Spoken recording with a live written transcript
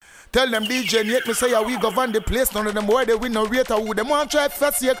Tell them DJ Nate, me say yeah, we govern the place. None of them boy they win no rate or who them want try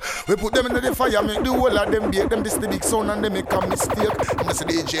first yet. We put them into the fire, make the whole of them bake them this the big sound and they make a mistake. I say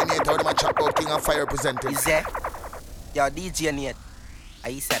DJ Nate, how them a chat about King and Fire representing. Is there? Yo, DJ Nate,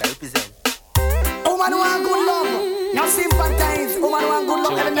 I said I represent. Woman want good love, now sympathize. Woman want good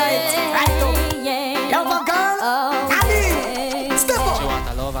love every night. Right up, love a girl. Ali, step up. She want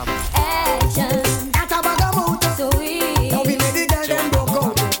a lover, man. Action. That a bag of mood. Sweet. Now we made the girl them broke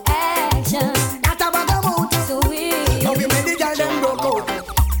out. Action. That a bag of mood. Sweet. Now we made the girl them broke out.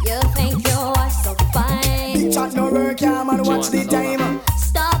 You think you are so fine. Big chat no work, yeah man. Watch the time.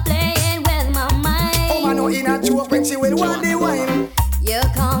 Stop playing with my mind. Woman no in a joke when she will want the wine. You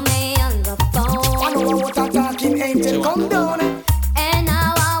call me on the phone. I know what a talking angel come down. And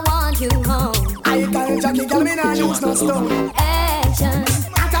now I want you home. I tell Jackie, girl, me nah use no stone. Action.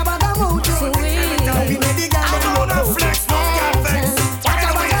 At a bag of mood. Sweet. Now we made the girl them broke out. At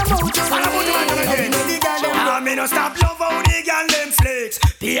a bag of mood. Now we made the girl them broke out. Me no stop love how the girl them flex.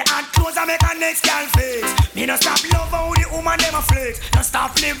 The hand close and make a next girl flex. Me no stop love how the woman them a flex. No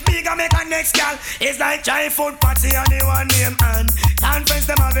stop live big and make a next girl. It's like giant food party and the one name and conference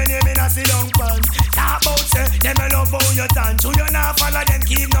them have a name in a sit down pan. Talk about say them a love how you dance. So you not follow them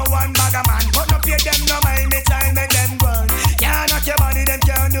keep no one bag a man. But no pay them no mind me child make them run. Can't knock your body them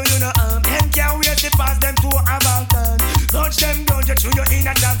can't do you no harm. Them can't wait to pass them to a Balkan. Touch them down you through your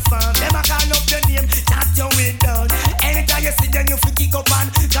inner dance farm. Them a call up your name chat your way down. Anytime you see them you feel kick up and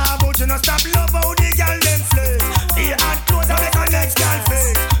talk about you no stop love how the girl them flex. The hand close and make a next girl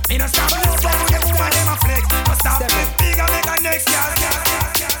flex. Me no stop love how the woman them a flex. No stop live big and make a next girl.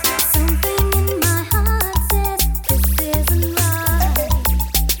 Something in my heart says this isn't right.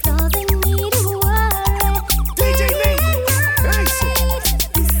 Causing me to worry. DJ B,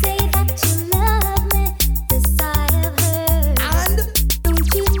 You say that you love me, this I have heard. And Don't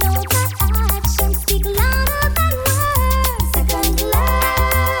you know that actions speak louder than words? Second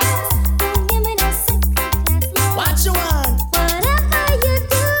class, don't give me no second class love. what you want? Whatever you're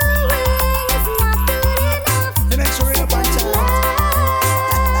doing is not good enough. They make sure you punch out.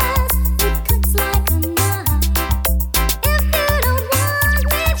 It cuts like a knife. If you don't want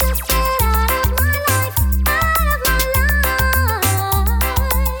me, just get out of my life,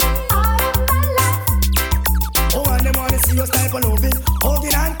 out of my life. oh and them wanna see us type of loving.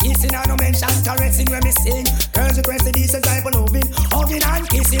 Hugging and kissing and no mention caressing when me sing. Girls request the decent type of loving. Hugging and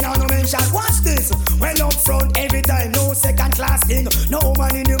kissing and no mention. Watch this. When up front every time, no second class thing. No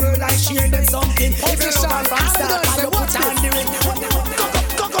woman in the world like share them something. Every woman from start and you put on the ring.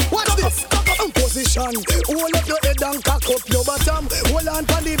 What's this? Position. Hold up your head and cock up your bottom. Hold on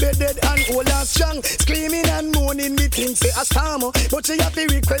for the bed dead and hold on strong. Screaming and moaning, me think say a storm. But she have to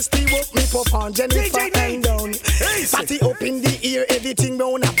request the work me pop on Jennifer and down. Party up in the ear, everything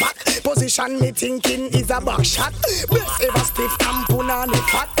round a back. Position me thinking is a back shot. Best ever stiff and punani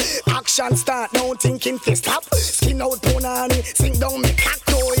fat. Action start now thinking to stop. Skin out punani, sink down me cock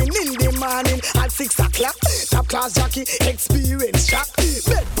going in the morning at 6 o'clock. Top class jockey, experience shock.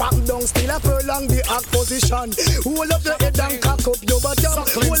 Bed back down, still a furlong the act position. Hold up your head and cock up your bottom.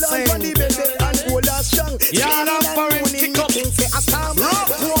 Hold on for the bed and hold on strong. Yeah, that's for it, kick up. King say a storm. Rock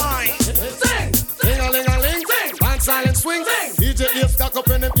wine. Sing! Ling-a-ling-a-ling! Sing! One silent swing! Sing! DJ Ace stack up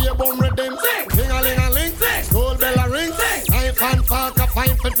in the beer bum rhythm! Sing! Ling-a-ling-a-ling! Sing! Skull bell a ring! Sing! Knife and fork a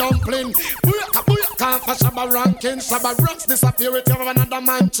fine for dumpling! Booyaka booyaka for Shabba ranking! Shabba rocks disappear with another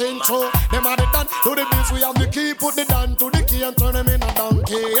man change! So them are the done to the beats we have the key. Put the down to the key and turn them in a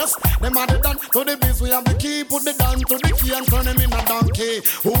donkey! Yes! Them are the done to the beats we have the key. Put the down to the key and turn them in a donkey!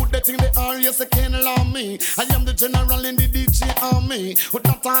 Who they think they are? Yes, they can't allow me! I am the general in the DJ army! With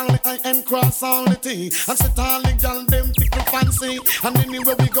not only I am cross all the T and sit all the gal them tickle fancy. And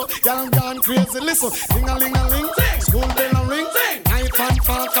anywhere we go, gal gone crazy. Listen, ding-a-ling-a-ling, school bell a ring, knife and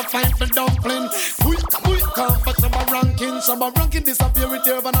fork a fine for dumpling. Come for Shabba ranking disappear with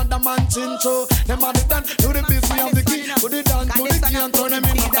your another man chin. So them are the done to the beats we have the key. Put it down to the key and turn them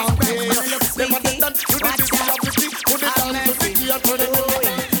in a donkey. Them are the done to the beats we have the key. Put it down to the key and turn them in a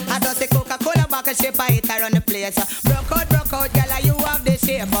donkey. I just say Coca-Cola back a shape, I hit around the place. Broke out, gala, you have the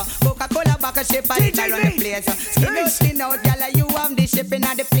shape. Coca-Cola back a shape, I hit around the place. Skin out, gala, you have the shipping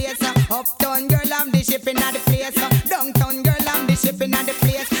at the place. Uptown girl, I'm the shipping at the place. Downtown girl, I'm the shipping at the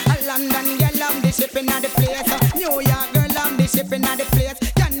place. London girl, I'm the shipping at the place. New York girl, I'm the shipping at the place.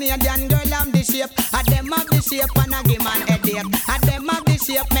 Canadian girl, I'm the shape. I them have the shape and I give man headache. I them have the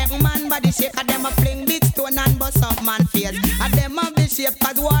shape, make man body shake. I them a fling big stone and bust up man face. I them have the shape,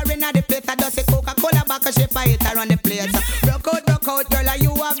 cause war in at the place. I just say Coca-Cola back a shape, I hit around the place. Broke out, girl,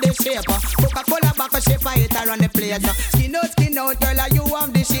 you have the shape. Coca-Cola back a shape, I hit around the place. Skin out, girl, you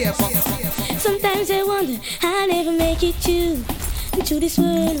have the the shape. Sometimes I wonder I'll never make it to this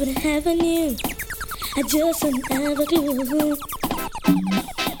world would have a new. I just don't have a clue.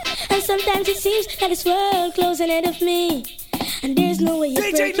 And sometimes it seems that this world closing ahead of me, and there's no way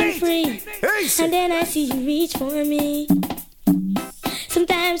you're breaking free. And then I see you reach for me.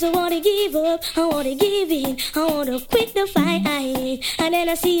 Sometimes I wanna give up, I wanna give in, I wanna quit the fight. And then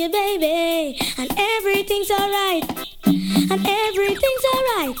I see you, baby, and everything's alright. And everything's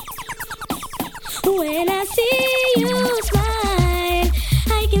alright. When I see you smile,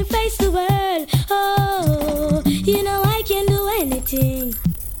 I can face the world. Oh, you know I can do anything.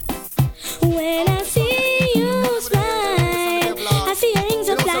 When I see you smile, I see your rings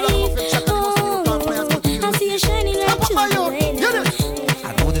of life. Oh, I see you shining like jewels.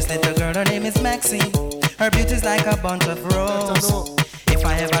 I know this little girl, her name is Maxine. Her beauty's like a bunch of roses. If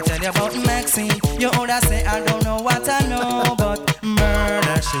I ever tell you about Maxine, you would say I don't know what I know, but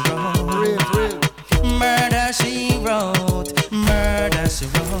murder she wrote. Murder she wrote. Murder she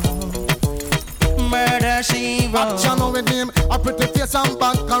wrote. Murder she wrote. Action with him, a pretty face and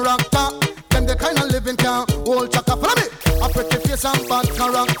bad character. Them the kind of living can hold chaka. Follow me. A pretty face and bad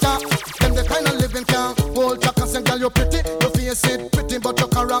character. Them the kind of living can hold chaka. Say, girl, you pretty, your face it pretty, but your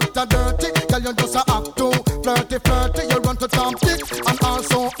character dirty. Girl, you just a act too flirty. You run to Tom Dick and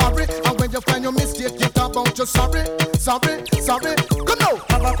also hurry. And when you find your mistake, you talk about you sorry. Come now.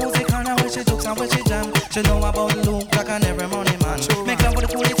 Have a cozy corner where she jokes and where she jam. She know about Luke like an every money man. Make love with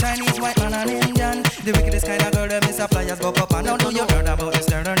the coolie Chinese, white man and Indian. The wickedest kind of girl that miss suppliers go up and down. Know you heard about this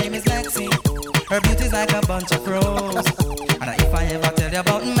girl, her name is Maxine. Her beauty's like a bunch of roses. And if I ever tell you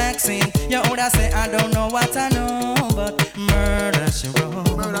about Maxine, you would say I don't know what I know, but murder she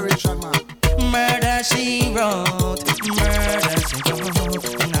wrote. Murder she wrote. Murder she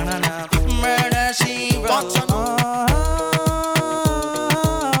wrote. Na. Murder she wrote.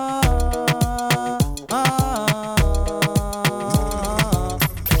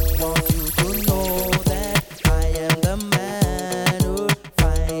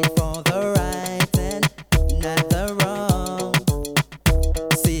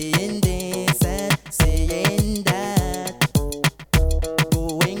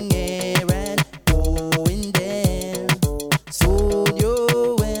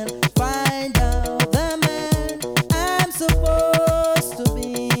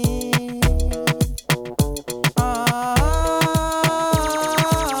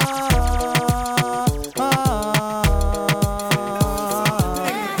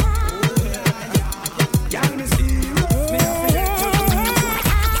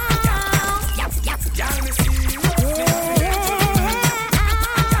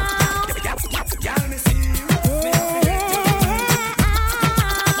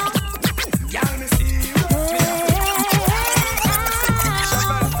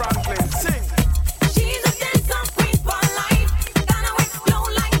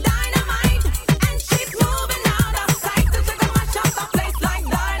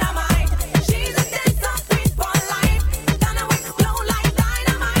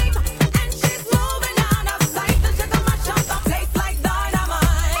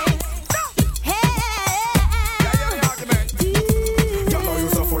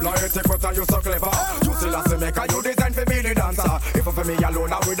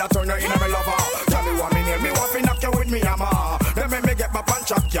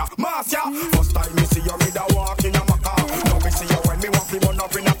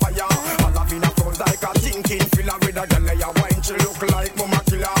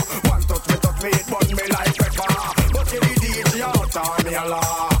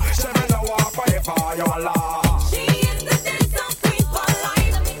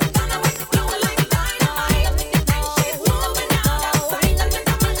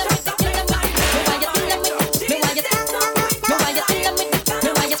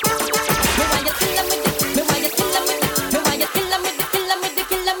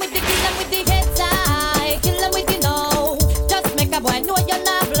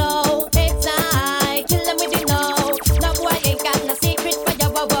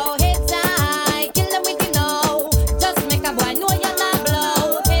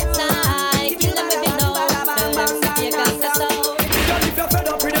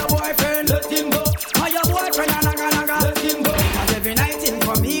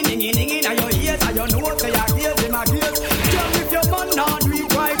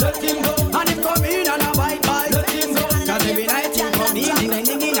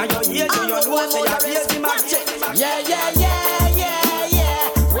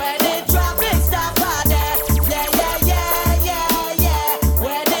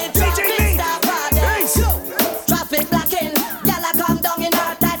 Traffic blocking, y'all come down in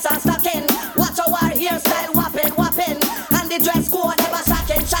our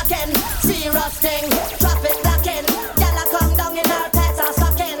thing. Traffic blocking, gyal a come down in her tights and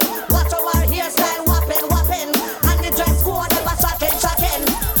stocking. Watch our hairstyle whopping, and the dress code them a shocking.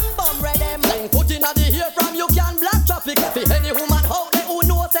 Bum red them, put in the hair from you can block traffic. For any woman out there who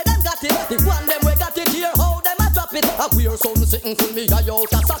knows say them got it. The one them we got it here, how them a drop it. I wear something sitting full me eye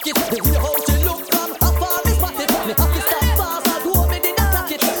out a socket. The way how she look from afar me spot it. Me have to stop fast and hold me did not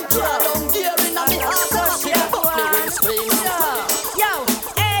lock it. Draw down gear in a me heart and rock it. But me will scream. Yo,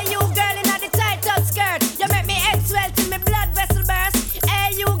 hey you girl in the tight up skirt, you make me head swell till me blood vessel burst.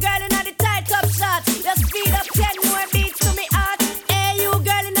 Hey you girl in the tight up shorts, you speed up 10 more beats to me heart. Hey you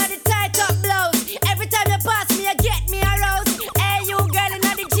girl in the tight up blouse, every time you pass me you get me aroused. Hey you girl in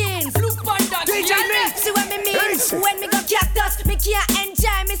the jeans, look on that. See what me mean? When me go cactus, me can't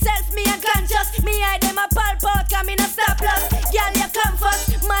enjoy myself, me unconscious. Me eye them a pulp out, cause me no stop loss. Girl you come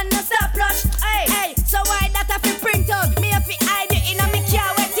first, man no stop rush. Hey, so why that I fi print out? Me have fi hide it in a me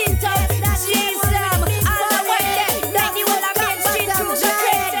car with tint out. Jeez, all the way there, like the whole of Main Street through the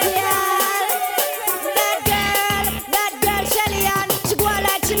crazy. That girl Shelly Ann, she go on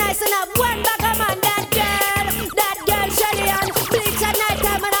like she nice and have one bag of man. That girl Shelly Ann, bleach at night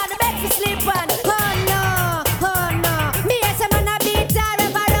time and on the bed to sleep on. Oh no, me as a man a beat her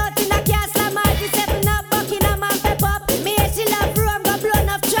ever out in a car slam out to 7 up, Buckingham and pep up. Me as she love rum, go blow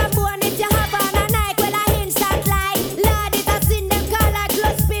enough trombone. If you have on a night, well I instant like Lord, it a sin them call like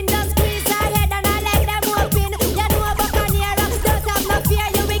close spin. Just squeeze her head and I leg them open. You know Buccaneer, don't have no fear.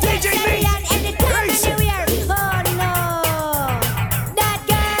 You will get Shelly Ann anytime, anywhere. Oh no, that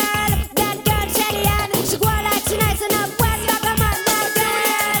girl Shelly Ann, she go on like she nice and have one bag of man.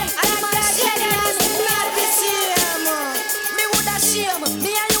 That girl Shelly Ann, me have to shame. Me woulda shame.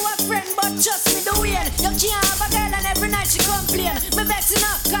 Me and you a friend, but just me the way. You can't have a girl and every night she complain. Me vexing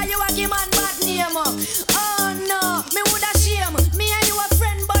up, cause you a give man bad name. Oh no, me woulda shame. Me and you a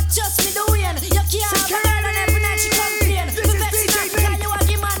friend, but just me the way. You can't have a girl and every night she complain. Me vexing up, cause you a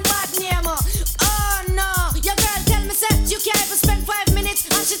give man bad name. Oh no, your girl tell me say you can't even spend 5 minutes,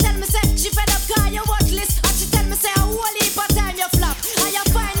 and she tell me say she fed up cause you worthless, and she tell me say a whole heap of time you flop, and you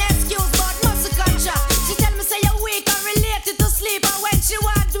find excuse but muscle contract. She tell me say you're weak and related to sleep, and when she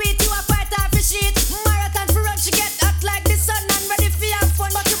want to eat you a fight her for shit. Marathon for run she get hot like the sun and ready for have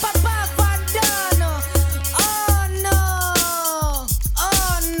fun, but you pop off and done. Oh no,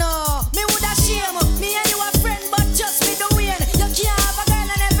 me woulda shame. Me and you a friend, but just me the way. You can't have a girl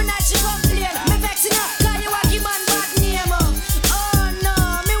and every night she complain. Me vexing up, cause you a give man bad name. Oh no,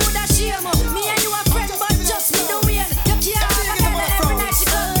 me woulda shame. Me and you a friend, but just me the way. You can't have a girl and every night she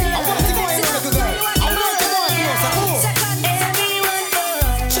complain. Me vexing up, cause you a give man bad name. Second, everyone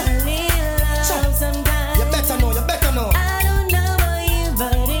loves sometimes. You better know. I don't know about you,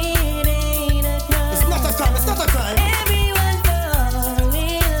 but it ain't a crime. It's not a crime. Everyone falls in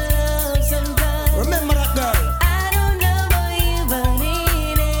love sometimes. Remember that girl. I don't know about you, but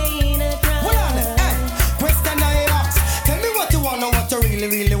it ain't a crime. Hold on, question I ask. Tell me what you wanna, what you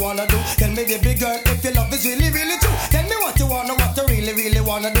really wanna do. Tell me, baby girl, if your love is really true. Tell me what you wanna, what you really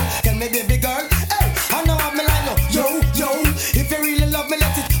wanna do. Tell me, baby girl, hey, I know I'm like, no, yo. If you really love me,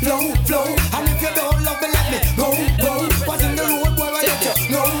 let it flow. And if you don't love me, let me go. What's in the road, boy, I let you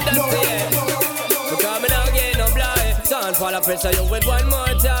no. Because me now get no blind. Don't fall a pressure you with one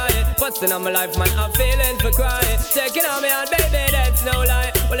more time. Busting on my life, man, I'm feeling for crying. Taking on me out, baby, that's no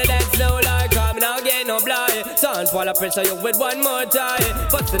lie. Well, that's no lie, cause me now get no blind. Don't fall a pressure you with one more time.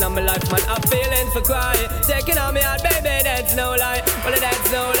 Busting on my life, man, I'm feeling for crying. Taking on me out, baby, that's no lie. Well,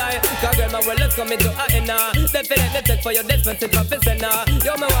 that's no lie. Cause girl, my world is coming to a end now. Definitely take for your distance, it's professor now.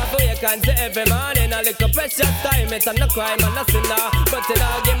 You're my wife, you can say every morning. A little precious time, it's no crime and no sinner. But you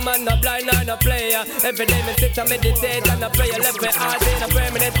know, give man no blind or no player. Every day me sit and meditate and I pray. Left me heart in a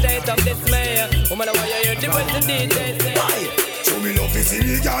permanent state of dismay. Woman, why you hear the words and details say? Show me love is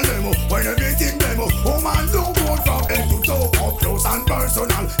illegal demo. When everything demo. Woman look good from head to toe. Up close and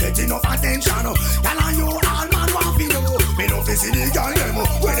personal. Get enough attention. Girl and you all man want to know. Me love is illegal demo.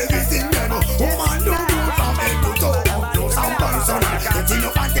 When everything demo. Woman look good from head to toe. Up close and personal. Get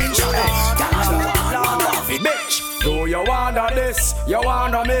enough attention. Girl and you all man want to know. Bitch, do you wanna this? You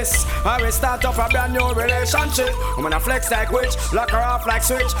wanna miss? I will start up a brand new relationship. I'm gonna flex like witch, lock her off like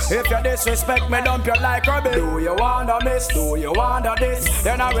switch. If you disrespect me, dump you like a bitch. Do you wanna miss? Do you wanna this?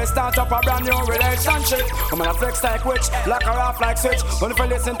 Then I will start up a brand new relationship. I'm gonna flex like witch, lock her off like switch. When if you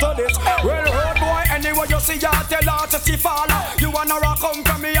listen to this, well, road boy, anyway you see her, tell her to see faller. You wanna rock come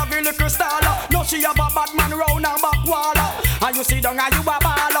from me, have a little staller. No, she have a bad man round her back waller. And you see down and you a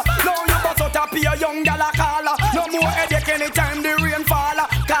baller. No, you bust out a pure young gal a caller. No more headache anytime the rain fall.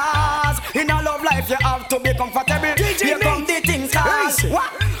 Cause in a love life you have to be comfortable. Here come the things cause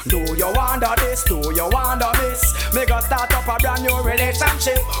what? Do you wonder this? Me go start up a brand new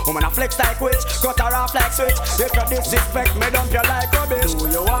relationship. Woman a flex like witch, cut her off like switch. If you disrespect me, dump you like rubbish. Do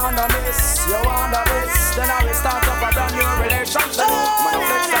you wanna miss? You wanna miss? Then I will start up a brand new relationship. Woman a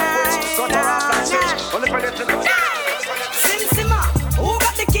flex like witch, cut her off like switch. Only for the Sim-Simma, who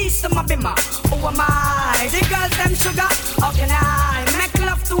got the keys to my bimmer? Who am I? The girls them sugar. How can I make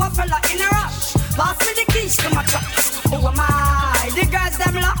love to a fella in a rush? Pass me the keys to my trucks. Who am I? The girls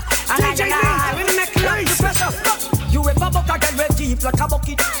them love. And I we make love to pressure. You ever buck a girl with deep like a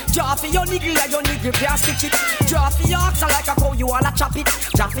bucket? Draw for your niggle like your niggle can't stitch it. Draw for your oxen like a cow, you wanna chop it.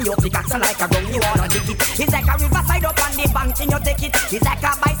 Draw for your pickaxe like a gun, you wanna dig it. It's like a riverside up on the bank and you take it. It's like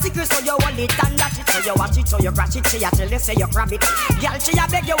a bicycle so you hold it and dash it. So you watch it, so you crash it. She a tell you say you grab it. Girl, she a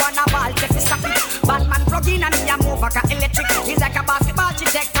beg you wanna ball, take it, stop it. Batman plug in and me a move like a electric. It's like a basketball, she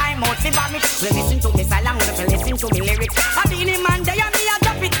take time out, she vomit. Listen to me silent, listen to me lyrics. I be the man, they and me a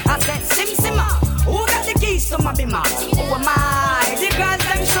drop it. I said, Sim-Simma, who got the keys to my bimmer? Who am I? The girls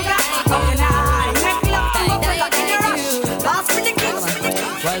them sugar. How can I make love to a fella in a rush? Pass me the keys.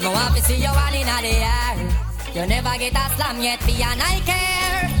 Well, me want to see you all in the air. You never get a slam yet, me and I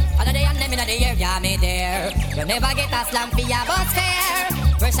care. All of the and them in the air, yeah me there. You never get a slam for your bus fare.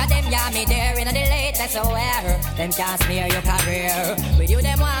 Pressure them, yeah me there. In the latest aware, them can't smear your career. With you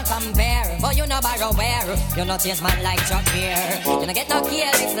them want compare, but you no borrow where. You no change man like Chuck here. You no get no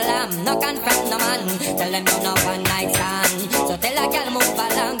kill Islam, no confront no man. Tell them you no one night stand. So tell a girl move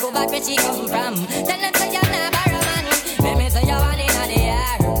along, go back where she come from. Tell them say you never borrow man. Let me say you all in the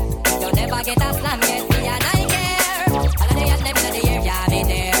air. You never get a slam yet, me and I care. All of the and them in the air, yeah me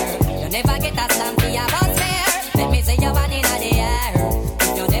there. You never get a slam for your bus fare. Let me say you all in the air.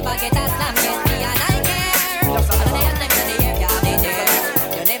 You never get a slam yet, me and I care. All of the and them in the air, yeah me there.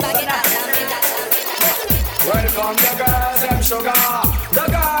 You never get a slam for your bus fare. Welcome the girls, them sugar. The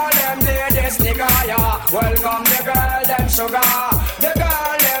girl, them need this nigga, yeah. Welcome the girl, them sugar. The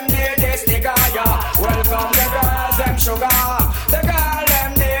girl, them need this nigga, yeah. Welcome the girls, them sugar. The girl,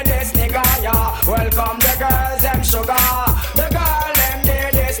 them need this nigga, yeah. Welcome the girls, them sugar. The girl, them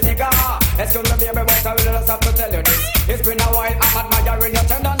need this nigga. Excuse me, baby, but I will just have to tell you this. It's been a while, I'm admiring your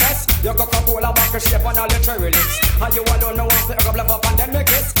tenderness. Your Coca-Cola back a shape on all your cherry lips. And you alone no want to hook up and then make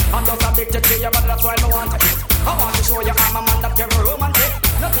kiss. I'm just addicted to you, but that's why I want to eat. I want to show you I'm a man that can romantic.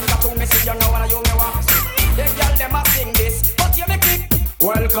 Nothing got to me, see you know when you me want to see. The girl them a sing this, but you make it.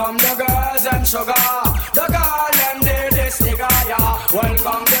 Welcome the girls and sugar. The girl them did this nigga, yeah.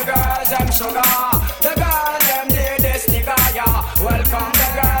 Welcome the girls and sugar. The girl them did this nigga, yeah. Welcome the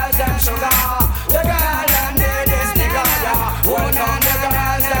girls and sugar. The girl them did this nigga, yeah. Welcome the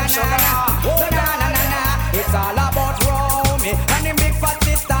girls and sugar. The girl, na na na. It's all about Romy and the big fat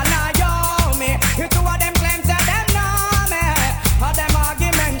sister Naomi. You two of them claims that them know me. All them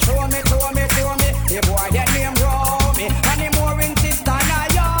arguments show me. The boy get name Romy and the more in sister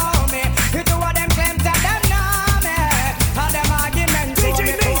Naomi. You two of them claims that them know me. All them arguments show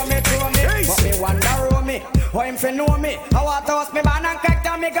me. But me wonder Romy, how him fi know me? I want to host me man and crack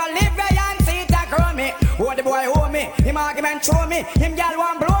down me go live there and see that grow me. Oh the boy owe me, him argument show me. Him gal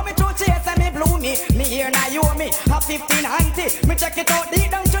want blow me to chase and me blew me. Me here now you owe me, a 15 auntie. Me check it out deep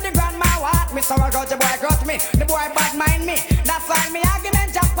down to the grandma what. Me sorrow got the boy got me, the boy bad mind me. That's why me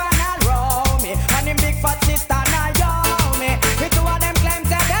argument just one and roll me. And him big fat sister now yo me. Me two of them claims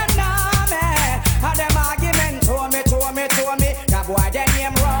that them know me. And them argument show me. That boy their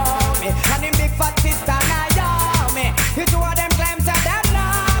name roll me. And him big fat sister now yo me. Me two of them claims that them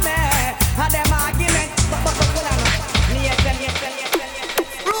know me. And them argument.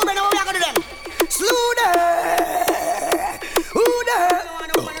 Ruben, how we are gonna do them? Slew them. Who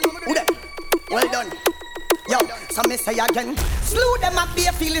them? Well done. Yo, so me say again. Slew them up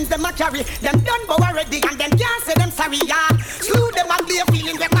their feelings, them a carry. Them done go already and them can't say them sorry, yeah. Slew them up their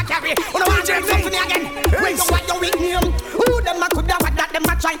feelings, them a carry. Who don't want them to me again? When you want your weak name. Who them a coulda what that them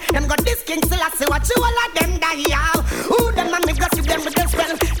a try. Them got this king still a say what you all of them die, yeah. Who them a make gossip them with them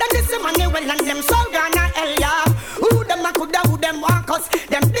spell. Them this money well and them so gonna hell, yeah. Who them a coulda who them want us.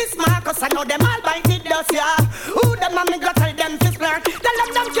 Them this Marcus I know them all bite it dust, yeah. Who them a make go tell them to flirt. Tell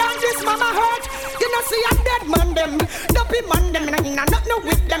them can't this mama hurt. You know see a dead man them. Dopey man them. And I not know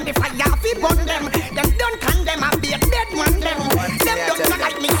with them. If I have to burn them. Them don't condemn. I'll be a dead man them. Them don't look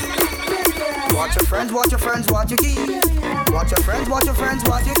like me. Watch your friends, watch your friends, watch your keys. Watch your friends, watch your friends,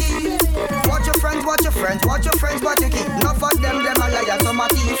 watch your keys. Watch your friends, watch your friends, watch your friends, watch your keys. Enough of them a liar, some a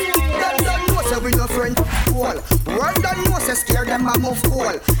thief. Them don't know say we no friend. Cool. World don't know say scare them a move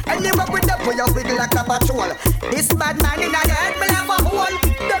cool. Anywhere with them we a wiggle like a patrol. This bad man in the head me have a hole.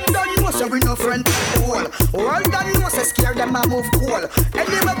 Them don't know say we no friend. Cool. World don't know say scare them them a move cool.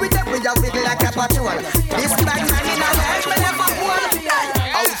 Anyway with them we a wiggle like a patrol. This bad man in a life me never cool.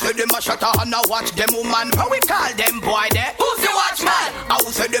 Out say them a shut up and a watch them woman. How we call them boy there? Who's the watchman? Out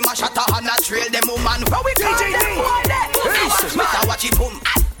say them a shut up and a trail them woman. How we call them boy there? Who's the watchman? Watch it boom.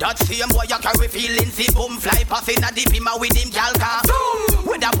 That same boy you carry feelings, he boom. Fly past in a deep him with him gal car.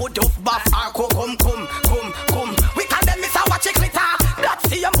 With a put up buff or come. We call them Mr. Watch it glitter. That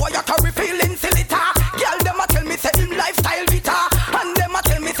same boy you carry feelings, he litter. Girl them a tell me say him lifestyle bitter. And them a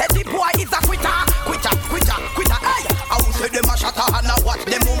tell me say the boy is a quitter. Hey, how say them a shatter and a watch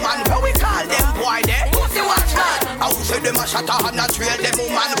them woman. How we call them boy there? Who's the watchman? How say them a shatter and a trail them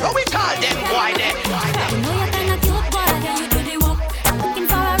woman. How we call them boy there? You know you're kinda cute boy, yeah you do the work. I'm looking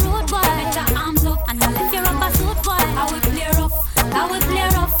for a road boy, get your arms up and I'll lift your up a suit boy. How we play rough.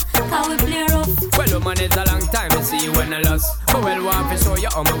 Well, woman, it's a long time to see you when I lost. But well, want to show you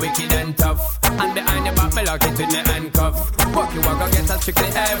how me wicked and tough. And behind your back, me lock it with me handcuff. Walk you walk, I get a strictly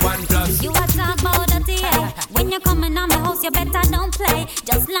A1+. You a talk about dirty, yeah. When you coming on my house, you better don't play.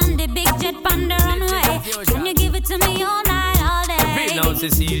 Just land the big jet on the runway. Can you give it to me all night, all day? Read now,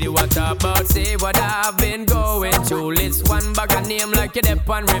 Cecilia, what about? Say what I've been going through. List one bag of name like you dep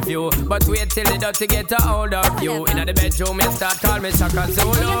on review. But wait till the dirty get a hold of you. In the bedroom, you start call me Shaka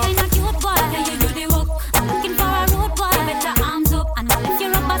Zulu. You're kinda cute boy, yeah you do the work. I'm looking for a road boy, bet your arms up and I'll lift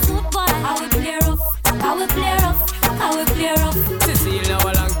you up a suit boy. How we play rough. Cecilia,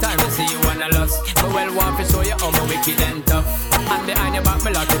 a long time to see you when I lost. But well, want to show you how me wicked and tough. And behind your back,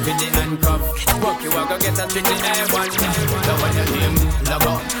 me lock it with the handcuff. Walk you walk, I get a strictly A1. The one your name, log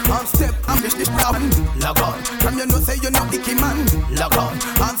on. On step, I'm Mr. Brown, log on. From you know say you know icky man, log on.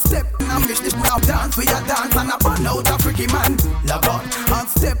 On step, I'm Mr. Brown. Dance we a dance and a burn out a freaky man, log on. On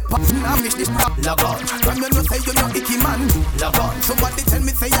step, I'm Mr. Brown, log on. From you know say you know icky man, log on. Somebody tell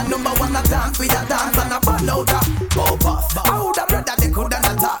me say you number one a dance we a dance and a burn out a oh boss. How the brother they coulda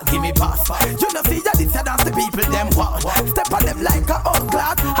not talk, give me pass. You know see ya this a dance the people them want. Step on them like a old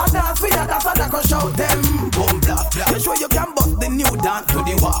clock. A dance we a dance and I go show them boom blast. You sure you can bust the new dance to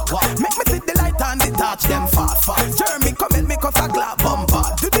the walk. Make me see the light and the touch them fast. Jeremy come at me cause I glad bumper.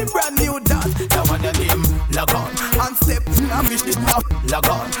 Do the brand new dance. That one your name, log on. And step, I miss this now, log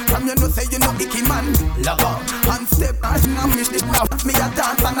on. From you know say you know icky man, log on. And step, I miss this now. Me a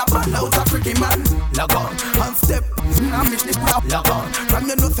dance and I burn out a freaky man, log on. And step, I miss this now, log on. From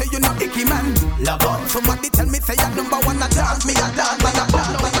you know say you know icky man, log on. Somebody tell me say you number one a dance. Me a dance and I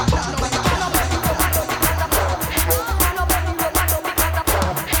burn out a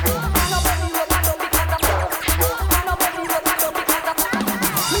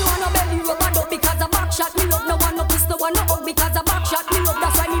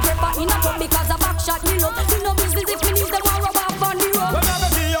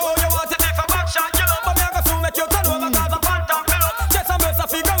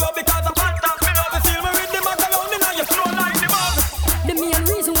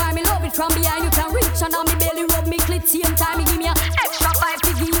same time you give me a extra 5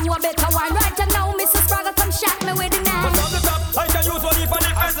 to give you a better one. Right now, Mr. Spraggle, come shot me with the knife. But on the top, I can use one if I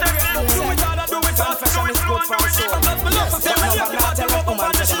defend them. Do it hard and do it fast, do it slow and do it deep. And that's my love for them. I have to put the rope up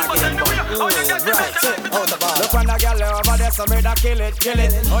on the sheep, but then the way how you get the better. Look on the girl over there, so me da kill it.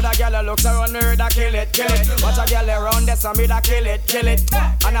 Other girl looks around me, da kill it. Watch a girl around there, so me da kill it.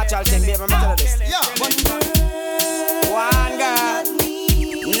 A natural thing, baby, me tell you this. One girl,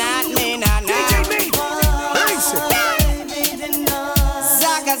 not me, nah.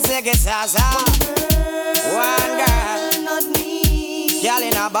 Zaga ziggy zaza. One girl, not me. Girl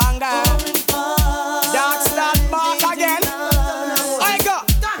in a banger. Dark start back again. I go.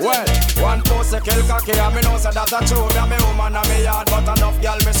 Well, one post a kill cocky and me know say that a true. Me me woman and me yard, but enough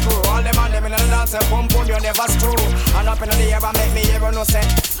girl me screw. All them and them in the dance and pum you never screw. And up in the air and make me ever no say.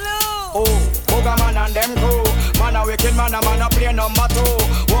 Oh, Booga man and them crew. Man a wicked man a play number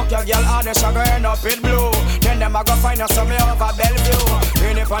 2. Walk your girl hard, she go end up with blue. Then them a go find us some over Bellevue.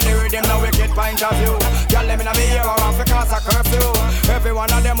 In it on the rhythm, no wicked point of view. Girl them inna me ear around for cause a curfew. Every one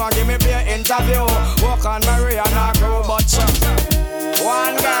of them a give me play interview. Walk on Maria and her crew, but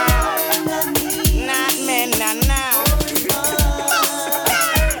one girl, not me, nah.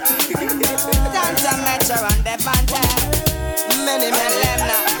 Dance a metro and the banter. Many them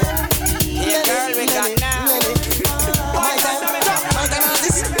now. Yeah, girl, we got now. My time on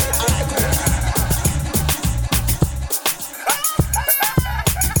this.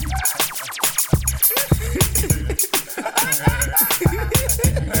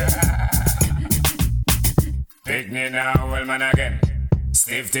 Pick me now, old man again.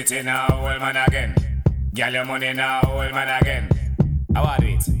 Stiff titty now, old man again. Girl your money now, old man again. How are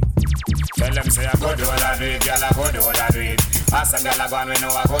it? Tell them say I go do all I do it, girl I go do all I do it. Ask some girl I go and we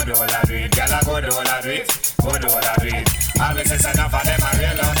know I go do all I do it, girl I go do all I do it, go do all I do it. Always say enough of them I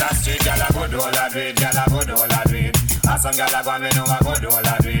real out that street, girl I go do all I do it, girl I go do all I do it. Ask some girl I go and we know I go do all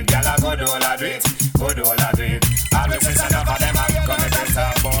I do it, girl I go do all I do it, go do all I do it. Always say enough of them I come and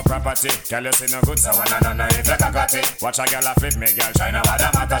talk about property. Girl you see no good so one and it like a got it. Watch a girl a flip me girl try no bother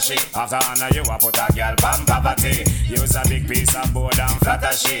matter she. After honor you a put a girl bam poverty. Use a big piece of board and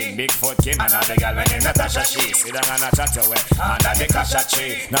flatter she. Bigfoot Kim and all the girl when they Natasha she. Sit down and a chat your way under the casha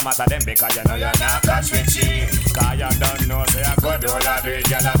tree. No matter them because you know you're not catch with she. Cause you don't know say I go do all I do it.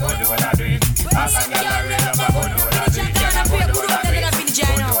 Girl I go do all I do it. As a girl I real up I go do all I do it. Girl I go do all I do it. Go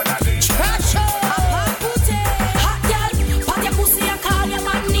do all I do it.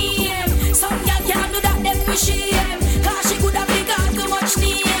 Shame, cause she could have been got too much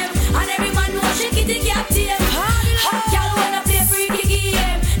name. And every man knows she get the captain. Hot girl wanna play freaky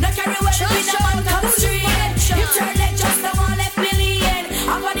game. No carry well with the man come straight. You turn like just the one left million.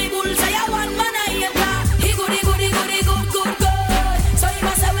 I'm on the bulls, I have one man I am got. He good. So you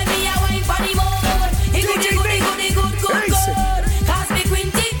must have with me a wine for the moon. He good. Cause me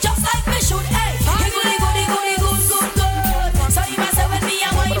Quinty just like me should. Hey, he good. So you must have with me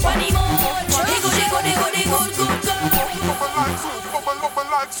a wine for the moon.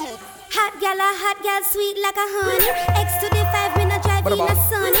 Hot girl, sweet like a honey. X to the 5, me no drive in a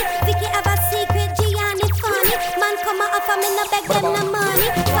sunny. Vicky have a secret, Gianni funny. Man come a offer me no beg them no money.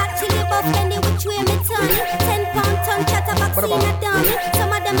 Fat till you buff, any which way me turn it. 10 pound ton chatterbox in a dummy.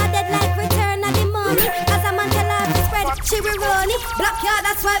 Some of them are dead like return of the money. As a man tell her to spread, she will run it. Black yard,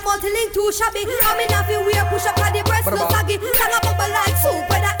 that's why multi-link too shabby. I mean if you wear push up on the breast no saggy. Sang a bubble like soup,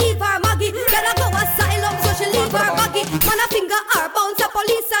 whether Eve or Maggie. Girl a go asylum so she leave her baggy. Man a finger her bounce a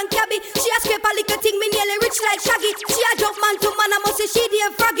police and cabby. She a scrape a little thing, me nearly rich like Shaggy. She a jump man to man, I must say she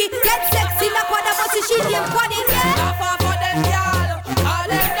damn froggy. Get sexy, na quad, I must say she damn quaddy. Yeah. Not far for them, y'all. All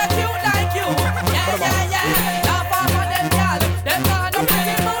them not cute like you. Yeah. Not far for them, y'all. Them not no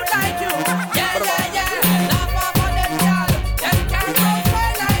pretty mood like you. Yeah. Not far for them, y'all. Them can't go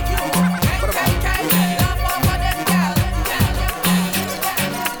fair like you. Not far for them, y'all.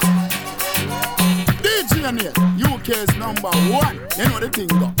 DJ Neil, UK's #1. You know the thing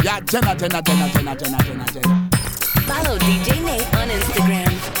though. Yeah, Jenna. Follow DJ Nate on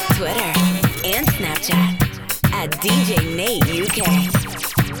Instagram, Twitter, and Snapchat at DJ Nate UK.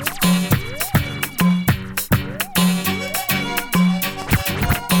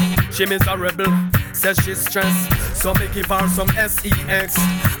 She miserable, says she's stressed, so me give her some sex.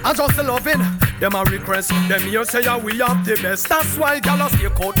 I just loving them a request. Them here say we have the best. That's why gyal a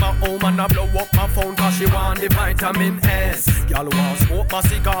stake out my home and I blow up my phone 'cause she want the vitamin S. Gyal want smoke my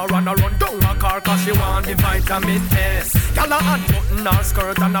cigar and I run down my car 'cause she want the vitamin S. Gyal a unbutton her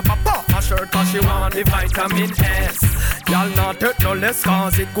skirt and a pop off her shirt 'cause she want the vitamin S. Gyal not take no less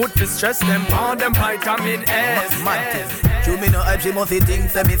 'cause it good to stress them. Want them vitamin S. You me no hype, she must think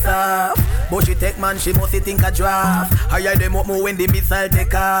say me soft. But she take man, she must think a draft. Hire them up more when the missile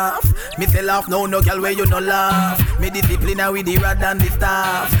take off. Me say laugh, no girl where you no laugh. Me discipline her with the rod and the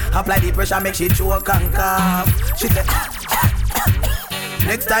staff. Apply the pressure, make she choke and cough. She say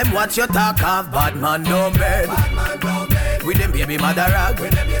next time watch your talk off. Bad man no bed. With them baby mother rag.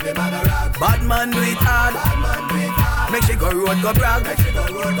 Bad man do it hard. Make she go road go brag.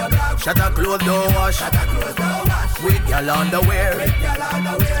 Shut her clothes don't wash. With y'all underwear.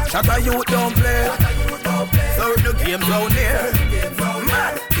 Shut her youth don't play. Third the game down here.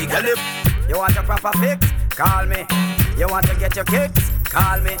 Man, big lip. You want a proper fix? Call me. You want to get your kicks?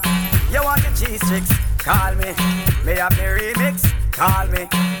 Call me. You want your cheese tricks? Call me. Me have the remix? Call me.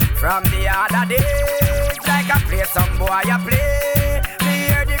 From the other days, like I play some boy I play. Me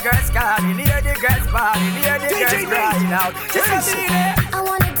hear the girls calling, hear the girls bawling, hear the girls crying out. I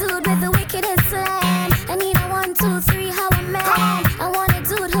want a dude with the wickedest slang. I need a 1, 2, 3, how a man. I want a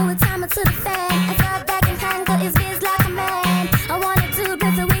dude who would time it to the fan. I thought back and handle his biz like a man. I want a dude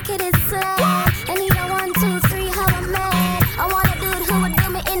with the wickedest slang. I need a 1, 2, 3, how a man. I want a dude who would do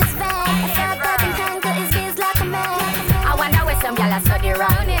me in his van. I thought back and handle his biz like a man. I wonder where some gyal a study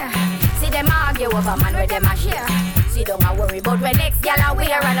round here. See them argue over man where them a share. See don't a worry about where next gyal a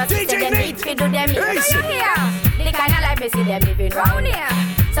wear. And us say them need to do them here. You hear? The kind of life me see them living round here.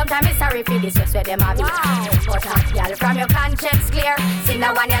 Sometimes it's sorry for this just where them have it. But hot gyal from your conscience clear. See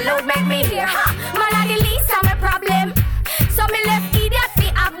now when your load make me hear. Man a the least of my problem. So me left idiot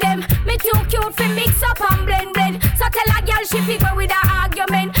fi have them. Me too cute fi mix up and blend. So tell a gyal she fi go with her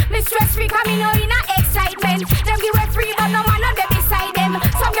argument. Me stress free 'cause me know in a excitement. Them give away free but no man on them beside them.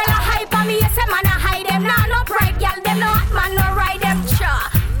 Some gyal a hype on me, yes a man a hide them. Nah no pride gyal, them no hot man no ride them. Cha.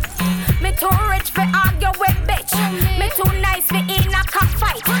 Me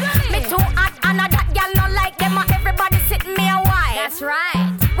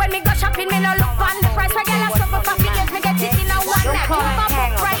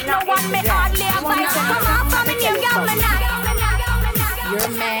me hardly a vice. Come on, from me name, girl, me not. Your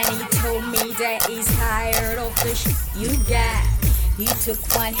man, he told me that he's tired of the shit you got. He took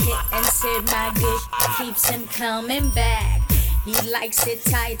one hit and said my dish keeps him coming back. He likes it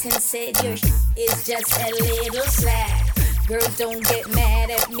tight and said your shit is just a little slack. Girl, don't get mad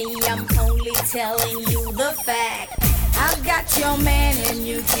at me, I'm only telling you the fact. I've got your man and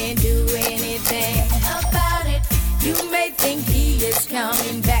you can't do anything about it. You may think he is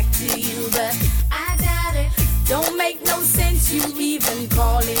coming back to you, but I doubt it. Don't make no sense you even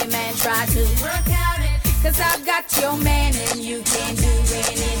call him and try to work out it. Cause I've got your man and you can't do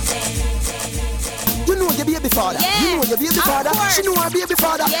anything. You know your baby father. Yeah, you know your baby father. She know her baby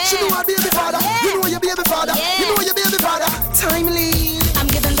father. Yeah. She know her baby father. Yeah. You know your baby father. Yeah. You know your baby father. Timely. I'm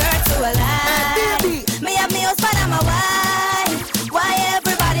giving birth to a lie. Baby. Me have me husband and my wife. Why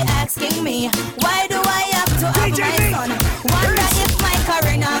everybody asking me? Why do I have to have my son? Wonder if my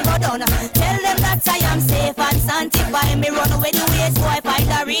career now go down. Tell them that I am safe and sanctified. Me run away the ways, so I find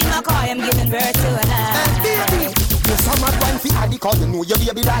a real McCoy. I'm giving birth to a lie. You some mad one fi addy, cause you know your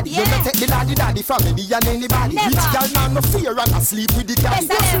baby daddy. You don't take the daddy from me and anybody. Never. Rich girl man no fear and I sleep with the daddy.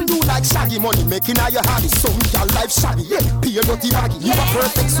 Doesn't do like shaggy money making all your hobby. Some girl life shabby, yeah, pay dirty baggy. You a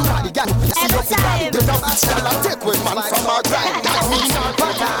perfect somebody, gang. See up the body, the rich girl and take with man from our grind. That means not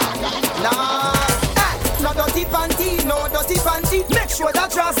better. Nah. No dirty panty, no dirty panty. Make sure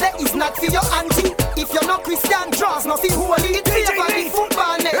that dress there is not for your auntie. If you're not Christian, dress not for holy. It's for the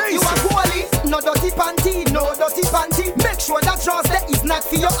football net, you are holy. No dirty panty, no dirty panty. Make sure that dress there is not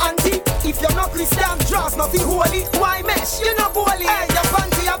for your auntie. If you're not Christian, dress not for holy. Why mesh? You not holy. Hey, your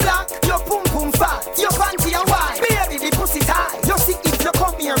panty are black, your pum pum fat, your panty are white. Baby, the pussy tight. You see if you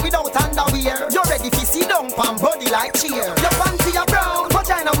come here without underwear, you're ready to see down pan body like cheer. Your panty are brown,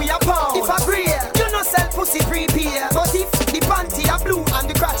 vagina we are pound. If I agree, you no sell pussy prepare. But if the panty are blue and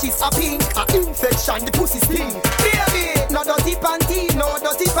the crotches are pink, a infection the pussy stink. Baby, no dirty panty, no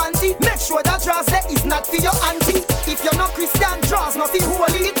dirty panty. Make sure that dress there is not for your auntie. If you're not Christian, dress not for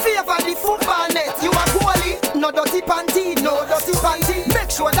holy. It favor the football net, you are holy. No dirty panty, no dirty panty.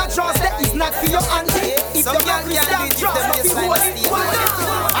 Make sure that dress there is not for your auntie. If you're not Christian, dress not for holy. Why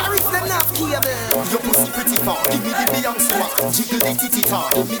not? I reach them not cable. Your pussy pretty far, give me the Beyonce one. Jiggle the titty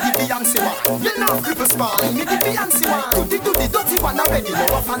tar, give me the Beyonce one. You know cripple spine, give me the Beyonce one. Do the dirty one already, no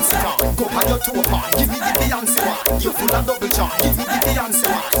a fancy car. Go by your toe part, give me the Beyonce one. You full of double charm, give me the Beyonce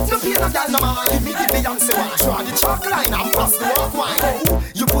one. No pain no girl no man, give me the Beyonce one. Draw the chalk line and pass the walk wine. Oh,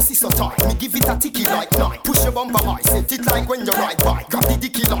 your pussy so tight, me give it a ticky like nine. Push your bumper high, set it like when you ride bike. Grab the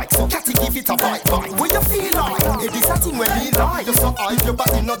dicky like so, catty give it a bite. What you feel like? It is a thing when me lie. You so high, your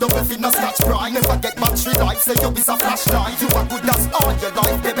body no double fit, no scratch pride. Never get battery life, say you is a flashlight. You are good as all your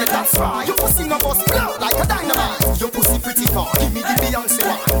life, baby, that's right. Your pussy no bust blow like a dynamite. Your pussy pretty far, give me the Beyonce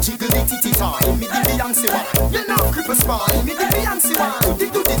one. Jiggle the titty tar, give me the Beyonce one. You know cripple spine, give me the Beyonce one.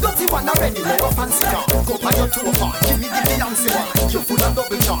 Do the dirty one already, no a fancy car. Go by your toe part, give me the Beyonce one. You full of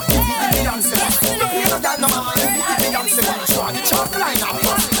double charm, give me the Beyonce one. No pain no girl no man, give me the Beyonce one. Draw the chalk line and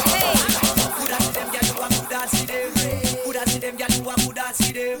pass it on. Coulda see them gyal, you a coulda see them. Coulda see them gyal, you a coulda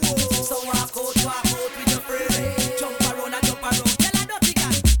see them. So walk out with your friend. Jump around and jump around. Tell her dirty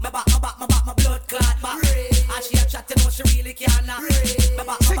girl, my back, my blood clot back. And she a chat, you know she really can't. My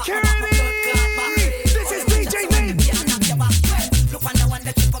back, my blood clot back. This is DJ Nate. Look on the one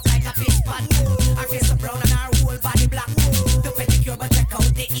that chip up like a fish pan. Her face so brown and her whole body black. The pedicure but check out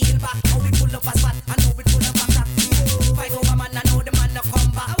the heel back. How we pull up a spot and how we pull up a crack. Fight over man, I know the man no come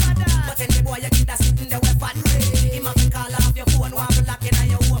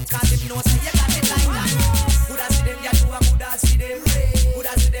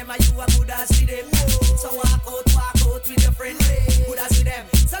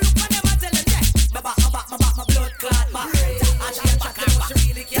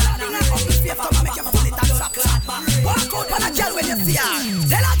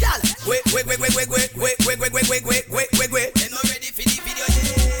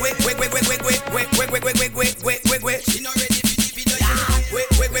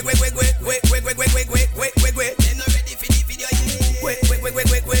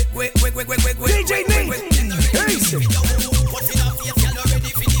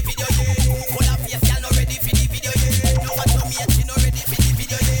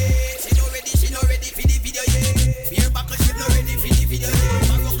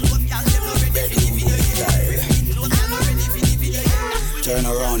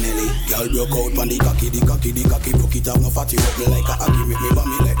Nelly. Girl broke out on the cocky broke it off, no fatty up me like a hockey. Make me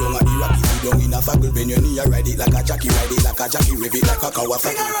bummy like down at the Rocky. Sit down in a circle, bend your knee, ride it like a jockey, rev it like a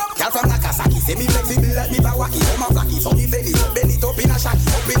Kawasaki. Girl from Nagasaki, say me flexible like me Bawaki. Oh my flaky, so me feel it, bend it up in a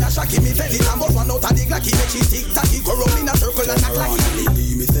shacky, me feel it. I'm both one out of the glacky, make she tick-tacky, go roll in a circle and act like it.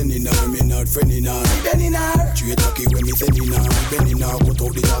 Me sending her, me not friending her. Me bending her, straight cocky when me sending her. Me bending her, cut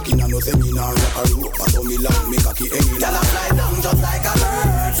out the talking and no seminar. Rock a rope, pass on me long, me cocky hanging. Girl I fly down just like a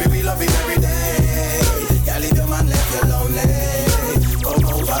bird, feel me love it every day. Girl if your man left you lonely, come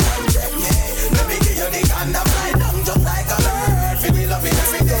over and check me. Let me give you the kind of fly down just like a bird, feel me love it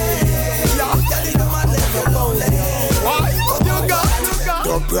every day. Girl if your man left you lonely, why? You got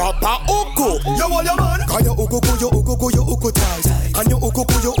the proper uku. You want your man? Cause your uku tight. And your uku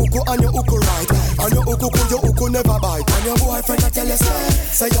and your uku right. And your uku never bite. And your boyfriend I tell you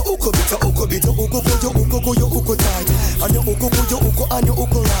say your uku bit, your uku tight. And your uku and your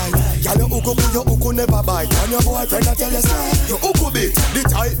uku right. Girl your uku never bite. And your boyfriend I tell you say your uku bit. The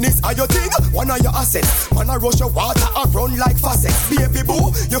tightness of your thing, one of your assets. Man I rush your water and run like faucets. Baby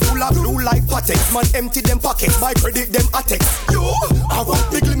boo, you full of blue like patex. Man empty them pockets, my credit them attacks. You, I want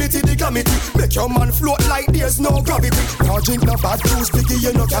big limited the glamity. Make your man float like there's no gravity. Now drink no bad juice, picky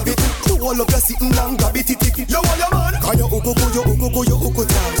you no cavity. You all up your sitting and grab it, ticky. You want your man? Cause your uku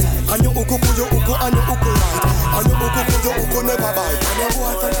tight. And your uku and your uku right. And your uku never bite. And your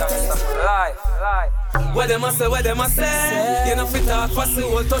boyfriend tell you lie. What them a say, you know fit talk fast, you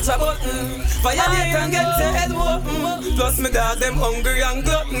will touch a button. Violate and get your head open. Plus me dog them hungry and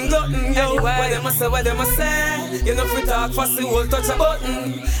glutton, yo. What them a say, you know fit talk fast, you will touch a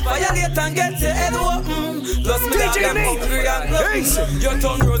button. Violate and get your head open. Plus me dog them hungry and glutton. Your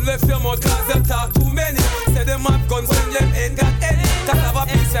tongue run left your mouth cause you talk too many. Say them have guns when them ain't got any. Cause have a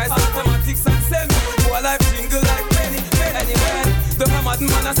piece size automatics and semi. Whole life jingle like penny. Anyway, the mad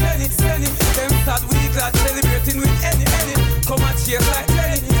man a send it. Them start weak like celebrating with any. Come and chase like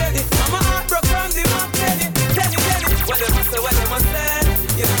Jenny. I'm a heart broke from the map, Jenny. What them a say,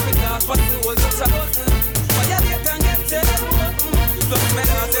 you know fit off what the whole touch a button. But yeah, they can get to them button. Look me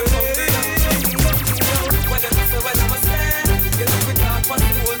down, them hungry and what them a say, you know fit off what the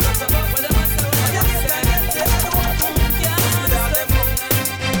whole touch a button. What them a say, yeah, they can get to them button.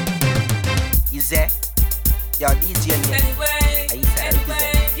 Is there? Yo, DJ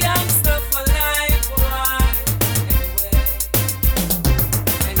Anyway, youngster for life, boy.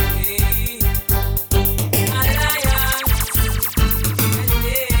 Anyway, alliance.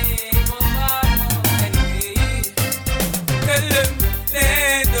 Anyway, tell them they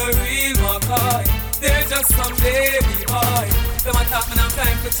ain't the real McCoy. They're just some baby boy. Them a talk and I'm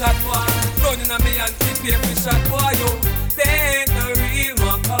time to chat, boy. Running on me and keep me a shot, boy, yo. They ain't the real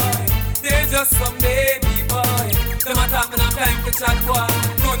McCoy. They're just some baby boy. Them a talk and I'm time to chat, boy.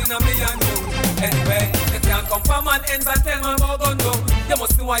 Running on me and you. Anyway, they can't come from an ends and tell me about gun down. You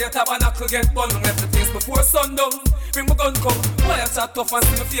must know why your tabernacle get bun. Left the place before sundown. Bring my gun come. Why you chat tough and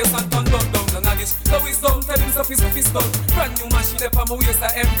see my face and turn down. None of this, no is down. Tell him so fist done. Brand new machine up on my waist I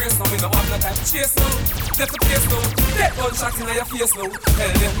embrace now. We no have no time to chase now. Left the place now. Dead gun shot in your face now.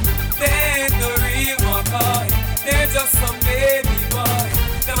 Tell them, they ain't the real McCoy. They're just some baby boy.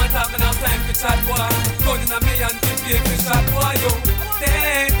 Them a talk and have time to chat, boy. Gun in a me and keep me shot, boy, yo. They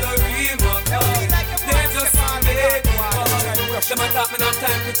ain't the real McCoy. They're just some baby boy. Them a talk and have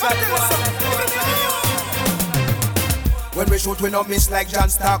time to chat, boy. When we shoot, we no miss like John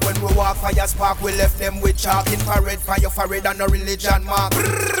Stark. When we walk, fire spark, we left them with chalk. Infrared, fire and no religion mark.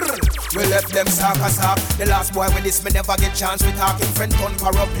 We left them sock. The last boy with this, me never get chance. We talk in friend gun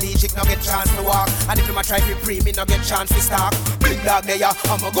paraplegic, no get chance to walk. And if you ma try to pre, me no get chance to start. Big dog there,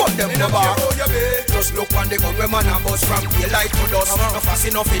 I'ma gun them no bar. Just look on the gun, we man a bust from daylight to dusk. No fast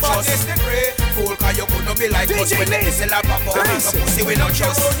enough, it just fool, cause you could not be like us. When they sell a pop out, no pussy we no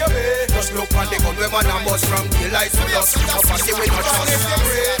trust. Just look on the gun, we man a bust from daylight to dusk. No fussy we no trust.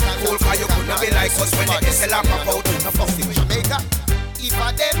 Fool, cause you could not be like us. When they sell a pop out, no fussy we Jamaica. If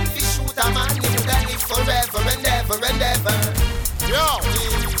a them fi shoot a man, you woulda live forever and ever and ever. Yo,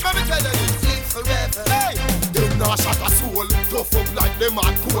 let me tell you this, live forever. Hey, them nah shot a soul, tough up like them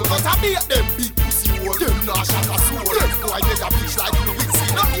and cool. But I beat them big pussy hole. Them nah shot a soul, them boy they a bitch like the wig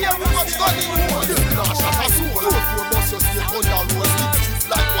scene. Not here we got gun in hole. Them nah shot a soul, four bust your stake on down road. Stick shoot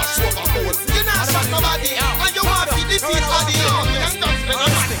like wash over gold. You nah shot nobody, and you want to defeat body.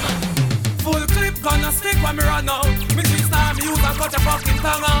 Full clip gonna stick when me run out. Me trees now me use and cut your fucking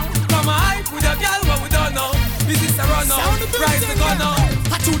tongue out. Come on hype with a girl what we don't know. This is a run out, rise the gun out.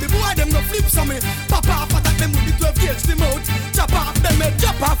 I told the boy them no flips on me. Pop off attack them with the 12 gauge the mouth. Chop off them head,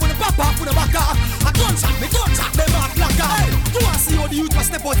 chop off with the pop off with the back off. I gunshot them off like that. Hey, you want see how the youth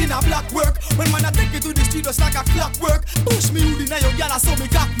must step out in a black work. When man I take it to the street just like a clockwork. Push me you deny your gal, I saw me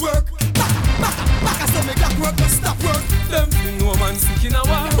got work. Back, I saw me got work, but stop work. Them thing no man sick in a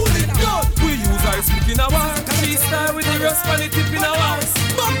war. We use our speak in a war. She style with the rest for the tip in a war.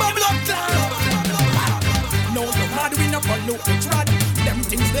 Bamba blood no, you mad we no follow it rod. Them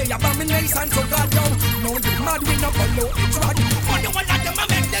things they abomination to God, yo. No, you mad we no follow it rod. Only one of them a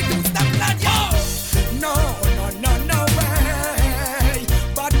make the youth them blood, yo. No way.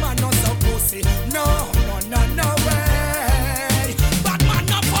 Bad man not so pussy. No way. Bad man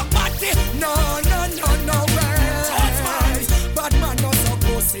not fuck body. No way. Bad man not so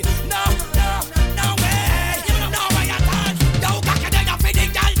pussy. No way. You know why you done. Yo, cocky they a feed the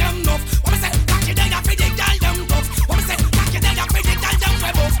girl them enough. What me say? Cocky they a feed the girl them tough. What me say? Cocky they a feed the girl them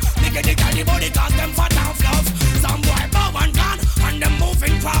rebels. Nigga the girl the body cause them fat and fluff. Some boy bow and gone and them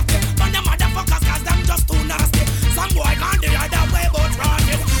moving crafty. But them motherfuckers cause them just too nasty. Some boy gone the other way but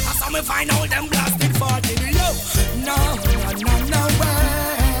rotted. And some me find out them blasted farted. Yo, no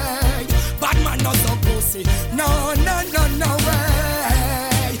way. Bad man not so pussy. No way.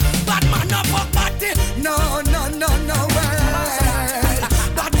 Bad man not fuck body. No way.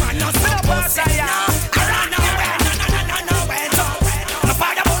 Bad man not so pussy. No way. No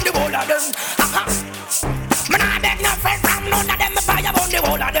fire about the whole of them. Man I beg no friend from none of them. Me fire about the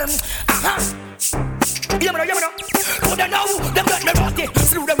whole of them. You know. Who don't know? Them let me rotty.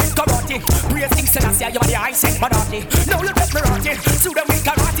 Slew them with karate. Praise King Selassie, you are the high sent monarchy. Now you let me rotty. Slew them with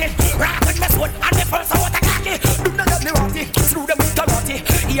karate. Rock with me sword and me first out a cocky. Do not let me rotty. Slew them with karate.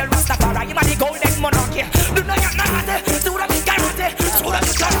 Here Rastafari, you are the golden monarchy. Do not get naughty. Slew them with karate. Slew them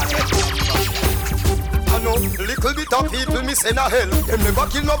with karate. I know little bit of people miss in a hell. Them never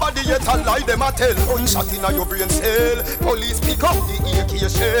kill nobody yet and lie them a tell. Gunshot in a your brain cell. Police pick up the AK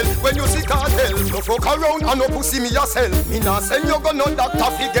shell. When you see cartel, no fuck around and no pussy me yourself. Me nah send you gun on that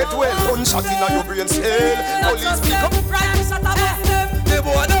taffy get well. Gunshot in a your brain cell. Police pick up. Right, shut up, the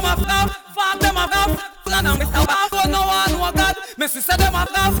boy them a flop, fuck them a flop. Plan on me stop, go no one no God. Me sister them a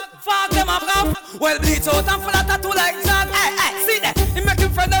flop, fuck them a flop. Well bleach out and full of tattoo like Jack. Hey, see that? He make him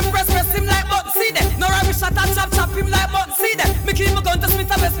friend them press him like button. See that? No rubbish shot and chop him like button. See that? Me keep my gun to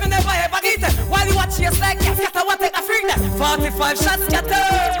Smith and West, me never ever get it. While you watch chase like gas, scatter what take a freak that. 45 shots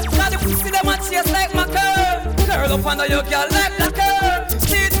scatter. Now the pussy them a chase like my curve. Curl up under your girl like black curve.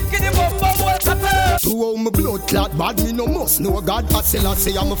 Speed, get him up, wall chopper. To all my blood clot bad, me no must know God. I say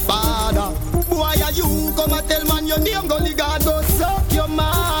I'm a father. Boy are you come and tell man your name, gully God go suck your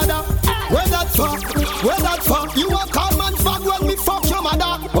mother. Where that fuck? You a call man fuck when me fuck your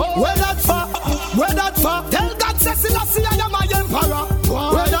mother. Where that fuck? Tell God Selassie I am my emperor.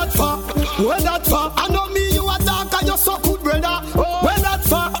 Where that fuck? I know me you a dark and you so good brother. Where that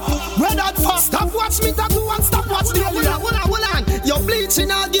fuck? Stop watch me tattoo and stop watch the hold on. Your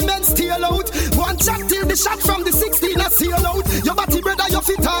bleaching arguments tail out. One chat till the shot from the 16 a seal out. Your body brother you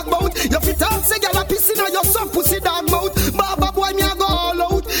fit talk about. You fit talk say girl a pissing on your son pussy dog mouth. Baba boy me a go all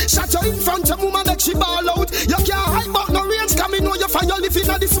out. Shot you in front of woman make she ball out. You can't hide but no range come in know you find your living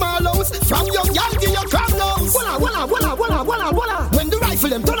on the small house. From your young give your crab nose. Walla. When the rifle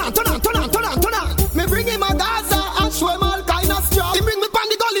them turn on. Me bring him a Gaza and show him all kind of stuff. He bring me pan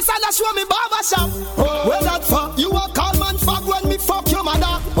the gully side and show me barber shop. Where that fuck? You a call man fuck when me fuck your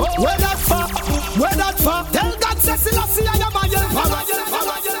mother. Where that fuck? Tell God Selassie I am my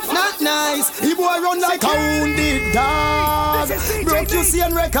emperor. Not nice. He boy run like a wounded dog. Broke you see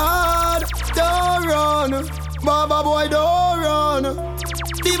and record. Don't run. Baba boy don't run.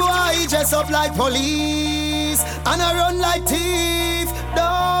 The boy dress up like police and I run like thief.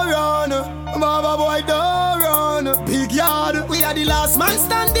 Don't run. Baba boy don't run. Big yard. We are the last man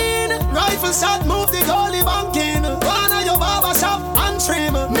standing. Rifle shot move the goalie banking. One of your barber shop and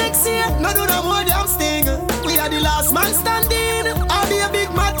trim. Next year no do no more damn sting. We are the last man standing. I'll be a big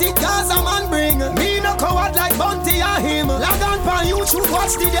matic Gaza man bring. Me no coward like Bunty or him. Log on pan YouTube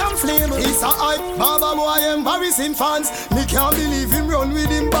watch the damn flame. It's a hype. Baba boy embarrassing fans. Me can't believe him run with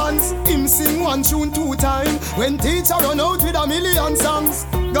him bands. Him sing one tune 2 times. When teacher run out with 1,000,000 songs.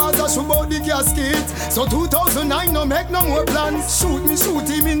 Gaza shoot out the casket. So 2009 no make no more plans. Shoot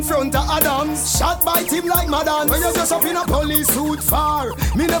him in front of Adams. Shot by him like Madden. When you just up in a police suit far.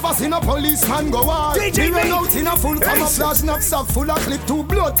 Me never seen a policeman go war. Me run out in a full camouflage knapsack full of clip 2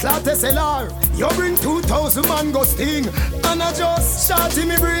 blood clot SLR. You bring 2,000 man go sting. And I just shot him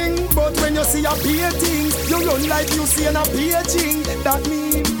me bring. But when you see a painting, you run like you see in a painting. That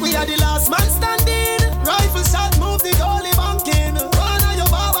mean we are the last man standing. Rifle shot move the goalie banking. One of your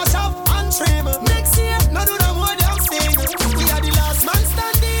barber shop and trim. Next year no do no more damn sting. We are the last man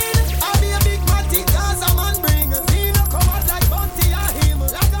standing. I'll be a big matic Gaza man bring. See no come out like Bunty.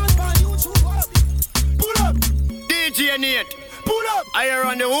 DJ Nate. Pull up. I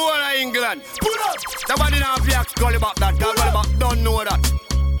run the whole of England. Pull up. Somebody now have to call about that. Call about don't know that.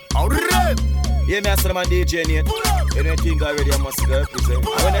 Alright. Yeah, me as the man DJ Nate. You don't think already I must represent.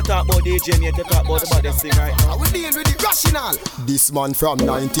 And when they talk about DJ Nate, they talk about the thing right now. We deal with the rational. This man from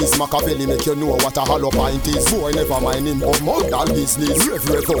 90s, Machiavelli make you know what a hollow pint is. Boy, never mind him or modal business.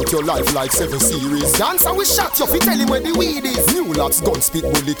 Rev out your life like 7 series. Dancer we shot you, fi tell him where the weed is. New lads gun spit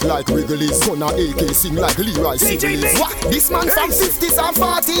bullet like Wrigley's. Gunna AK sing like Leroy Sibbles. What? This man from 50s and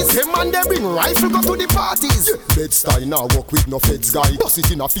 40s. Them man they bring rifle go to the parties. Bed-Stuy now walk with no feds guy. Bust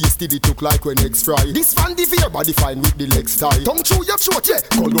it in a feast till it look like when eggs fry. This fan the fear body fine with the legs tie. Tongue through your throat, yeah.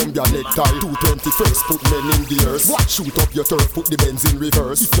 Columbia necktie. 221st put men in the earth. What? Shoot up your turf, put the Benz in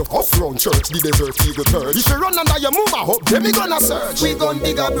reverse. If you off round church, the desert eagle purge. If you run under your move a hop, then we gonna search. We gon'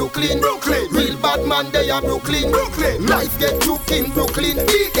 dig a Brooklyn. Real bad man they are Brooklyn. Life get took in Brooklyn.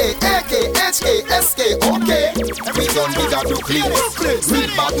 DK, AK, HK, SK, OK. We gon' dig a Brooklyn.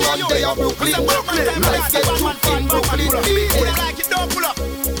 Real bad man they are Brooklyn. Life get took in Brooklyn. DK. Like it, don't pull up.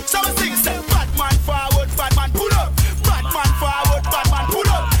 Some things say bad man forward, bad man pull up. Bad man forward, bad man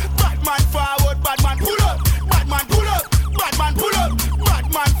pull up. Bad man forward, bad man pull up. Bad man pull up. Bad man pull up.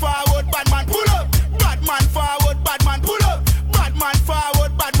 Bad man forward, bad man pull up. Bad man forward, bad man pull up. Bad man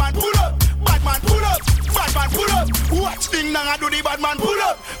forward, bad man pull up. Bad man pull up. Bad man pull up. Watch thing now I do the bad man pull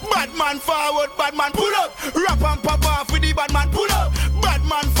up. Bad man forward, bad man pull up. Rap and pop off with the bad man pull up. Bad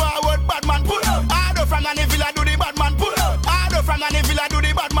man forward, bad man pull up. Ado from the villa do the bad man pull up. Ado from the villa do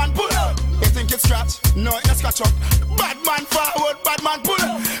the bad man pull up. You think it's scratch? No, it's scratch up. Bad man forward, bad man pull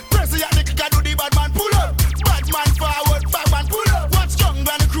up. President the kicker do the bad man pull up. Bad man forward, bad man pull up. Watch Jungle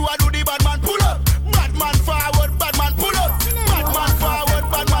and the crew I do the bad man pull up. Bad man forward, bad man pull up. Bad man forward,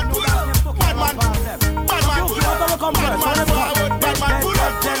 bad man pull up. Bad man pull up. Bad man pull up. Bad man forward, bad man pull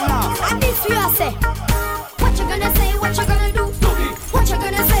up. And this you are say, what you gonna say, what you gonna do? What you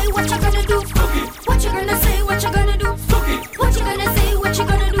gonna say, what you gonna do? What you gonna say, what you gonna do? What you gonna say, what you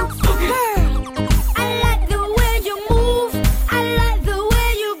gonna do? Girl, I like the way you move. I like the way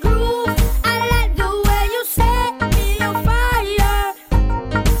you groove. I like the way you set me on fire.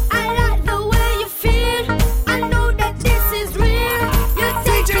 I like the way you feel. I know that this is real. You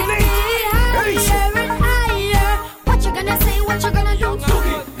take me higher and higher. What you gonna say, what you gonna do?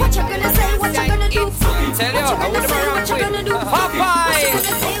 What you gonna say, what you gonna do? Tell you, I would have what you gonna do? Popeye!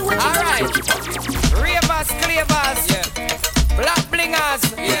 Alright. Ravers, clavers, black blingers,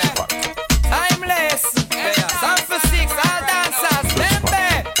 timeless, Sound for 6, all dancers, baby.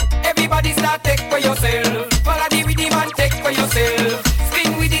 Everybody start take for yourself. Follow the rhythm and take for yourself.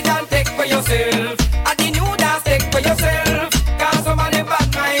 Spin with it and take for yourself. And the new dance take for yourself. Cause some of them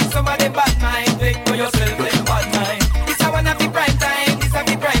bad mind, some of them bad mind. Take for yourself, them bad mind. This a one of the prime time, this a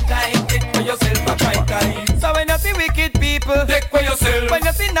the prime time. Take for yourself a prime time. So when you see wicked people, take for yourself. When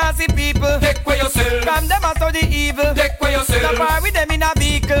you see nasty people, take for yourself. From them out of the evil, take for yourself. The bar with them in a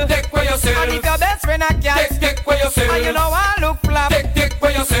vehicle, take for yourself. And if your best friend a cat, take for yourself. And you know I look flap, take for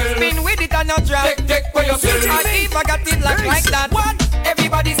yourself. Spin with it and not drop, take for yourself. And if I got it like that, what?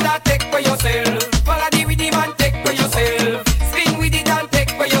 Everybody start take for yourself. Follow the rhythm and take for yourself. Spin with it and take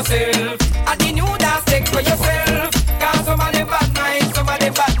for yourself. And the new dance take for yourself. Cause some of them bad mind, some of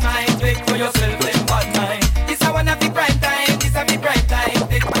them bad mind. Take for yourself, them bad mind. This a one of the prime time, this a the prime time.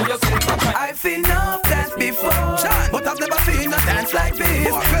 Take for yourself. I've seen enough dance before, but I've never seen a dance like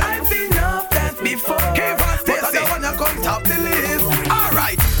this. I've seen enough dance before, but I don't wanna come top the list.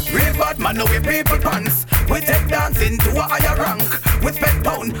 Alright, real bad man, no we people pants. We take dancing to a higher rank. We spend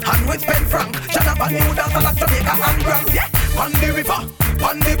pound and we spend franc. Shut up and new dance like Jamaica and Grand. Yeah, on the river,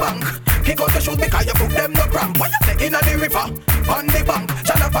 on the bank. Kick out the shoes because you put them no cramp. Why you say in the river, on the bank.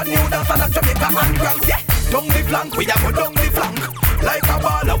 Shut up and new dance like Jamaica and Grand. Yeah, down the flank, we a go down the flank. Like a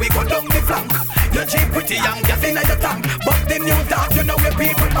baller, we go down the flank. You cheap pretty young, just in your tank. But the new dance, you know where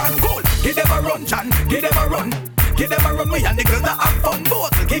people man cool. Give them a run, Chan, give them a run. Give them a run, we and the girls that have fun.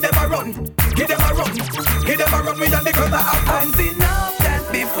 Both, give them a run, give them a run. Give them a run, we and the girls that have fun. I've seen enough dance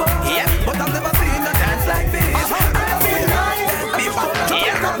before, yeah, but I've never seen a dance like this. I've seen enough dance before,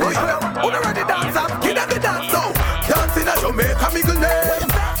 yeah. Who ready dance up? Give them the dance now. Dancing a Jamaica, middle name.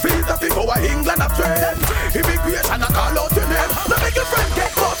 Feels as if our England have trend. Immigration, I call out your name. Now make your friend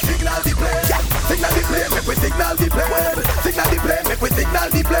get caught. Signal the plane, yeah. Signal the plane, make we signal the plane. Signal the plane, make we signal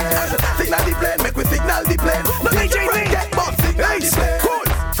the plane. Signal the plane, make we signal the plane. Now make your friend get caught. Signal the plane. Cool.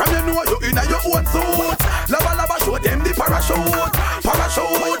 From you know you in your own suit. Lava lava show them the parachute.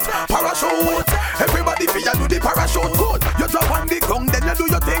 Parachute, parachute. Everybody feel you do the parachute. Good. You drop on the ground, then you do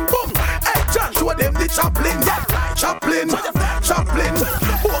your thing. Boom. Hey, John, show them the chaplain. Yeah, chaplain, chaplain.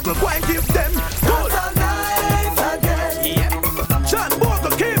 Bogle, go and give them. Good. All night again.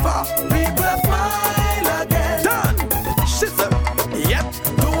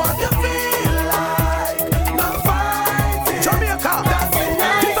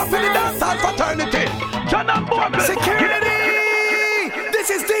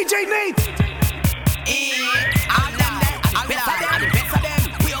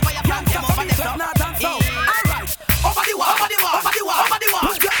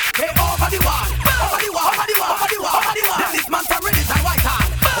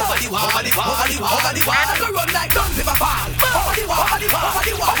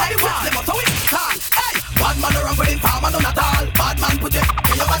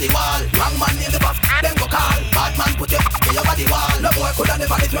 the wall. Wrong man in the buff, then go call. Bad man put your over the wall. No boy coulda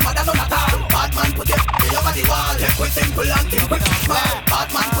never let me mother none at all. Bad man put your over the wall. Think we simple and think we small. Bad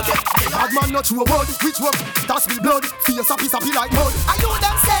man put your bad man not true word, which word? That's me blood. Face a piece of like mud. I know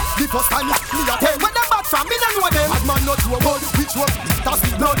them say the first time me a tell. When them bad from me don't know them. Bad man not true word, which word? That's me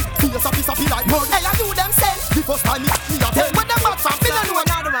blood. Face a piece of like mud. Hey, I know them say the first time me a tell. When them bad from me don't know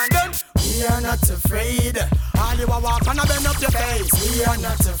them. We are not afraid. All you a walk and a bend up your face. We are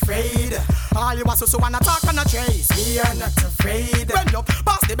not afraid. All you a so and a talk and a trace. We are not afraid. Bend up,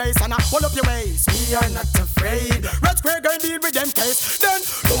 pass the bass and a pull up your waist. We are not afraid. Red Square going deal with them case. Then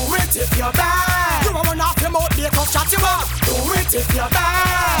do it if you're bad. You a run off your mouth, make us shut you up. Do it if you're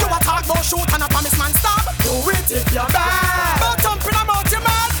bad. You a talk about shoot and a promise man stop. Do it if you're bad. But jump in a mouth your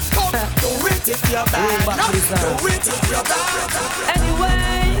man. Do it if you're bad. Do it if you're bad.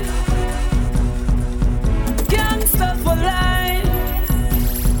 Anyway, gangsta for life.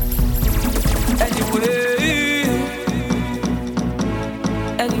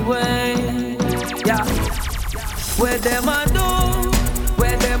 Anyway, yeah. Where them a do,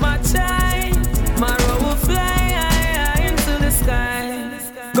 where them a try. My road will fly high into the sky.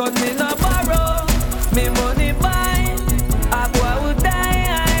 Got me no borrow, me money buy. A boy will die.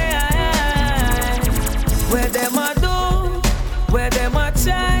 Where them a do, where them a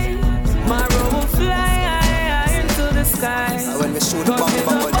try. My road will fly high into the sky. When we shoot the bomb, we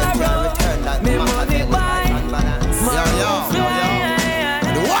can return that. Me money buy.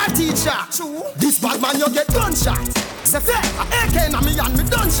 The war teacher. This bad man you get gunshot. Say fair, a AK na me and me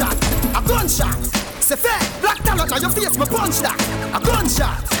done shot. A gunshot. Say fair, black talent on your face me punch that. A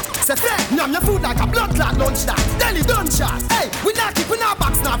gunshot. Say fair, numb your food like a blood clot lunch that. Daily gunshot. Hey, we not keep in our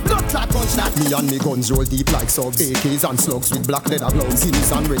backs now blood clot punch that. Me and me guns roll deep like subs. AKs and slugs with black leather gloves.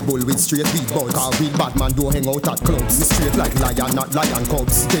 Guinness and Red Bull with straight weed balls. Cause real bad man don't hang out at clubs. We straight like lion, not lion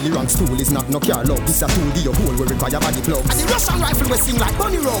cubs. Daily rank stool is not no car love. This a tool the hole where require body plugs. And the Russian rifle we sing like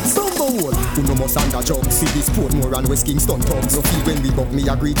bunny rugs. Bumbo hole, who no must under jug. See this Portmore and West Kingston thugs. No feel when we buck me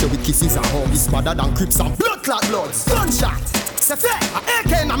agree to with kisses and hugs. It's better than Crips and blood clot bloods. Gunshot. Say fair, a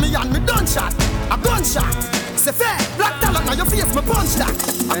AK na me and me done shot. A gunshot. Say fair, black talent on your face me punch that.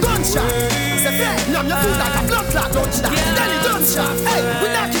 A gunshot. Say fair, numb your food like a blood clot lunch that. Daily gunshot. Hey, we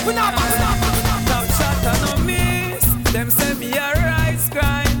not keep in our back. Top shot and no miss. Them say me a rice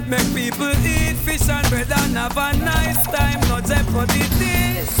grind. Make people eat fish and bread and have a nice time. No jeopardy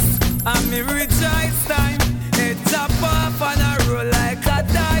this. And me rejoice time. Head chop off and a roll like a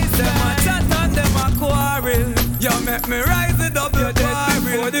dice. Them a chat and them a quarrel. You make me rise it up your dead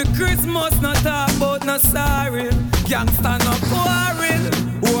before the Christmas. No talk about no sorry. Gangsta no quarrel.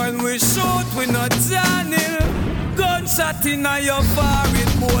 When we shoot we no channel. Gunshot in a your forehead.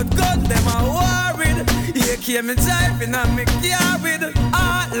 Both gun them a worried. AK me driving and me carried.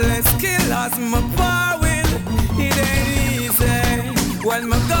 Heartless killers me par with. It ain't easy. When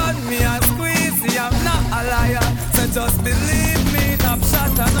my gun me a squeezy. I'm not a liar. So just believe me. Top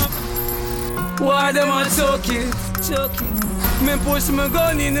shot and up. Why them a choke it? Me push my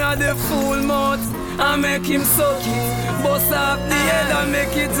gun in a the full mouth and make him suck it. Bust off the head and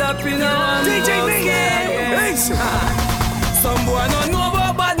make it up in a DJ Nate. Some boy no know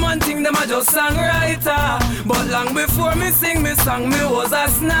about bad man thing, them a just songwriter. But long before me sing me song, me was a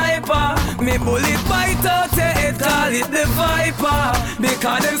sniper. Me bullet bite out your head, call it the viper.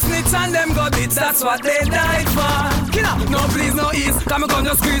 Because them snitch and them go bitch, that's what they died for. Killer, no please, no ease, cause me gun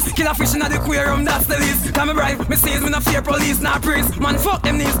just squeeze. Killer fish in the aquarium, that's the least. Cause me bribe, me seize, me no fear police, nah priest. Man fuck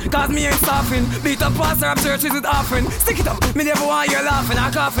them knees, cause me ain't soften. Beat up pastor of churches with offering. Stick it up, me never want you laughing or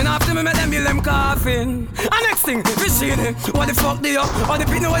coughing. After me make them bill them coughing. And next thing, fish shady. What the fuck do you? Or the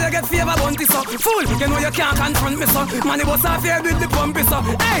people where you get favor bounty so. Fool, you know you can't confront me so. Man, it was off here with the pumpy so.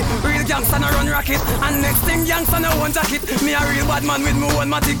 Hey, real gangsta no run rocket. And next thing gangsta no one jacket. Me a real bad man with me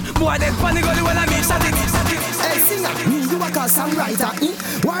one matic. Boy, dead panic all the way I me shot it. Hey, singer, me you a call songwriter,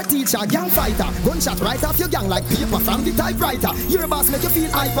 war teacher, gang fighter. Gunshot right off your gang like paper from the typewriter. Your boss make you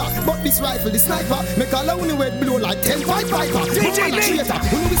feel hyper, but this rifle, the sniper, make all only way blow like 10 pipe viper. DJ Nate,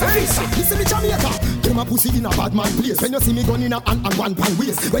 who is a fisher, listen to Jamaica. Them a pussy in a bad man place. When you see me gun in a and one pan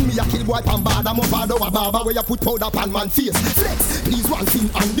waist. When me a kill boy pan bad, I'm a bad or a barber where you put powder pan man face. Flex, please one thing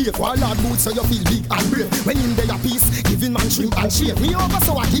and leave. While hard boots so you feel big and brave. When in there a piece, giving man shrimp and shave. Me over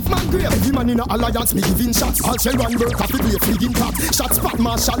so I give man grave. Every man in a alliance me giving shots. All shell run work off the blade friggin' pot. Shots pot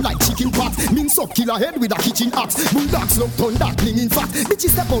marshal like chicken pot. Mince up killer head with a kitchen axe. Bulldogs look turn that bling in fact.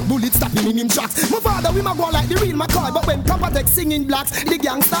 Bitches step out bullets stopping in him tracks. My father we ma go like the real McCoy. But when Copper Tech singing blacks, the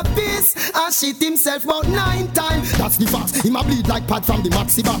gangsta piece and shit himself left about 9 times. That's the facts. Him a bleed like pad from the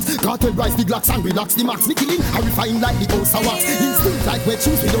maxi box. Cartel rise the glocks and relax the max. Me kill him, I refine like the house of wax. Instinct like wet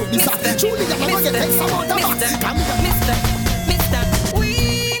shoes without the sack. Truly that I go get X amount of box. Mister,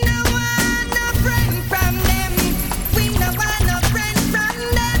 we no want no friend from them. We no want no friend from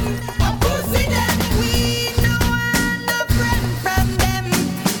them. A pussy them. We no want no friend from them.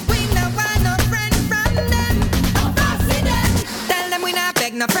 We no want no friend from them. A pussy them. Tell them we not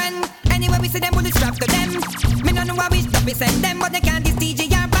beg no friend. Anyway we see them bullet strap to them. Me no know why we stop we send them, but they can't this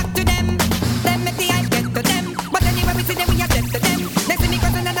DJ are back to them. Them make the hype get to them, but anyway we see them we are dead to them. They see me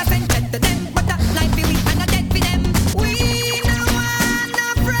cause another send dead to them, but that life be we and a dead for them. We no want no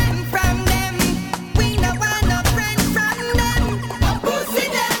friend from them. We no want no friend from them. A pussy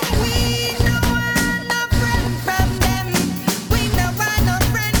them. We no want no friend from them. We no want no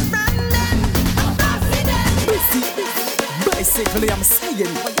friend from them. A pussy them. Basically I'm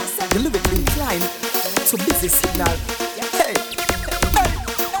saying, you lyrically inclined to busy signal. Hey,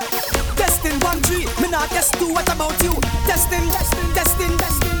 testing 1, 3. Me not test 2. What about you? Testing.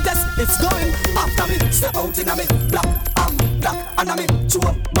 It's going after me. Step out in a me black and a me chew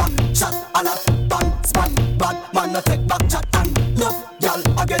back shot a lot span bad man no take back chat and love y'all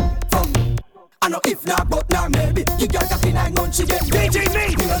again from. I know if not but now maybe you girl got in 9 months she get DJ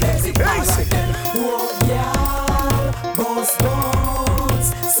me. You know lazy. Alright then. Whoa y'all, boss,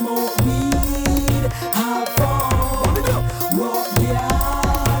 smoke weed, have fun. Whoa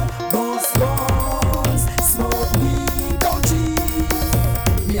y'all, boss, smoke weed, don't cheat.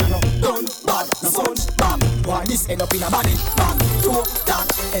 Me a no gun bad, no sponge bad. Why this end up in a body bag? Throw that,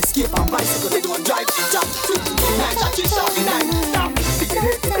 escape and bicycle. They don't drive, jump, flip, night, chat, shot, the night. Stop, pick your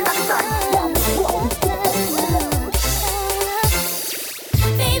head, pick it at the time.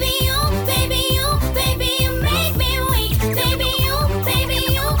 Baby, you make me weak. Baby,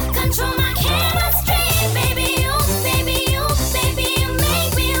 you control my chemistry. Baby, you make me weak. Baby, you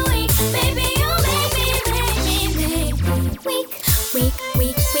make me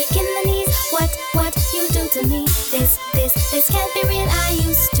weak in the knees. What you do to me? This can't be real. I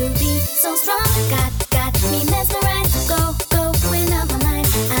used to be so strong. Got me mesmerized. Go in up my mind.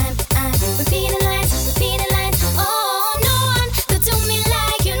 I'm repeating lines. Oh, no one could do me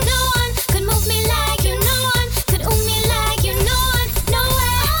like you. No one could move me like you. No one could own me like you. No one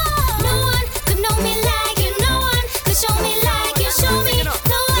could know me like you. No one could show me like you. Show me no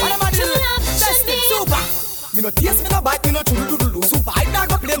one true love should be. Me no taste, me no bite, me no chulu. Super, I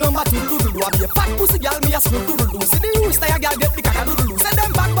dog up play number 2. I be a fat pussy girl, me a smoke doodle. See the rules, now girl get the caca doodle. Send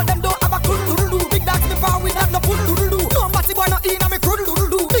them back, but them don't have a cool doodle. Big dogs me power with that no pull doodle. No batty boy not in a me cool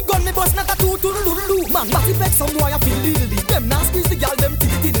doodle. Big gun me bust not a two doodle. Man, batty beg some boy a feel diddly. Them now squeeze the girl, them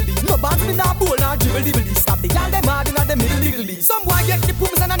tiddly. No bad me nah bowl, nah dribble dibbly. Stop the girl, them hard inna them middle. Some boy get the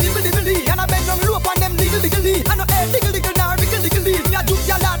pooms and a nibble. And I bend down low upon them diggle. I no head diggle, nah wiggle. Me a juke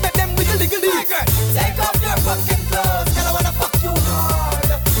y'all and make them wiggle. Take off your fucking clothes, 'cause I wanna fuck you hard.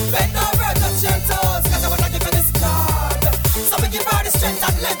 Bend over, touch your toes, 'cause I wanna give you this card. So we give her the strength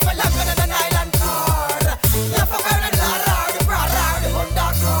and length for longer than an island card. You fuck her and lar, the brawler, the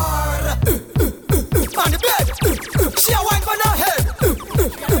undercard. On the bed, she a wine for her head.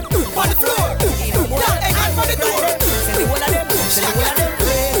 On the floor, down egg and for the door. Send the whole of them, send the whole of them.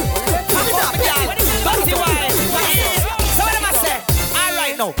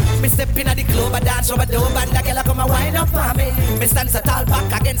 Me step in at the club, I dance over the dome, and the girl come and wind up on me. Me stand so tall back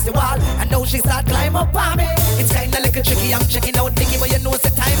against the wall, and now she start climb up on me. It's kinda little tricky, I'm checking out Nicky, but you know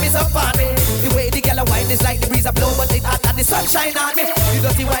the time is up on me. The way the girl wind is like the breeze a blow, but it hot and the sunshine on me. You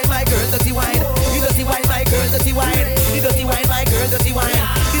dirty wine, my girl, dirty wine. You dirty wine, my girl, dirty wine. You dirty wine, my girl, dirty wine.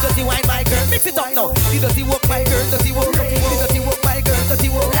 You dirty wine, my girl, mix it up now. You dirty walk, my girl, dirty walk. You dirty walk, my girl, dirty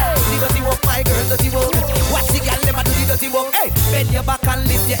walk. You dirty walk, my girl, dirty walk. Watch the girl, them a do the dirty walk. Hey, bend your back and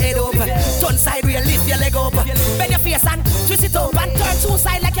lift your head up. Turn side real, lift your leg up. Bend your face and twist it up. And turn two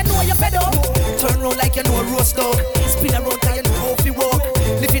side like you know you're fed up. Turn round like you know a roast dog. Spin around like you know how to walk.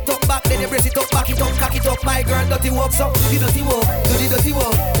 Lift it up back, then you brace it up, back it up, cock it up. My girl, dirty walk, so do the dirty walk, do the dirty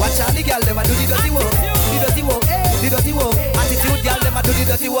walk. Watch all the girl, them a do the dirty walk. The dirty walk, the dirty walk. Attitude girl, them a do the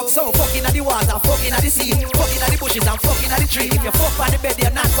dirty walk. So fucking at the water, fucking at the sea, fucking at the bushes and fucking at the tree. If you fuck on the bed,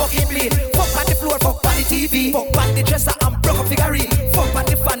 you're not fucking bleed. Fuck on the floor, fuck on the TV. Fuck on the dresser and broke up figurine. Fuck on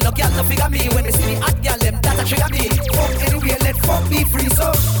the fan, no girl no figure me. When they see the hot girl, them that a trigger me. Fuck anywhere, let fuck be free.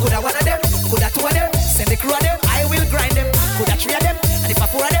 So coulda one of them, coulda two of them. Send the crew of them, I will grind them. Coulda three of them, and if I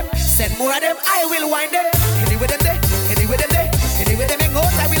four of them, send more of them, I will wind them. Anyway them there, anyway them there, anyway them hang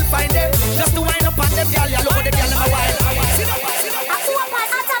out, I will find them. Just to wind up on them, girl, you look at the girl in a while.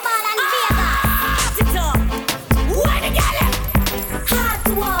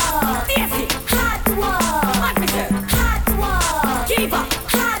 Hot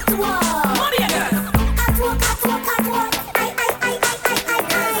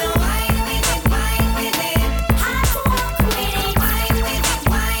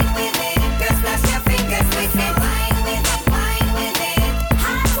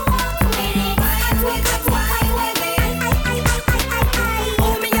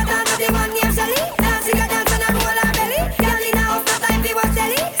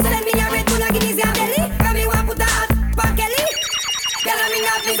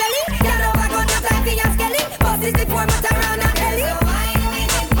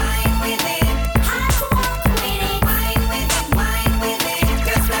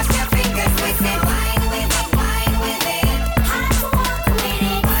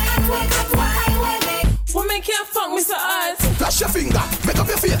make up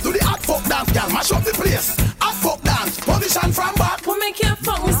your face, do the hot fuck dance, girl, mash up the place. Hot fuck dance, position from back. What make you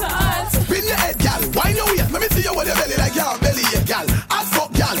fuck with so hot? Spin your head, girl, wind your waist. Let me see you with your belly like your belly, yeah, girl. Hot fuck,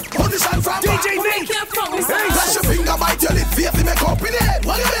 girl, position from back. What make you fuck with so hot? Flash your finger, bite your lip, face the make up in the head.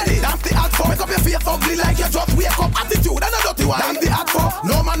 When you ready, dance the hot fuck, make up your face ugly like you just wake up. Attitude and a dirty one. Dance the hot fuck,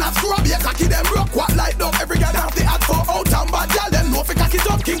 no man a screw up, yeah, cocky them rock. What light up, every girl dance the hot fuck. Out and bad, girl, them know fi cocky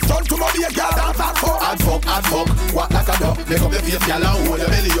it up. Kingston to Mobile, girl, dance hot fuck. Hot fuck, walk like a dog. Make up your face, girl, and hold your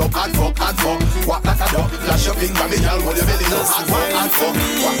belly up. Hot fuck, walk like a dog. Flash your finger, me girl, hold your belly up. Hot fuck,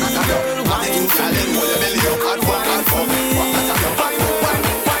 walk like a dog. Attitude, girl, then hold your belly up. Hot fuck, walk like a dog.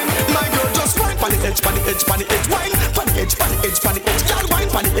 My girl, just wine pon the edge, pon the edge, pon the edge, wine pon the edge, pon the edge, pon the edge, girl, wine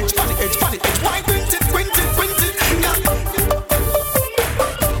pon the edge, pon the edge, pon the edge, wine, quint it, quint it, quint it, girl.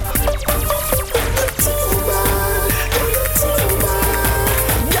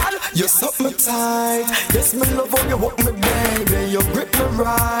 You suck me tight, yes me love how you walk me baby. You grip me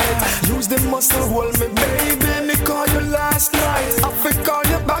right, use the muscle hold me baby. Me call you last night, I fi call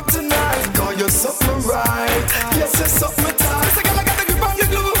you back tonight. Call you suck me right, yes you suck me tight. This girl I got the grip on the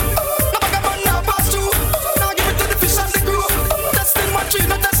glue, now I got one now pass through. Now give it to the fish and the crew, that's in my tree,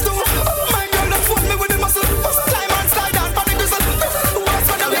 not that's two. My girl don't fool me with the muscle, climb and slide down for the grizzle. What's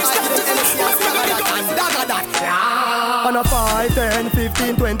for the waist, On a 5, 10,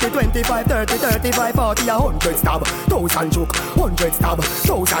 15, 20, 25, 30, 35, 40, 100 stab, 1,000 choke, 100 stab,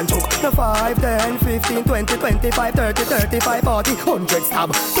 1,000 choke. The 5, 10, 15, 20, 25, 30, 35, 40, 100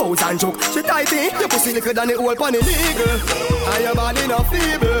 stab, 1,000 choke. She tighty, your pussy liquor than the old pan illegal. And your body not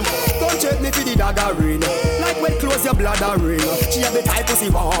feeble. Don't check me for the dagger ring. Like when close your bladder ring. She have the type pussy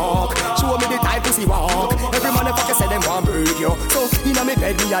walk. Show me the type pussy walk. Every motherfucker say them want break you. So inna me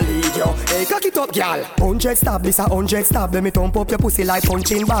bed me a lead you. Hey, cock it up, girl. 100 stab, this a 100 stab. Let me thump up your pussy like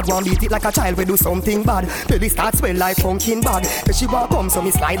punching bag. One beat it like a child, we do something bad. Baby start swell like pumpkin bag. Cause she walk come, so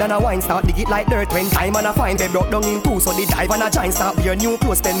me slide and a wine. Start dig it like dirt when time and a fine. They broke down in two, so the dive and a giant. Start wear new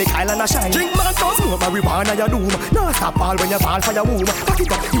clothes, spend the Kyle and a shine. Drink man, toss more marijuana your doom. Now stop all when you fall for your womb. Cock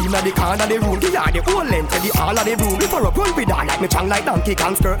it up, inna the corner the room. The yard, the whole length, the all of the room. Before a run with her like me chang like donkey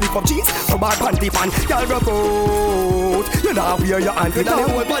can skirt lift up jeans. So bad panty pan, y'all rock out. You know wear your auntie down. The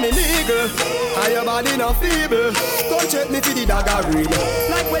whole pan illegal, and your body not feeble. Don't check me for the dagger ring.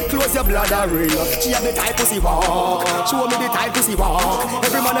 Like when close your bladder ring. She have the type pussy walk. Show me the type pussy walk.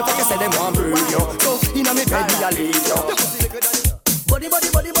 Every motherfucker say them want break you. So inna me bed me a lead you. Body, body,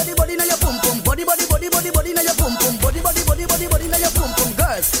 body, body, body, now your pum pum. Body, body, body, body, body, now your pum pum. Body, body, body, body, body, now your pum pum.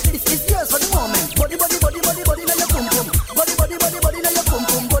 Girls, this is yours for the moment. Body, body, body, body, body, now your pum pum. Body, body, body, body, now your pum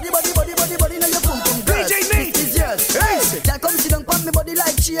pum. Body, body, body, body, body, now your pum pum. Girls, this is yours. Hey, girl, come sit down, pump me body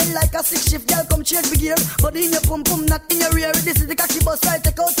like chain, like a 6-shift. Girl, come change the gear. Body in your pum pum, not in your rear. This is the cocky bus right,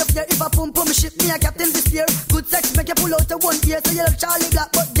 take out of here. If a pum pum ship me, a captain this year. Good sex make you pull out the one ear. So you love Charlie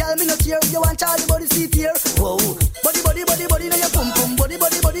Black, but girl me no care. You want Charlie body seat here. Whoa, body, body, body, body, now your pum pum. Body,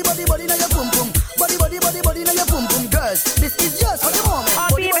 body, body, body, body, now your pum pum. Body, body, body, body, now your pum pum. Girls, this is yours for the moment.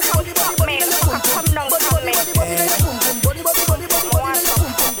 Body, body, body, body, body, now your pum pum. Body, body, body, body, now your pum pum. Body, body, body, body, body, now your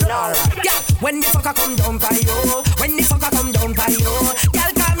pum pum. Yeah, when the fucker come down for you, when the fucker come down for you,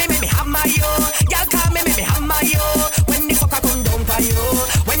 y'all call me, make me hammer you. Y'all call me, make me hammer you. When the fucker come down for you,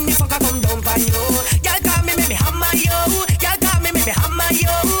 when the fucker come down for you, y'all call me, make me hammer you. Y'all call me, make me hammer you.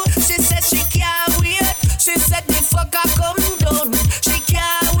 She said she can't wait. She said the fucker come down. She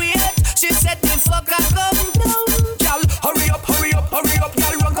can't wait. She said the fucker come down. Y'all hurry up, hurry up, hurry up.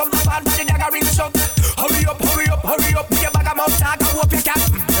 Y'all run come up and put the dagger in shot. Hurry up, hurry up, hurry up. Put your bag of mouth talk. I hope you can.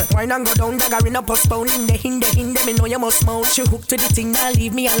 Why not go down, dagger in a postpone. In the me know you must mount. She hooked to the thing, now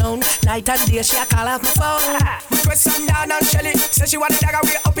leave me alone. Night and day, she a call off my phone. Request sundown and Shelly. Say she want the dagger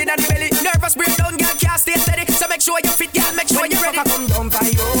way up in the belly. Nervous breakdown, girl can't stay steady. So make sure you fit, girl, make sure you ready. When the fucker come down for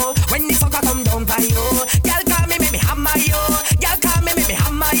you, when the fucker come down for you, girl call me, make me hammer you. Girl call me, make me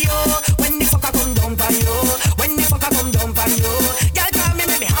hammer you. When the fucker come down for you, when the fucker come down for you, girl call me,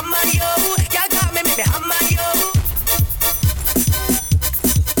 make me hammer you. Girl call me, make me hammer you.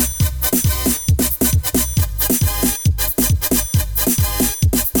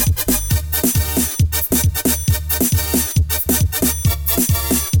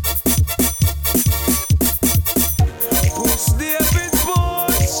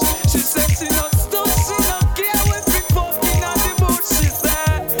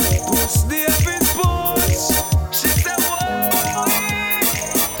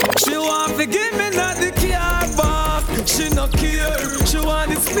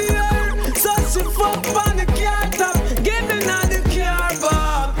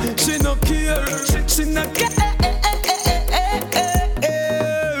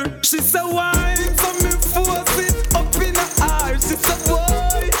 She said wine, so me force it up in her eyes. She said whoa.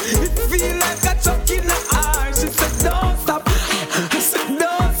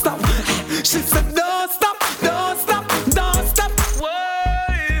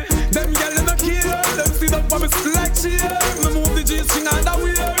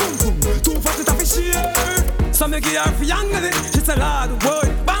 give her for young it. She said, Lord, boy,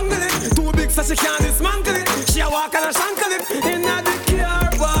 bangle it. Too big so she can't dismantle it. She a walk and a shankle it. In the car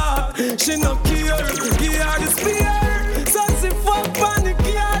bar, she no care. Give her the spear. So she fuck on the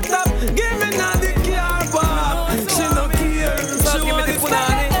car top. Give me now the car bar. She no care. So she want the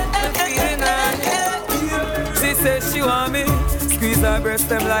punani. She says she want me. Squeeze her breast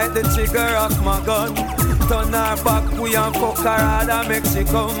them like the trigger of my gun. Turn her back, we and fuck her hard and make she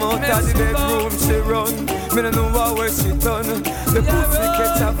come out of the bedroom, she run. Me no know where she turn. The pussy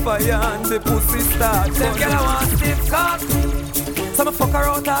catch a fire and the pussy start. Them girl I want stiff cock, so me fuck her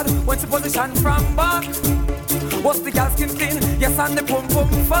out hard when she position from back. What's the girl skin clean? Yes, and the pum pum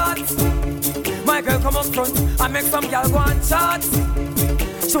fat. My girl come up front and make some girl go and chat.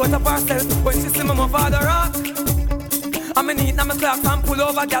 She wet up herself when she see me move out the rock. I'm in heat, now me clock and pull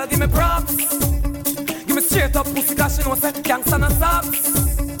over, girl give me props. Give me straight up pussy cause she know say gangsta no socks.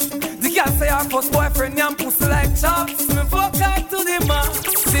 The girl say her first boyfriend and pussy like chops. Me fuck her to the max.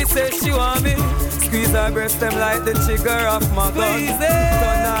 She say she want me. Squeeze her breast them like the trigger of my gun. Turn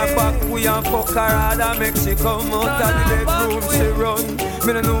her back, we and fuck her hard and make she come out of the bedroom, she run.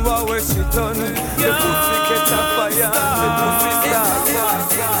 Me no know where she turn. The pussy catch a fire, the pussy start.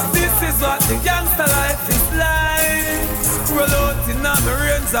 This is what the gangsta life is like. Roll out in my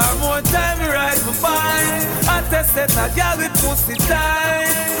range or more time me ride my bike. I tested a girl with pussy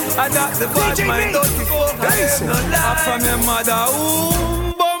tight. I got the bad mind dirty fuck I have no lie. From your mother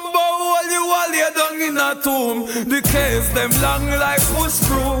womb, bumbo hold you while you're down in a tomb. The case them long like push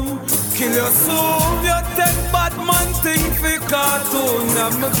broom. Kill your soul, you take bad man thing for cartoon.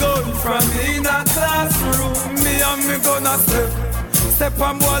 I'm a gun from in a classroom. Me and me gonna step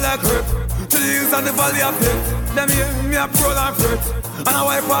on boy like grip. To the hills and the valley of death. Them hear me a pro and fret. And I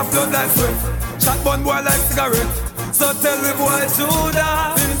wipe off blood like sweat. Shot bun boy like cigarette. So tell the boy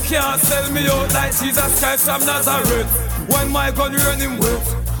Judas, him can't sell me out like Jesus Christ from Nazareth. When my gun run him wet,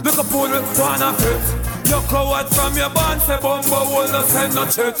 look up on it, one of it. You coward from your band, say bumbo will not send no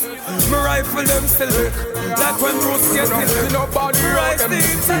check. Me rifle them still lick, like when Bruce gets it. Nobody right the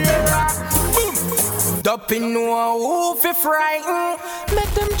inside. Dup in no who fi frighten.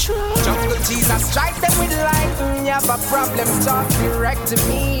 Make them try. Jungle Jesus strike them with lightning. You have a problem, talk direct to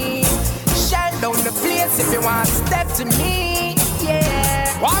me. Shell down the place if you want step to me.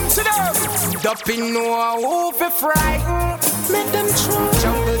 Yeah. One to them. Dup in no who fi frighten. Make them try.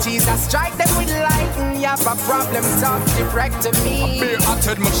 Jungle Jesus strike them with lightning. You have a problem, talk direct to me.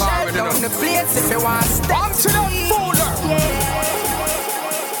 Shell down the place if you want step to me. Yeah.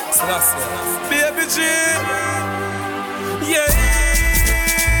 Baby G, yeah.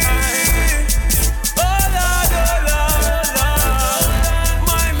 Oh Lord, oh Lord.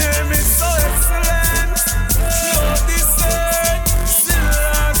 My name is so excellent. Love this earth,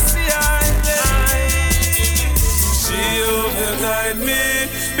 Selassie she will guide me,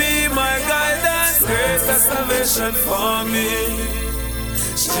 be my guidance, greatest salvation for me.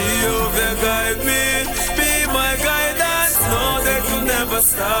 She will guide me, be my guidance. No, they could never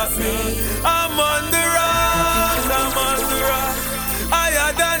stop me. I'm on the rock, I'm on the rock.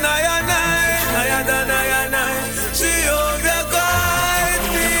 Higher than higher than she will guide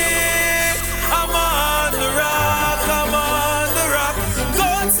me. I'm on the rock, I'm on the rock. Go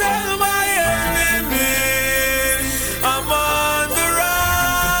tell my enemy, I'm on the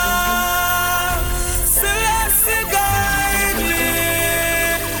rock. Celeste guide me,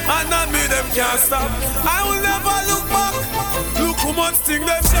 and not me them can't stop. I will never look back. Look how much thing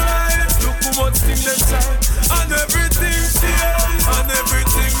them shine. Look how much thing them shine. And everything change. And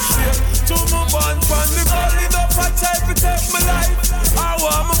everything change. To my band from the calling up a type to take my life. I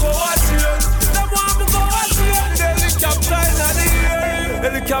want me go watch it. Them want me go watch it. The helicopter in the air.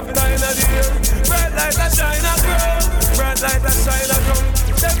 Helicopter in the air. Bright light a China girl. Bright light a China girl.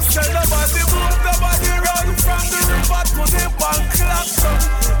 Them sell the body move. The body run from the river to the bank clock.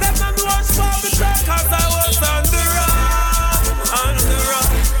 Them not watch for me cause I was on the rock. On the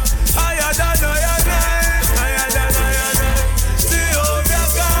rock, higher than Jehovah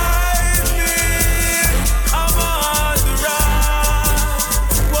guide me. I'm on the rock.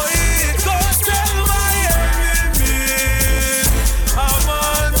 Boy, go tell my enemy, I'm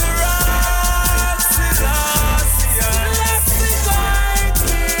on the rock. Selassie guide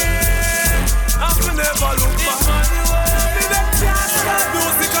me. I'm never look back. Me them can't stop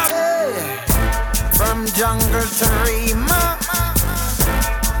music. From jungle to Rima,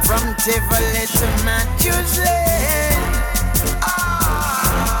 from Tivoli to Matthews Lane.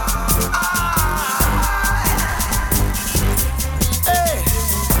 Hey.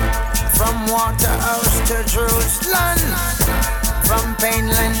 From Waterhouse to Jerusalem, from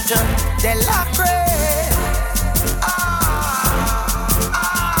Painland to Delacre.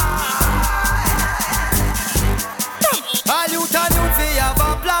 All youth and youth fi have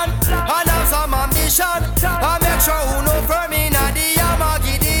a plan and have some ambition. I make sure who know firm inna the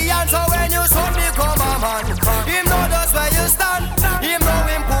Gideon. So when you son become a man, him know just where you stand. Him know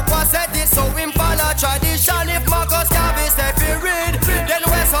him Papa said it, so him follow tradition. If Marcus Garvey say fi read, then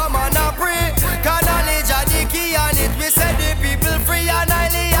where some man a pray. Can knowledge a the key and it we set the people free. And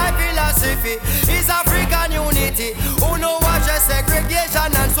highly high philosophy is African unity. Who know what just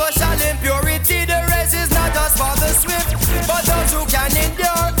segregation and social impurity. The race is not just for the swift, but those who can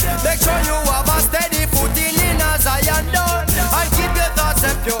endure. Make sure you have a steady footing in a Zion door. And keep your thoughts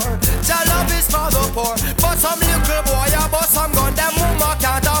pure. Your love is for the poor. But some little boy a bust some gun them mama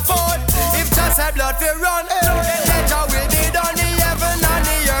can't afford. If just a blood will run, then nature will be done. The heaven and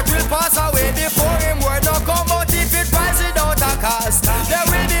the earth will pass away before him word no come out. If it rise without a cost, there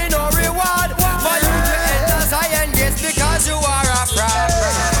will be no reward for you to enter Zion gates because you are a fraud.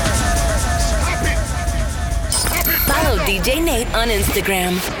 Follow DJ Nate on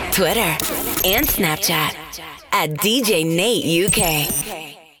Instagram, Twitter, and Snapchat at DJ Nate UK.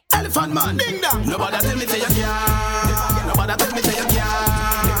 Elephant man, ding dong. Nobody tell me say you can't. Nobody tell me say you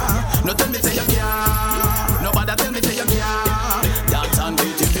can't. No tell me say you can't. Nobody tell me say you can't. Dance and do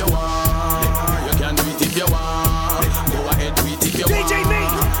it if you want. You can do it if you want. Go ahead, do it if you want. DJ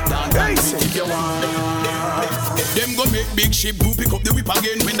Nate, dance and do it if you want. Them go make big ship go pick up the whip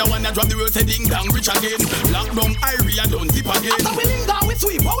again. When the one that drop the road say ding dong rich again. Lock down area don't dip again. After we linger we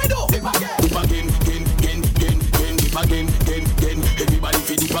sweep, what we do? Dip again, dip again, dip again, everybody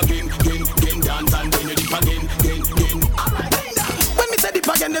feel dip again, dance and then you dip again. Alright, when me say dip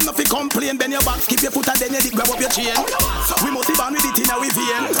again, then nothing complain. Bend your back, skip your foot and then you dip, grab up your chain. We must be born with it in our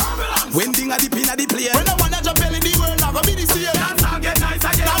vein. When ding a dip in a the plane. When the one that jump belly the world now go be the same. Dance and get nice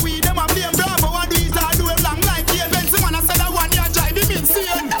again. Now we them a blame Bravo and do it all do it long like here. Benz man I said that one you drive him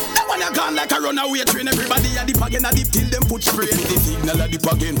insane. That one you gone like a runaway train. Everybody a dip again, a dip till them foot sprain. The signal a dip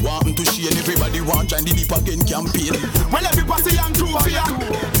again, want to shame. Everybody want join the dip again campaign. Well, every posse and true fear.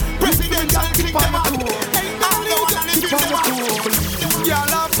 Presidential click them out. Ain't no one on the team them out. Y'all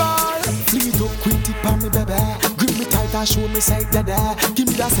a ball. Please don't quit it on me, baby. Grip me tight and show me side dada. Give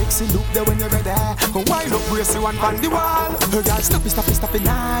me that sexy look there when you're ready. Wind up, brace you one on the wall. Her girl, stop it,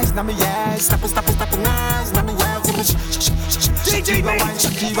 nice. Now me yes. Stop it, nice. Now me yes. DJ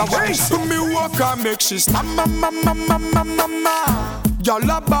Shakira, wine. Me walk and make she stop, mama. Y'all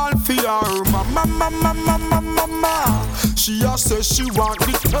a ball for her, mama. She a say she want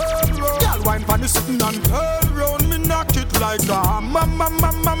the turn. Y'all wine pon the sitting and turn round. Me knock it like a mama.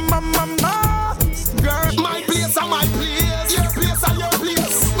 Girl, my place and my place. Your place and your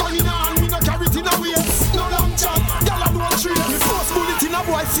place. Money now, me no carry it in a waist. No long chat, y'all a don't trade. Me first bullet in a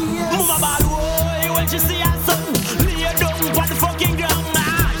boy face. Move a ball, boy, when she see her son. Lay down on the fucking ground.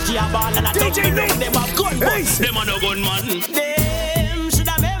 She a ball and a DJ Nate. Them a gun, but them a no gun man.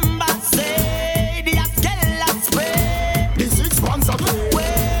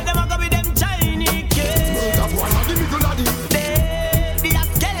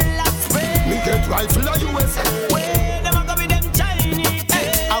 Rifle a USA. Where them a go with them Chinese?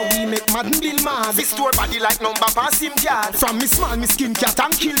 How we make Madden Bill mad. This store body like number pass him yard. From me small, me skin cat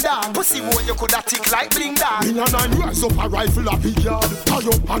and kill dog. Pussy hole you coulda tick like bling dog. In a 9 rise up a rifle a big yard. Tie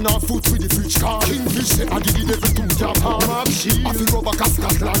up on our foot with the fridge car. Kingfish say I did the devil to your palm. I feel over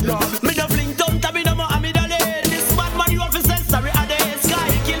Scotland yard. Me no fling down to me no more amidale. This bad man you have to sell sorry a day. Sky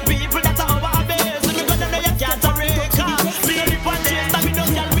kill people that are over a base. Me go down there you can't break. Me no lip and chase that me no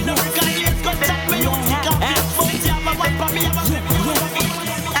girl me no regardless. Got chat me you sick of it. But you have a wife for me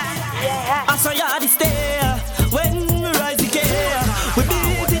I saw you the stair when we rise again. We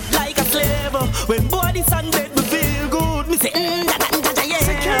beat it like a slave. When body sundead we feel good. Me say yeah.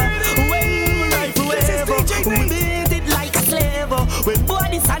 When we rise forever, we beat it like a slave. When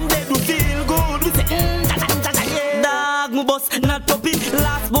body sundead we feel good. Me say yeah. Dog me boss not puppy.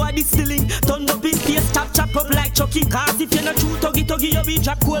 Last boy distilling turn up it. Face chop up like Chucky. Cause if you not true tuggy you be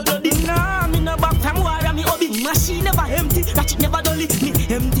drop cold bloody. Nah me no back from war me hobby. Machine never empty. That it never dolly. Me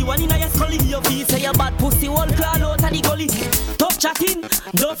empty one in your scully. Your feet say your bad pussy all crawl out of the gully. Top chatting,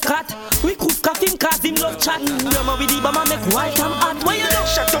 dove cat. We cook caffeine cause him love chat. Remember with the bama make white and hot. Why you know?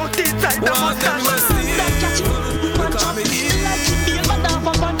 Shut out inside the mustache. That catch you. Man chop like it be a mother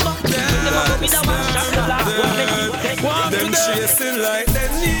for fun. Never go with a man shot. Them chasing like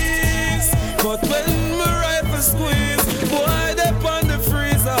their knees. But when my rifle squeeze, boy they on the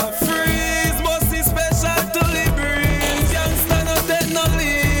freezer. Freeze, must be special to liberate. Youngster no dead no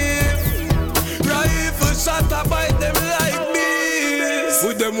leave. Rifle shot a bite them like bees.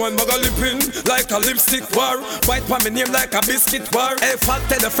 We them one bag of lipping like a lipstick war. White pa me name like a biscuit war. Hey, fat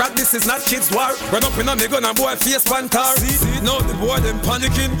tell the frog this is not kids war. Run up in a me gun and boy face pantar. See, now the boy them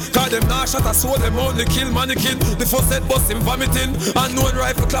panicking, cause them nah shot a soul, them only kill mannequin. The first head bust him vomiting, and no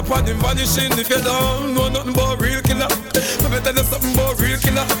rifle clap on him vanishing. If you don't know nothing about real killer, let me tell you something about real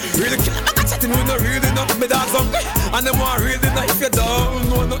killer. Real killer, I got chatting with no real enough. Me dogs hungry, and them want real enough. If you don't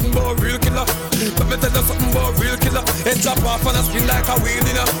know nothing about real killer, let me tell you something about real killer. Head drop off and a spin like a wheel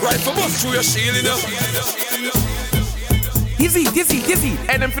in a rifle bust through your shield in a. Dizzy,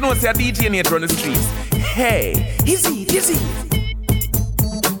 and them finna say a DJ Nate run the streets. Hey, Dizzy.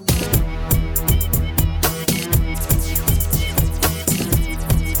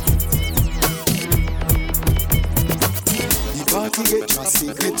 Party get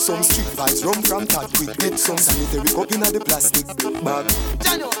drastic, get some street vibes, rum from Tad quick, get some sanitary cup in the plastic bag.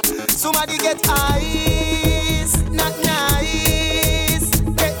 Somebody get ice, not nice.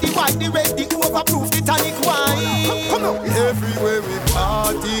 Get the white, the red, the overproof, the tonic wine. Come on. Everywhere we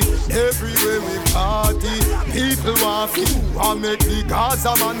party, people want you, want make the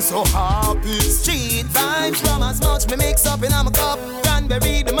Gaza man so happy. Street vibes, rum as much me mix up in a cup.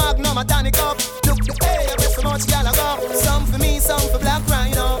 Cranberry, the Magnum, a tonic up. Look the air, get so much gal I go. Some for me, some for Black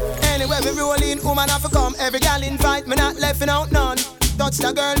Rhino. Anywhere we roll in, woman have to come. Every gal invite me, not left out none. Touch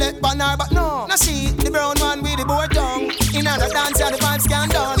the girl, let banner, but no. Now she, the brown one with the board down. In a dance, yeah, the vibes can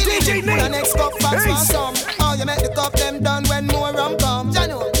done. DJ Nate, the next cup, fast for some. Oh, you make the cup them done when more rum come.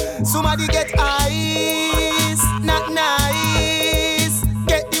 Somebody get ice, not nice.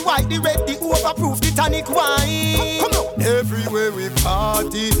 Get the white, the red, the overproof, the tonic wine. Come on. Everywhere we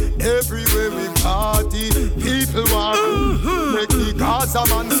party, people want make the Gaza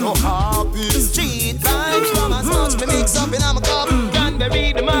man so happy. Street vibes, from as much me mix up in a cup.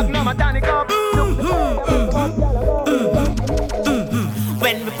 Cranberry, the Magnum, a tonic up.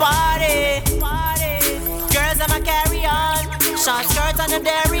 When we party, girls have a carry on. Short skirts and a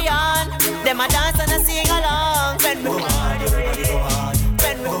dairy on. Them a dance and a sing along. When we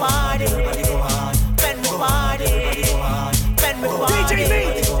party,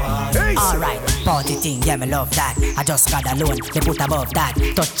 alright, party thing, yeah, me love that. I just got a loan, they put above that.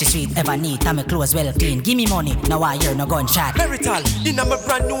 Touch the street, ever neat, and me clothes well clean. Give me money, now I hear no gunshot. Merital, in a my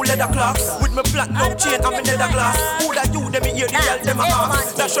brand new leather clocks. With my platinum chain and my leather glass. Who that you, them hear the girl, them a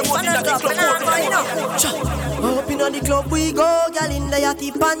ask. Dash your money that the club up in the club we go, girl in the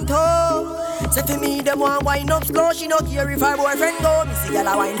yachty panto. Say for me, them want wine up slow. She no care if her boyfriend go. Me see girl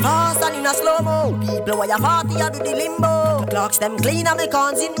a wine fast and in a slow-mo. People where you party, I do the limbo. Clocks them clean and me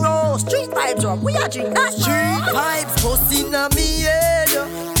cons in row. Street vibes up, we a drink that street vibes bustin' a me head.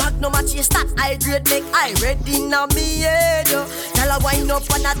 Back no match you start, I grade make I red in a me head. Girl a wine up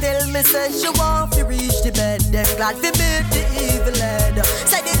and a tell me say she want to reach the bed. Them glad to beat the evil head.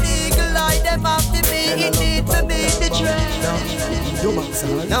 Say the eagle eye, them have to be in need to beat the trend.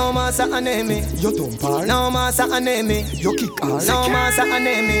 No massa anemi, you don't par. No massa anemi, you kick ass. No massa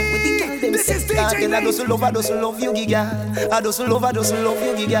anemi. With the girl them say, girl I just love you, giga. I just love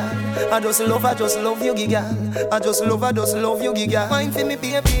you, giga. I just love you, giga. I just love you, giga. Wine for me,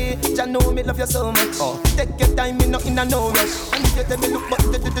 baby. Ya know me love you so much. Take your time, me not in a no rush. And if you tell me look, but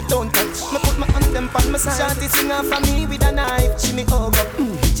don't touch. Me put my hand them on my side. Shanty sing off for me with a knife. She me hug up.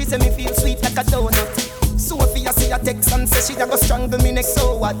 She say me feel sweet like a donut. So if you see a text and say she a go strangle me next,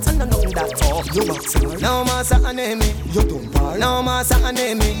 so what? I don't know that. Oh, you massa. No massa anemi. You don't par. No massa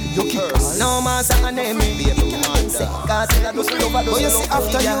anemi. You kick ass. No massa anemi. Baby, cause I just love her. Oh, you see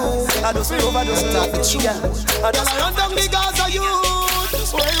after you, I just love her. I just run down the Gaza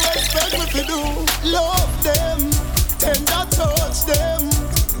youth. What you expect me to do? Love them, tender touch them.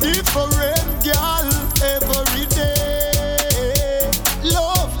 Different girl every day.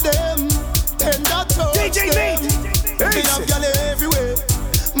 Love them, tender touch them. Me have girl everywhere,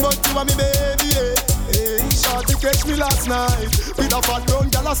 but you are me baby. Hey, shorty catch me last night with a fat brown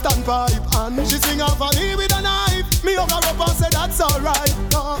girl a standpipe, and she sing off for me with a knife. Me hug her up and say that's alright.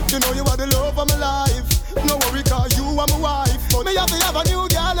 You know you are the love of my life. No worry, cause you are my wife. But me have to have a new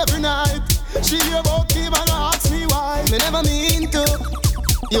girl every night. She hear about me and asks me why. Me never mean to.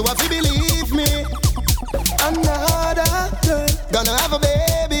 You have to believe me. Another girl gonna have a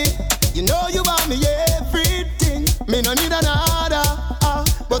baby. You know you want me everything. Me no need another.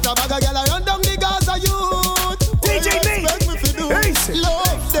 But a bag of girl I run down the Gaza youth. DJ Nate,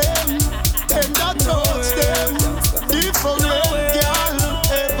 love them, tender touch them. Different girl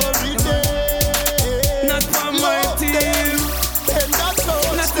every day. Not from my team, tender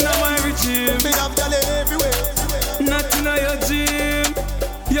touch. not in my regime. Me have girl everywhere. Not in your gym.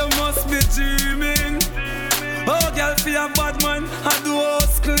 You must be dreaming. Oh, girl, for a bad man, I do all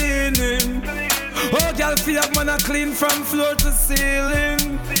Oh, girl, feel up man a clean from floor to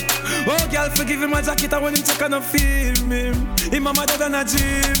ceiling. Oh, girl, forgive him a jacket and when him check and no feel me. Him a mother than a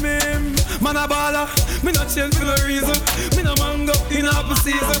dream him. Man a baller, me not change for no reason. Me no mango in apple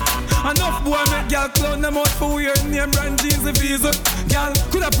season. Enough boy make girl clown them out for weird name brand jeans and visa. Girl,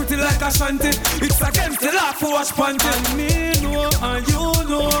 coulda pretty like a shanty. It's against the law for watch panty. And me know and you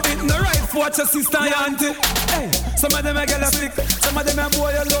know it no right for watch your sister and auntie. Hey, some of them a girl a slick, some of them a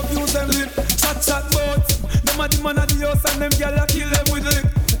boy a love use them lip. Chat bout, them a the man a the house and them girl a kill them with lip.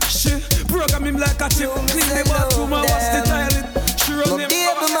 Shit, program him like a chip. Clean the bathroom and wash the toilet. She run him.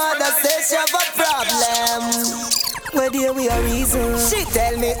 Baby mother says she have a problem. Where do we a reason? She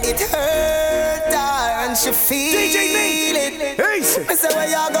tell me it hurt her and she feel it. Hey, I say what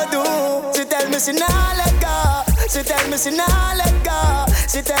you gonna do? She tell me she nah let go. She tell me she nah let go.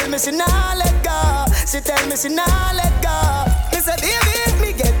 She tell me she nah let go. She tell me she nah let go. Me say baby,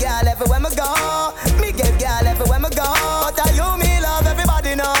 me get girl everywhere me go. Me get girl everywhere me go. But I you me love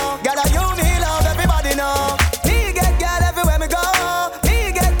everybody know. Girl I you me love everybody know. Me get girl everywhere me go.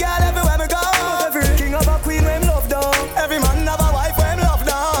 Me get girl everywhere me go. Every king of a queen when love down. Every man have a wife when love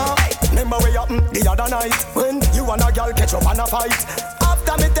down. Remember where you the other night when you and a girl catch up and a fight.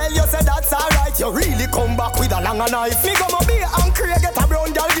 After me tell you say that's alright, you really come back with a longer knife. Me come up here and create get a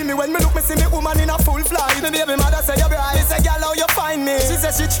brown girl give me when me look me see me woman in a full flight. Me baby mother say you bright. Me say girl how you find me. She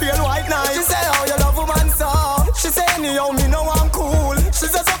say she trail white night. She say how you love woman so. She say anyhow me know I'm cool. She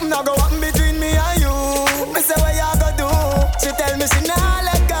say something now go happen between me and you. Me say what you gonna do? She tell me she nah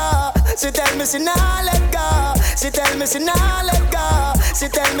let go. She tell me she nah let go. She tell me she nah let go. She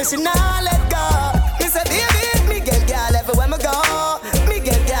tell me she nah let go. Me say baby, me get girl everywhere me go. Me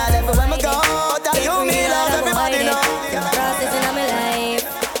get girl everywhere me go. That you me love everybody know. Process in my life.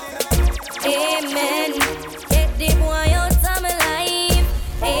 Amen. Get the boy out of my life.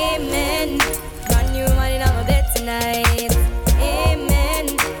 Amen. Brand new man in my bed tonight. Amen.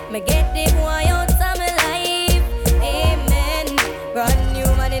 Me get the boy out of my life. Amen. Brand new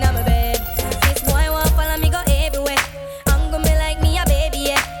man in my bed. This boy won't follow me go everywhere. Angle me like me a baby,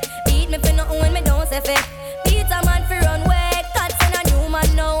 yeah. Beat me for nothing when me don't say fair. Beat a man for run way. Cause in a new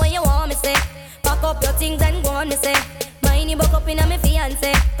man know what you want me say. Pack up your things and go on me say. Miney buck up in a me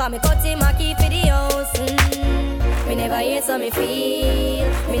fiance. Cause me cut him a key for the house. Me never hear so me feel.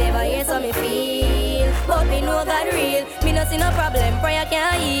 Me never hear so me feel. But me know God real. Me no see no problem. Prayer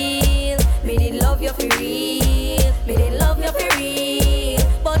can't heal. Me did love you for real. Me did love you for real.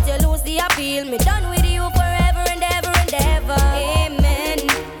 But you lose the appeal. Me done with you forever and ever and ever. Amen.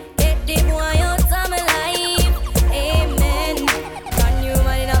 Get the boy out of my life. Amen. Brand new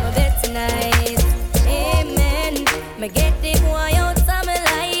man in my bed tonight. Amen. Me get the boy out of my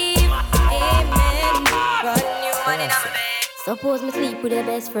life. Amen. Brand new man in my bed. Suppose me sleep with your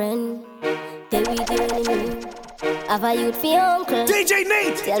best friend. Tell me the enemy. Have a youth for your uncle. DJ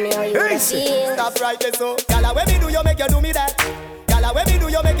Nate. Tell me how you feel. Stop right there so. Gala when me do you make you do me that. Gala when me do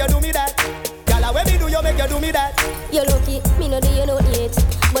you make you do me that. Gala when me do you make you do me that. You're lucky, me no do you know yet.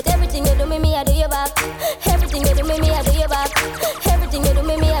 But everything you do me I do you back. Everything you do me I do you back. Everything you do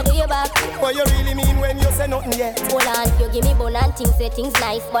me I do you back. What you really mean when you say nothing yet? Hold on, you give me bone and things say things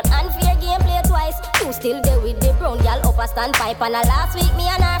nice. But unfair game play twice. You still there with the brown girl up a standpipe. And last week me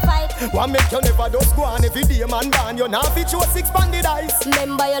and her fight. One make you never just go on every day man ban. You now fit your 6 banded eyes.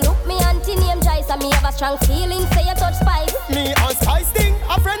 Remember you look me auntie name Joyce. And me have a strong feeling say you touch spice. Me and Spice thing,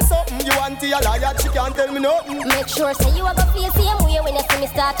 a friend something. You auntie a liar, she can't tell me nothing. Make sure say you a go feel same way when you see me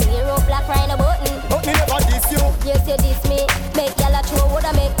start to wear up black rhino button. But me never diss you. Yes you diss me. Make y'all a throw would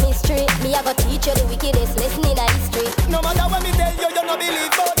make me straight. Me a go teach you the wickedest lesson in history. No matter what me tell you, you no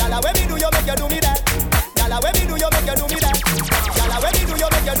believe. But gala when me do you make you do me that. Gala when me do you make you do me that. Gala when me do you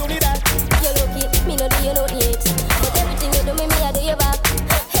make you do me that. You're lucky, me no do you know yet. But everything you do me I do you back.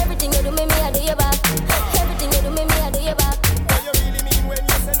 Everything you do me I do you back. Everything you do me I do you back. What you really mean when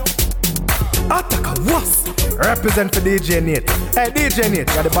you say no? Attack was represent for DJ Nate. Hey DJ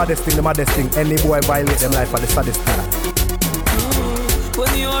Nate, you're the baddest thing, the maddest thing. Any boy violate them life for the saddest thing.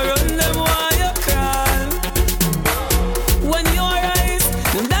 When you run them why you crawl. When you rise,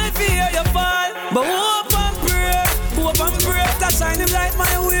 them die for hear you fall. But hope and pray, that shine him like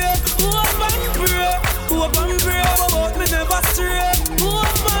my way. Hope and pray, about me never stray.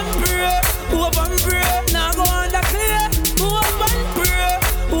 Hope and pray, now go on the clear.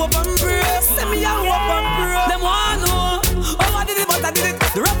 Hope and pray, send me a hope and pray. Them wanna know how I did it, but I did it.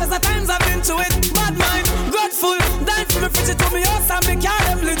 The roughest of times I've been to it. Bad mind, grateful, dying for me fridge to me house and me car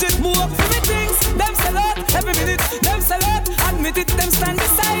them legit. Move up for me things, them sell out every minute. Them sell out, admit it, them stand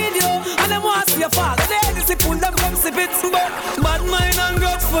beside you. And them want to see your father, they discipline them come sip it. But bad mind and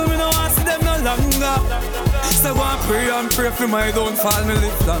grateful, me no want to see them no longer. So go and pray for my downfall, me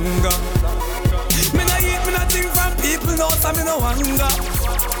live longer. Me no eat, me no think from people, no, so me no hunger.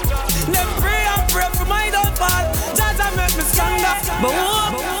 Them pray for my downfall, Jaja make me stronger.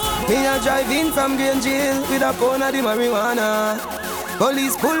 Me a drive in from Green Jail with a pound of the marijuana.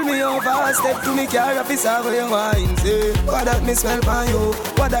 Police pull me over, step to me car, officer where you wine. Say, what that me smell by you?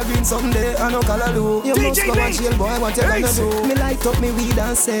 What that green someday, I no color do. You must go and jail, boy, what you gonna do? Me light up me weed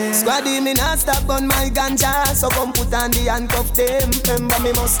and say, Squaddy, me not stop on my ganja, so come put on the handcuff them. Remember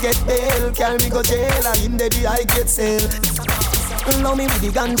me must get bail, carry me go jail, and in the I get sale. Allow me with the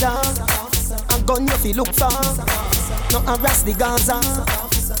ganja, a gun you feel look for, no harass the Gaza.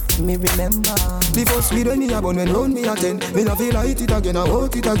 Me remember the first weed when me a bun when round me a 10. Me no feel light it again, I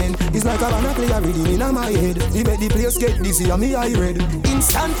want it again. It's like a banana play a rhythm in my head. He make the place get dizzy and me eye red.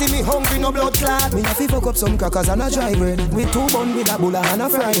 Instantly me hungry, no blood clot. Me a fi fuck up some crackers and a dry bread. With 2 bun with a bulla and a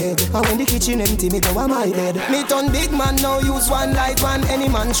fried head. And when the kitchen empty, me go a my bed. Me turn big man now, use one light one. Any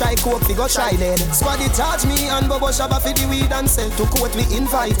man try coke, fi go try lead. Squaddy charge me and Bobo Shabba fi the weed and sell to court we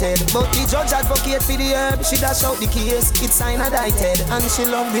invited. But the judge advocate for the herb, she dash out the case. It's signed indicted, and she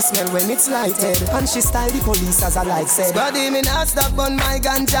love the smell when it's lighted. And she style the police as I like said. Squaddy me not stop on my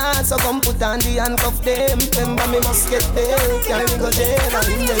ganja, so come put on the handcuff them. Remember me must get bail, carry me go jail. And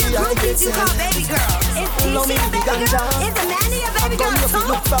in the I get sent. Love me with the ganja, I'm gonna be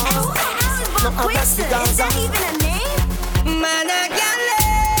look for. No, I'm just the ganja. Is that even a name? Man, I can't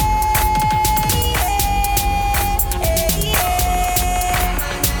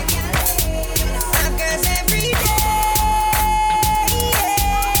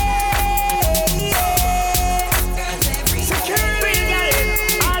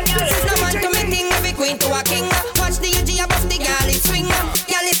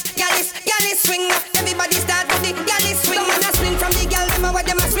swing. Everybody start with the gal is swing. Man a swing from the gal dem a where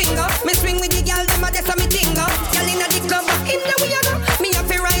dem a swing up. Me swing with the gal dem a that's a me thing up. Gal inna the club, in the way I go. Me a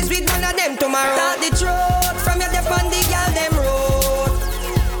fi rise with one of them tomorrow. Start the truth from your dep on the gal dem road.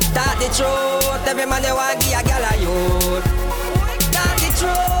 Start the truth, every man you want give a gal a youth. Start the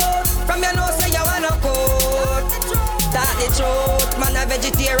truth from your nose say you want no coat. Start the truth, man a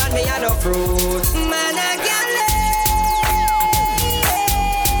vegetarian me a no fruit. Man a gal.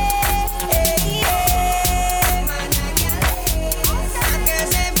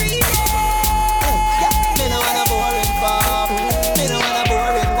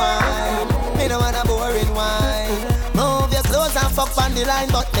 Fuck on the line,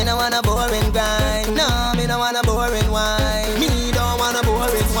 but me no want a boring grind. No, me no want a boring wine. Me don't want a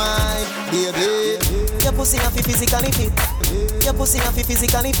boring wine. Baby, your pussy have to physically fit. Your pussy have to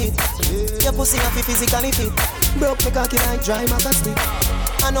physically fit. Your pussy have to physically fit. Broke me cocky like dry magazine.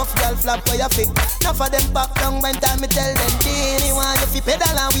 Enough girl flap for your feet. Enough of them pop down when time me tell them Dini want you fi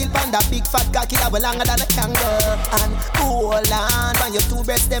pedal and wheel pan that big fat cocky that way longer than a kangaroo. And hold on when your 2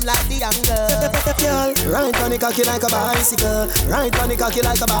 breasts them like the younger. Girl, ride on the cocky like a bicycle. Ride on the cocky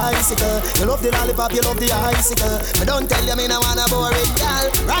like a bicycle. You love the lollipop, you love the icicle. But don't tell you me no want a boring girl.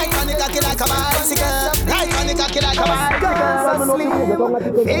 Ride on the cocky like a bicycle. Ride on the cocky like a bicycle.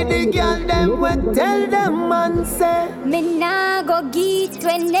 Hey the girl them will tell them man say me nah go get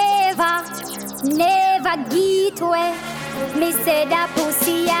never get away. Me say that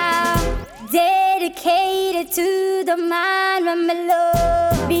pussy dedicated to the man when me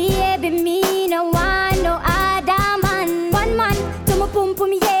love. Baby, me no want no other man. One man to my pum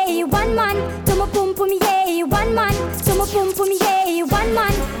pum yeah. One man to my pum pum yeah. One man to my pum pum yeah. One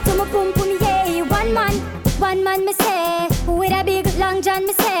man to my pum pum yeah. One man me say with a big long john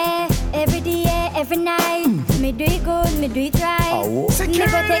me say every day, every night. Me do it good, me do it right. Me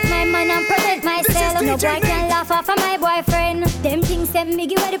protect my man and protect myself. No boy can laugh off of my boyfriend. Them things that me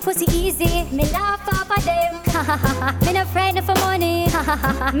give her the pussy easy. Me laugh off of them. Me not frightened for money.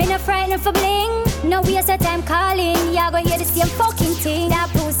 Me not frightened for bling. No waste of time calling. Y'all gonna hear the same fucking thing. That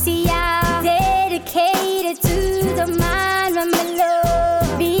pussy dedicated to the man when me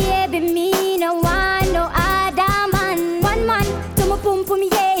love. Baby, me no want no other man. One man to my pum pum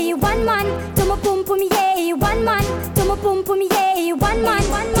yeah. One man to my pum pum yeah. One man to my pum pum yeah. One man.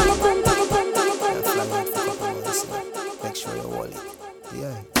 Make sure you hold it.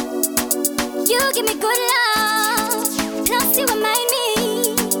 Yeah. You give me good love, plus you remind me.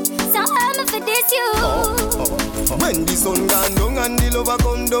 So I'm for this you. When the sun gone down and the lover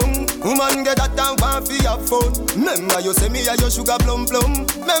come down, woman get that and want fi have fun. Remember you say me a your sugar plum plum.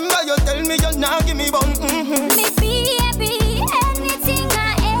 Remember you tell me you nah give me bun. Me baby, anything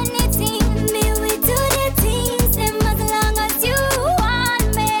or anything, me will do the things them as long as you want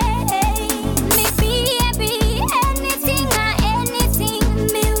me. Me baby, anything or anything,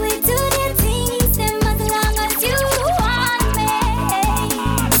 me will do the things them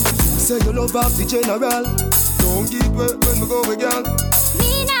love of the general. Don't give way when we go again.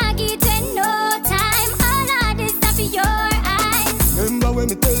 Me nah give it no time. All of this stuff in your eyes. Remember when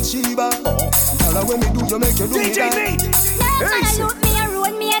me tell Sheba, all when me do you make you do me that. Now try to look me a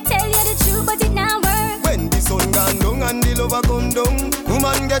road, me I tell you the truth, but it not work. When the sun gone down and the lover come down,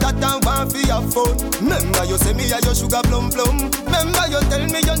 woman get that and want for your phone. Remember you say me a your sugar plum plum. Remember you tell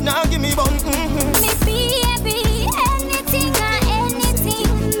me you nah give me bun. Me baby, anything or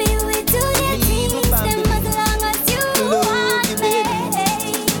anything, me will do the things them as long as you want me.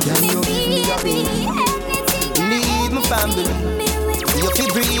 Me baby, anything or need my family. You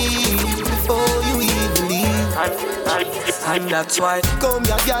feel breathe before you even leave. And that's why. Come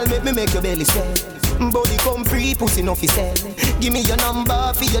here, girl, make your belly swell. Body come free, pussy no fi sell. Give me your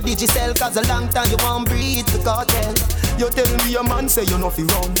number for your digicel, cause a long time you won't breathe the cartel. You tell me your man say you no fi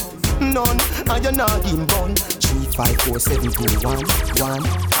run. None, and you're not in bun. 3, 5, 4, 7, 2, 1, 1.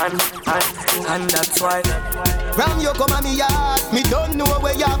 And that's why. Ram you come on me yard, me don't know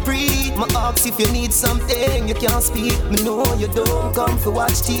where you breathe. My ask if you need something, you can't speak. Me know you don't come for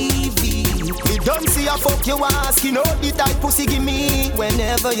watch TV. Me don't see a fuck you ask, you know the type pussy give me.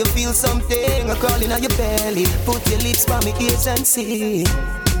 Whenever you feel something, a crawling on your belly, put your lips by me ears and see.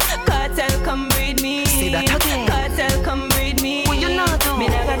 Cartel come breed me. See that again. Cartel come breed me. Well, you not do. Me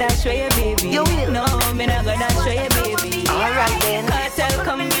not gonna show you, baby. You will. No, me not gonna show you, baby. Alright then. Cartel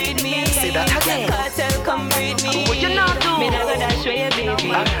come breed me. See that again. Cartel come breed me. Well, you not do. Me not gonna show you, baby.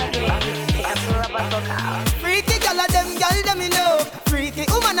 Freaky gal of them gal them me love. Freaky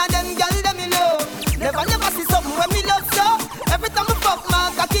woman of them gal them me love. Never see something when me love so. Every time I fuck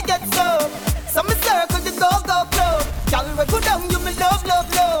my cocky get so. So me circle the go club. Gal we go down you me love.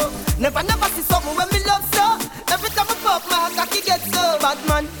 Never see something when me love so. Every time I fuck my cocky get so. Bad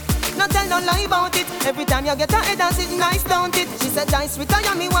man, no tell no lie about it. Every time you get her head and sit nice, don't it? She said dice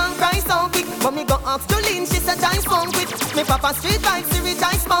retire me one cry so quick. But me go ask to lean, she said dice won't quit. Me papa street vibes, she rich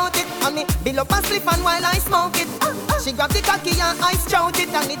I spout it. And me bill up and slip and while I smoke it. She grab the cocky and I strout it.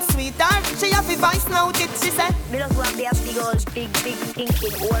 And it's sweeter, she have to vice note it. She said me just grab the big old big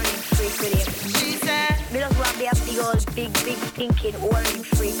thinking orange freak with him. She said me just grab the big old big thinking orange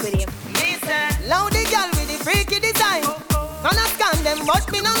freak with him. Me said loud the girl with the freaky design. Man a scan them but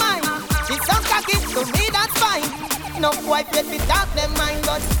me no mind. She so cocky, to me that's fine. No boy play fit up them mind.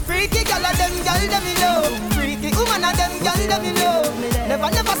 But freaky girl of them girl them me love. Freaky woman of them girl them me love.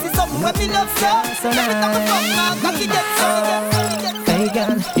 Never see something when me love so. Every time I fuck my cocky get so. Hey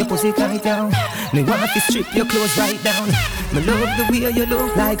girl, your pussy tight down. Me want to strip your clothes right down. Me love the way you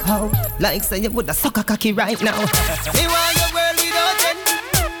look like how. Like say you woulda suck a cocky right now. Me want your world without end.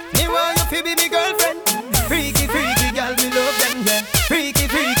 Me want you to be me girlfriend. Freaky girl me love them, yeah. Freaky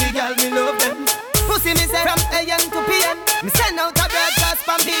girl me love them. Pussy me say from AM to PM. Me send out a broadcast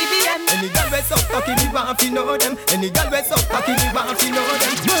from BBM. Any girl we suck cocky me want to know them. Any girl we suck cocky me want to know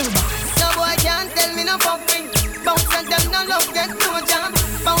them. No boy can't tell me no fuck me. Bounce and them no love get no jam.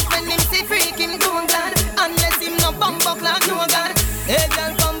 Bounce when him see freak him do glad. Unless him no bump up like no god. Hey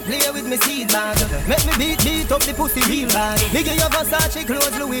girl come play with me seed bag. Make me beat up the pussy real bad. Me give you Versace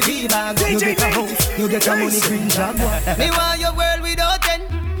clothes Louis V bag. You get a house, you get a money green job. Me want your world without end.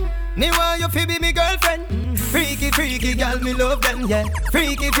 Me want you to be me girlfriend. Freaky girl me love them, yeah.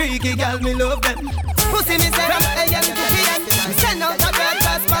 Freaky girl me love them. Pussy me say from AM to PM. Send out a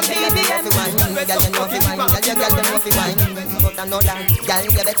broadcast from BBM. Girl you know fi wine, girl you know fi wine. But I know that, girl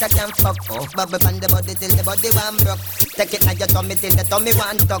you better can fuck. Bubble on the body till the body one broke. Take it now your tummy till the tummy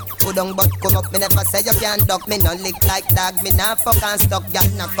one tuck. Put on butt come up, me never say you can't duck. Me no lick like dog, me nah fuck and stuck. Girl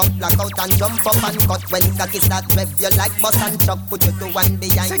knock up, black out and jump up and cut. When cocky start rev, you like bus and chuck. Put you to one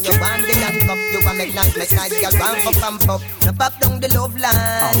behind you, one the handcuff. You want make nice, girl one fuck and pop. Now pop down the love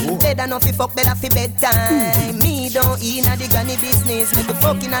line. Better no fi fuck, better fi bedtime. Me don't eat na the granny business. Me be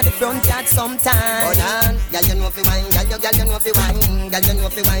fucking at the front yard sometime. Hold on, girl you know fi wine, girl you know fi wine, girl you know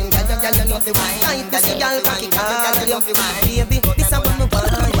fi wine, girl you know fi wine. Tight pussy, girl cocky, girl you know fi wine. Baby, this a what me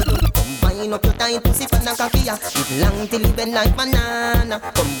want you do. Combine up your tight pussy pan a cocky ya. It long till it bend like banana.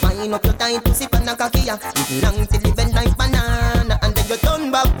 Combine up your tight pussy pan a cocky ya. It long till it bend like banana. And then you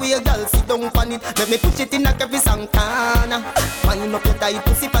turn back with your girl sit down on it. Let me push it in a every Santana. Combine up your tight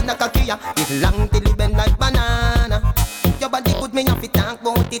pussy pan a cocky ya. It long till it bend like banana. Your body put me off it, talk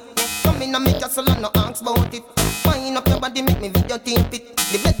about it. Come in and make your salon, no ask about it. Wind up your body, make me video tape it.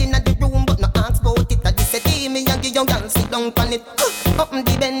 The bed in the room, but no ask about it. I just say, me and give your girl sit down on it. Up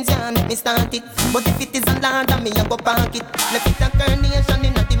the Benz, yeah, make me start it. But if it is a land, me a go park it. Left it a carnation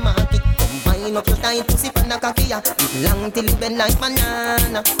in the market. Combine up your tight pussy pan a cocky ya. It long till it bend like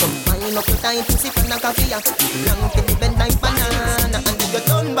banana. Combine up your tight pussy pan a cocky ya. It long till it bend like banana. And if you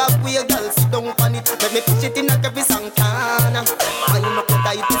turn back with way, girl, sit down on it. Let me push it in at every song corner. Wine up your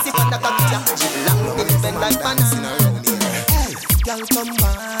tight pussy on the cocky. Long till bend like banana. Girl, come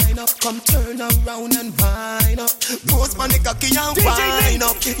wine up, come turn around and wine up. Pose on the cocky and wine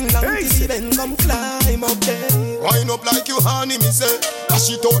up. Long till bend, come climb up there. Wine up like you honey, me say. Dash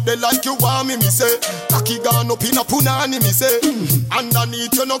it out there like you want me say. Cocky gone up in a punani, me say.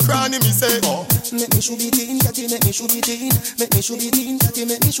 Underneath you no cranny, me say. Make me should be teen, catty, make me should be teen. Make me should be teen, catty,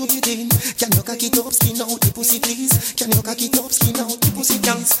 make me should be teen. Can you cock it up, skin out the pussy, please? Can you cock it up, skin out the pussy,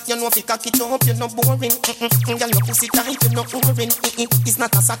 please? You know if you cock it up, you're not boring. Girl, your pussy tight, you're not boring. It's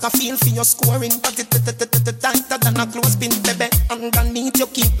not a soccer field for your scoring. But it tighter than a clothespin, baby. Underneath you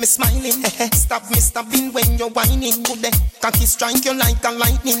keep me smiling. Stop me stopping when you're whining. Good day, cocky strike you like a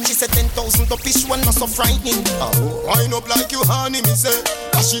lightning. She said 10,000 to fish one not so frightening. Wine up like you honey, me say.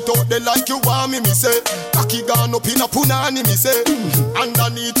 Dash it out there like you want me say. Cocky gone up in a punani, me say.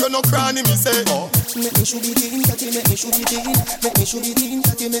 Underneath you no cranny, me say. Make me should be teen, catty, make me should be teen. Make me should be teen,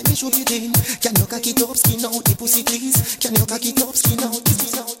 catty, make me should be teen. Can you cock it up, skin out the pussy, please? Can you cock it up, skin out the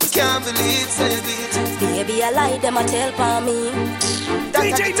pussy? Can't believe, say it. Baby, I lie, them a tell for me.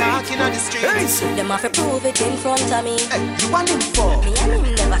 That's how talking on the streets. Them have to prove it in front of me. Hey, you want him for? Me and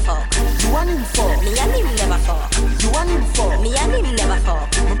him never fuck. You want him for? Me and him never fuck. You want him for? Me and him never fuck.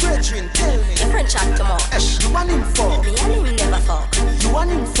 My brethren, tell me. Your friend chat too much. Hey, you want him for? Me and him never fuck. You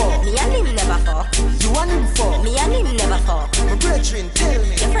want him for? Me and him never fuck. You want him for? Me and him never fuck. My brethren, tell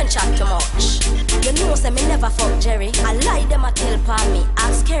me. Your friend chat too much. You know say me never fuck Jerry. I lie them a tell pa me.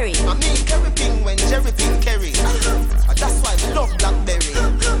 Ask Kerry. I mean everything when Jerry pin Kerry. That's why we love Blackberry.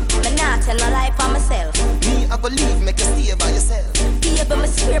 Me not tell no lie for myself. Me I believe make you stay by yourself. Baby me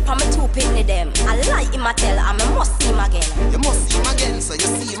swear pa me two pitney them. I lie him a tell and me must see him again. You must see him again so you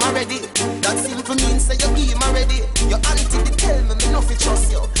see him already. That simple means say you give him already. Your auntie they tell me nothing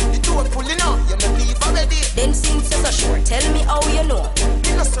trust you. The door pulling up you me leave already. Then since you're so sure tell me how you know.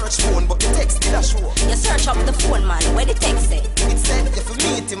 You no search phone but the text did a show. You search up the phone man where the text say. It said if you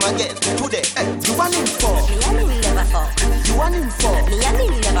meet him again today. Hey, you want him for? Me and him never fuck. You want him for? Me and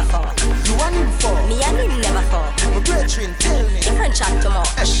him never fuck. You want him for? Me and him never fuck. My brethren tell me. Your friend chat too much.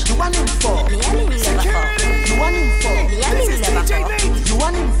 Hey, you want him for? Me and him never fuck. You want him for? Me and him never fuck. You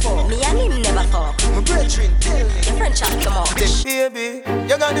want him for? Me and him never fuck. My brethren tell me. Your friend chat too much. Baby,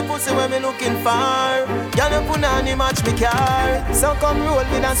 you got the pussy where me looking for. Girl, you punani match me car. So come roll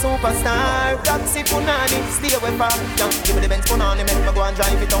with a superstar. Taxi punani, stay away far. Give me the Benz punani, make me go and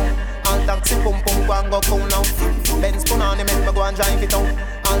drive it on. All taxi pum pum go and go cool now. Benz punani, make me go and drive it on.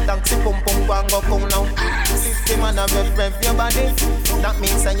 All taxi pum pum go and go cool now. 50 man a rev your body. That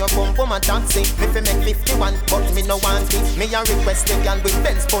means that you pump a taxi. Me fi make 51, but me no want it. Me a request the girl with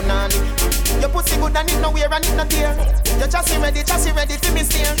Benz punani. Your pussy good and it no wear and it no tear. Your chassis ready for me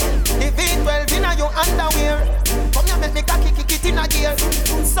steer. The V12 inna your underwear. Come here make me cocky kick it in a gear.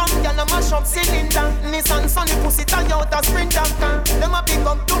 Some girl a mash up cylinder. Nissan Sunny pussy tie out a Sprinter. Them a pick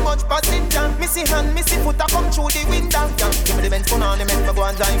up too much passenger. Missy hand, missy foot a come through the window. Give me the Benz punani, make me go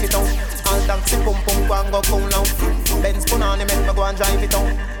and drive it down. All taxi pum pum go and go cool now. Benz punani, make me go and drive it down.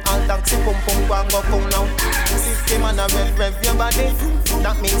 All taxi pum pum go and go cool now. 50 man a rev your body.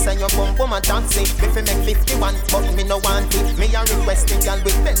 That means that you pump a taxi. If you make 51, but me no want it. Me a request the girl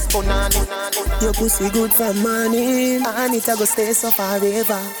with Benz punani. Your pussy good for money, and it a go stay so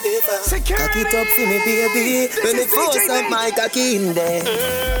forever. Cock it up for me, baby. When me force up my cocky in there.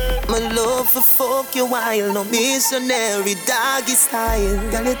 My love for fuck you while no missionary doggy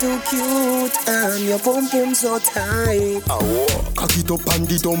style. Girl you too cute and your pum pum so tight. Cock it up and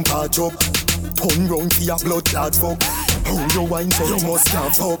the dump a drop. Turn round for your blood clot fuck. How you wine so you must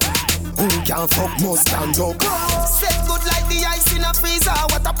can't fuck. Who can't fuck must stand up. Set good like the ice in a freezer.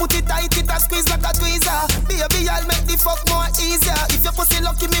 What I put it tight, it a squeeze like a tweezer. Baby, I'll make the fuck more easier. If your pussy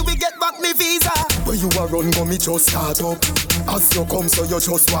lucky me, we get back me visa. Where you a run, go me just start up. As you come, so you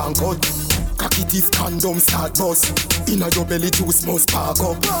just want cut. Cocky teeth condom start bust. Inna your belly juice must spark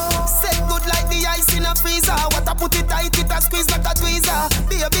up. Set good like the ice in a freezer. What I put it tight, it a squeeze like a tweezer.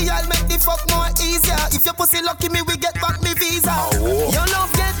 Baby, I'll make the fuck more easier. If your pussy lucky me, we get back me visa. Your love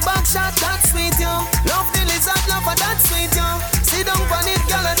get back shot, that's sweet, yo. Love the lizard, love her, that's sweet, yo. Sit down on it,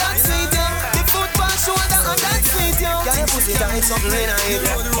 girl, that's sweet, yo. The foot on shoulder, and that's sweet, yo. Girl, your pussy tight, something in it.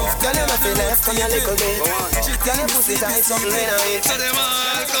 Girl, you left it left, come here a little bit. Girl, your pussy tight, something in it. So them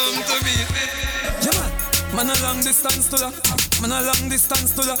all come to meet me. Yeah, man a long distance to la. Man a long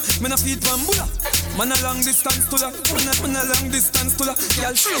distance to la. Man a feed bambula. Man a long distance to la. Man a long distance to la.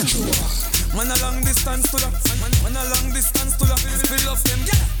 Y'all see him. Man a long distance to la. Man a long distance to la. We love them.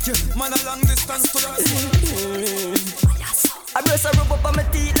 Yeah. Man a long distance to la. I breast her rub up on my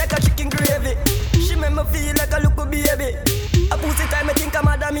teeth like a chicken gravy. She make me feel like a little baby. A pussy time I think I'm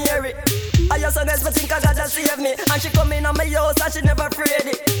Madam Mary. I just so nice, but think I gotta save me. And she come in on my house and she never afraid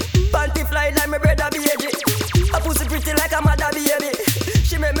it. Panty fly like my brother baby. A pussy pretty like a mother baby.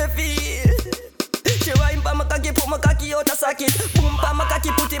 She make me feel. She wine pa my cocky, put my cocky out a socket. Boom pa my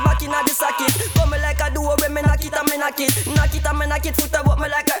cocky, put it back in the socket. Come like a duo when me knock it and me knock it. Knock it and me knock it, foot about me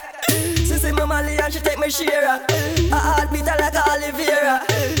like a. She see me Molly and she take me share. I heartbeat her like a Oliveira.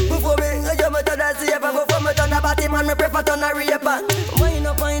 Before me, I jump to the saver. Before me turn the body man, me prefer turn a raper. Wind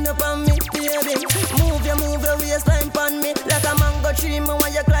up on me, baby. Move your waistline pon me. Like a mango tree, me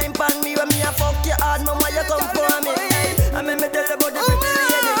want you climb pon me. When me a fuck you hard, me want you come for me. I mean me tell you about the pretty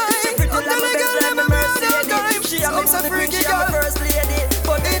lady. She pretty like my best like my Mercedes. She a me freaky girl, first lady.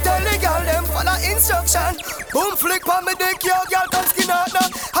 But they tell the girl them follow instruction. Boom flick pon me dick, yo girl come skin out now.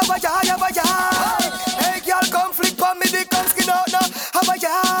 Have a yai. Hey girl come flick pon me dick, come skin out now. Have a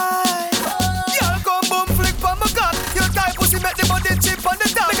yai. Girl come boom flick pon my cock. Your tight pussy make the body chip on the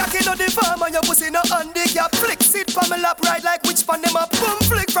top. Make a kid on the farm and your pussy no handicap. Flick sit pon my lap right like which pon them up. Boom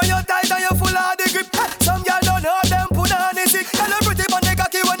flick from your tight and you full of the grip. Some girl don't know them put on the sick. Girl you pretty pon the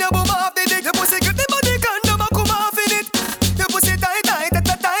cocky when you boom off the dick. Your pussy grip the body condom and come off in it. Your pussy tight.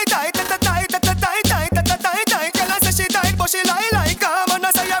 Girl I say she tight but she lie like calm. And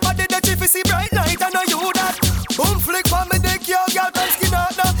I say your body the chief is see bright light. I know you that. Boom flick pon me dick, yo girl come skin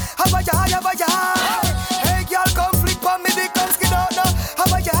out now. Have a yai. Hey girl come flick pon me dick, come skin out now.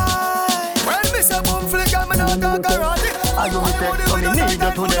 Have a yai. Well me say boom flick and me not talk around it. Are you me take so me need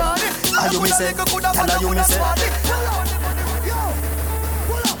you today? Are you me say? Tell her you me say.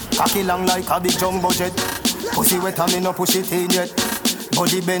 Cocky long like a big jumbo jet. Pussy wet and me no push it in yet.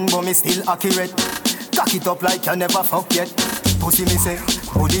 Body bend but me still accurate. Cock it up like you never fuck yet. Pussy me say,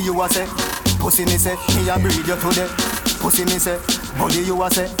 body you a say. Pussy me say, me a breed you today. Pussy me say, body you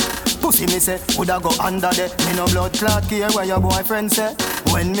a say. Pussy me say, woulda go under there. Me no blood clot care where your boyfriend say.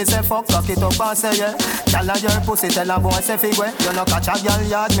 When me say fuck, cock it up and say yeah. Tell her your pussy, tell her boy say figure. You no catch a girl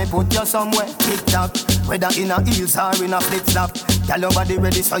yard, me put you somewhere. Tick tock, whether in a heels or in a flip flop. Tell your body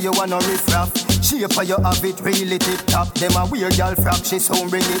ready so you wanna riff raff. Shape for you have it really tip top. Them a weird girl frack, she soon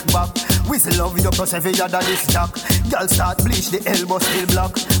bring it back. Whistle love you plus every other this stock. Girl start bleach, the elbow still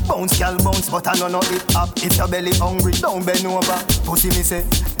block. Bounce girl bounce, but I know it up. If your belly hungry, don't bend over. Pussy me say,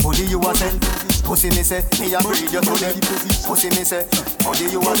 body you a say. Pussy me say, me a breed you today. Pussy me say, body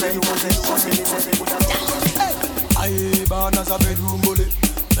you a say. Pussy me say. I born as a bedroom bully.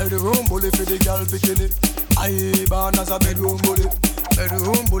 Bedroom bully for the girl bikini. I born as a bedroom bully.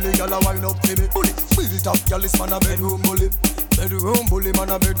 Bedroom bully, girl a wind up to me. Bully, built up, girl is man a bedroom bully. Bedroom bully, man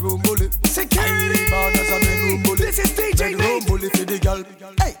a bedroom bully. Security. Born as a bedroom bully. This is DJ bedroom bully for the girl.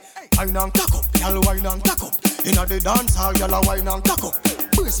 Hey, wine and cock up, girl wine and cock up. Inna the dance hall, girl a wine and cock up.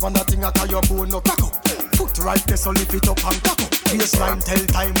 Brace man that thing a tie your bone no cock up. Foot right there so lift it up and cock up. Baseline tell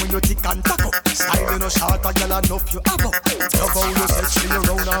time when you tick and tack up. Style no short, a girl enough you have up. Love how you set she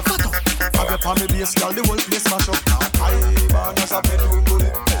around and fat up. Have your palm base, girl the whole place mash up. I born as a bedroom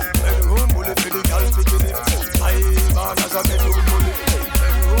bully. Bedroom bully for the girl picking it. I born as a bedroom bully.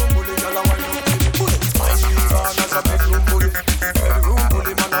 Bedroom bully, girl a wine up to me. I born as a bedroom bully. Bedroom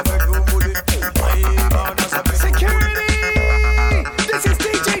bully, man a bedroom bully. I born as a bedroom security. This is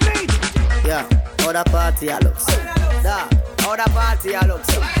DJ Nate. Yeah, how the party a looks. Da, how the party a looks.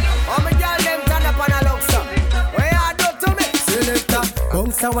 How me girl them turn up and a looks. Where you do to me? Selector.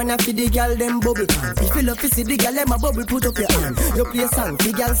 Bounce when I feed the girl them bubble can. If you love to see the girl them a bubble, put up your hand. You play song,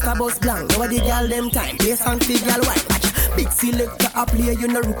 the girl star bus blank. Now the girl them time. Play song, the girl white. Big selector a play, you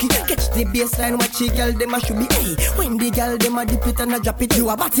no rookie. Catch the baseline, watch the girl them a should be. Hey, when the girl them a dip it and a drop it, you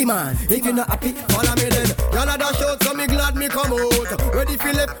a batty man. If you not happy, follow me then. Y'all a dash out, so me glad me come out. Ready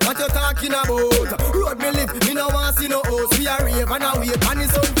Philip, what you talking about? Road me live, me no want see no host. We a rave and a wait, and the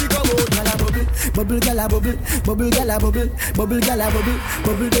sun to come out. Gala bubble, bubble gala bubble, bubble gala bubble, bubble gala bubble,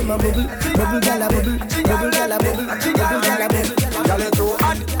 bubble dem a bubble, bubble gala bubble, bubble gala bubble, bubble gala bubble. Gala too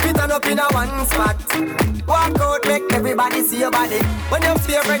hot, fit on up in a one spot. Walk out, make everybody see your body. When your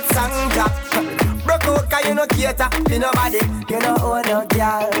favorite song drop, broke out 'cause you no cater to nobody. You no own no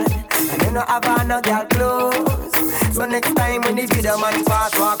girl, and you no have no girl clothes. So next time when the video man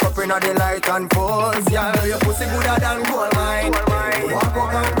pass, walk up inna the light and pose. Girl, your pussy gooder than gold mine. Walk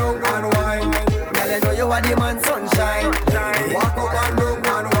up and down and wine. Girl, you know you are the man sunshine. Walk up and down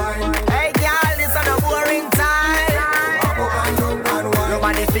and wine. Hey girl, this is a boring time. Walk up and down and wine. Your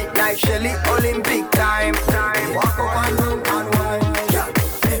body fit like Shelly, Olympic time. Walk up and down and wine.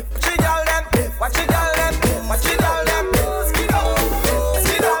 Watch you girl them, watch you girl them, watch you girl them. Skid up,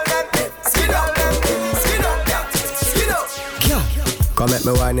 skid up them, skid up them, skid up, yeah, skid up. Come at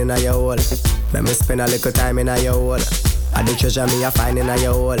me wine in your hole. Let me spend a little time in your hole. I the treasure me a find in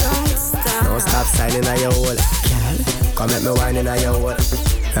your hole. Don't stop signing in your hole. Come at me wine in your hole.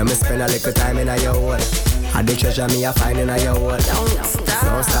 Let me spend a little time in your hole. I the treasure me a find in your hole.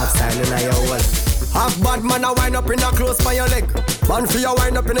 Don't stop signing in your hole. Have bad man a wind up in a close by your leg. Man for you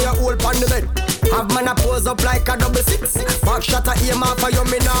wind up in your hole pan the bed. Have man a pose up like a double six. Back shot a aim off for your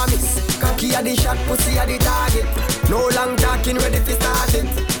miss. Cocky a the shot, pussy a the target. No long talking, ready to start it.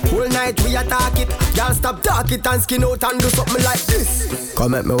 Whole night we attack it. Y'all stop talk it and skin out and do something like this.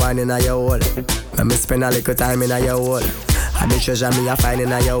 Come at me wine in your hole. Let me spend a little time in your hole. I the treasure me a find in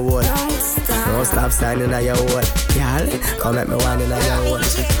your hole. Don't stop signing in your hole. Y'all, come at me wine in your hole.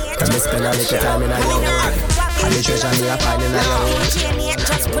 Let me spend a little time in your hole. I the treasure me a find in your hole.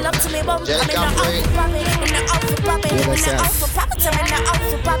 Just pull up to me, bum. I'm in the outfit poppin', in the outfit poppin', in the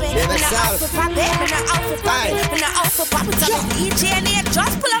outfit poppin', in the outfit poppin', in the outfit poppin', in the outfit poppin', in the outfit poppin'. DJ Nate,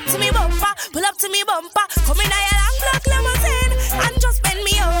 just pull up to me, bumper. Pull up to me, bumper. Come in your long black limousine and just bend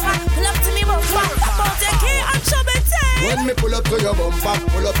me over. Pull up to me, bumper. Pop out your key and shove it in. When me pull up to your bumper,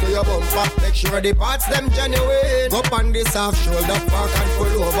 pull up to your bumper. Make sure the parts them genuine. Up on this half shoulder, park and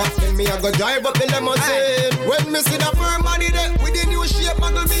pull over. Then me I go drive up the limousine. When me see the firm body there with the new shape,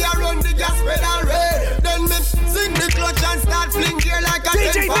 muggle me around the gas pedal red. Then me sing the clutch and start fling gear like a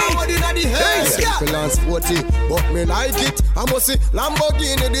 10 forward in the head. Simple and sporty, but me like it. I must see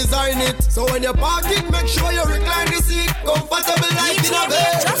Lamborghini design it. So when you park it, make sure you recline the seat comfortable like in a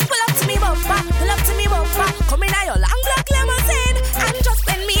bed. Just pull up to me bumper, pull up to me bumper. Come in your long black limousine and just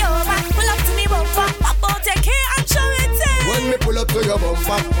bend me over. Pull up to me bumper, pop out your key and show it in. When me pull up to your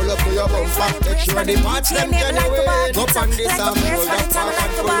bumper, pull up to your bumper. Make sure the parts them genuine. Up on this half shoulder, park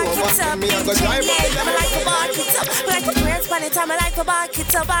and pull over. Me I go drive up the limousine. Like a press by the time I like to back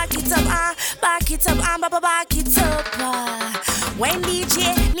it up, back it up, back it up, back it up. When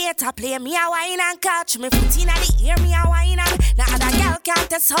DJ Nate play me a wine and catch me foot in the ear, me a wine and now other girl can't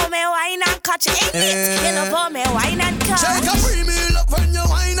test how me wine and catch it. You know for me wine and catch. Take a free meal up when you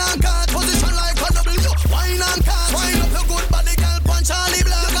wine and catch. Position like a W, wine and catch. Wine up your good body, girl, punch Charlie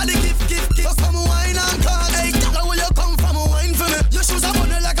Black. You got the gift, so come wine and catch. Hey, girl, where you come from, wine for me. Your shoes are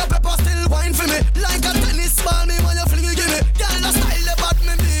bunny like a pepper, still wine for me. Like a tennis ball, me when you fling it, give me. Girl, the style about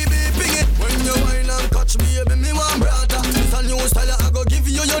me, baby, bring it. When you wine and catch me, baby, me want brother. It's a new style, I go give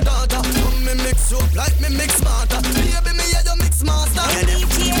you your daughter. Come me mix up like me mix smarter. Baby, me yeah, you mix master.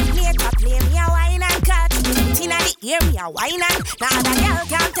 DJ Nate play me a wine and catch. Foot in the ear, me a wine and now other girl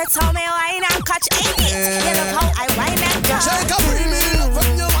can't test how me wine and catch. You know how I wine and catch. Take a free meal up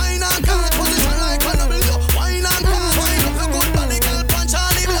when you wine and catch. Position like a W, wine and catch. Wine up your good body, girl, punch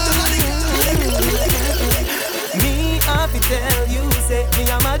Charlie Black. Me have to tell you, say me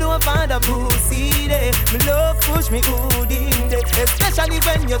a mad over the pussy day. Me love push me good in day, especially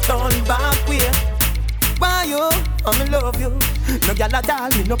when you turn back way. Why you? I love you. No girl at all,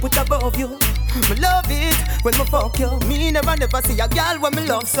 me no put above you. Me love it when me fuck you. Me never see a girl when me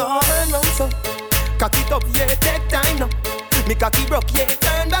love so. Turn round so, cock it up, yeah, take time now. Me cocky broke, yeah,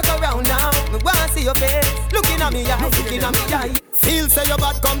 turn back around now. Me wanna see your face, looking at me eye, looking at me eye. Feel say your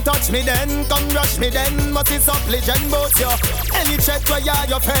bad, come touch me then, come rush me then. Must it's up legend both you. Any check where you're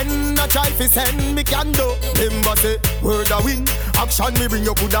your friend, a try fi send me can do. Remember say, word a win. Action me bring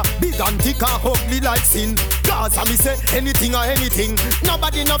your Buddha, big and thick and ugly like sin. Cause I me say, anything or anything.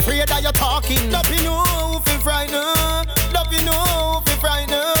 Nobody not afraid that you're talking. Don't be no fi frightened. Don't be no fi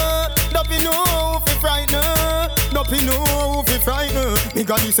frightened. Don't be no fi frightened. Don't be no fi frightened. Me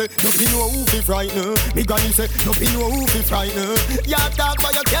granny say, don't be no fi frightened. Me granny say, don't be no fi frightened. You talk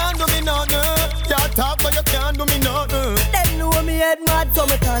but you can't do me nothing. You talk but you can't do me nothing. Them know me head mad, so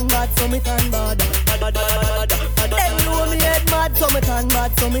me turn bad, so me turn bad. Them know me head mad, so me turn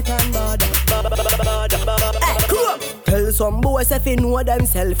bad, so me turn bad. Hey, cool. Tell some boys if they know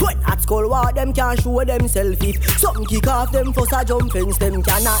themselves. When at Skool war, them can't show themselves. If something kick off them first a jump fence, them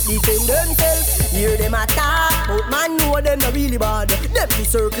cannot defend themselves. Hear them attack, but man know them not really bad. Them be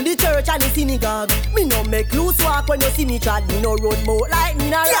circle the church and the synagogue. Me no make loose walk when you see me chat. Me no road boat like me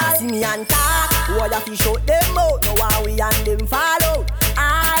na ride. See me and talk, why you fi shut them out? Now how we and them fall out.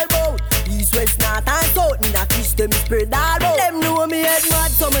 All bout east, west, north and south. Me na fish them spread all out. Them know me head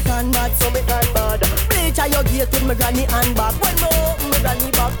mad, so me turn bad, so me turn bad. Bleach a your gate with me granny and back. When me open me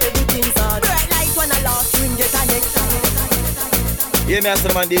granny back, everything's hard. Bright light when I lost ring get a next. Yeah, me as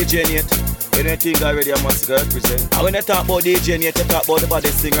the man DJ Nate. You don't think already I must go represent. And when I talk about DJ Nate, I talk about the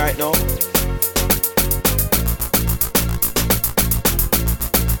baddest thing right now.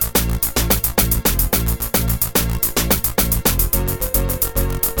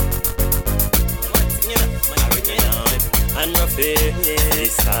 baby.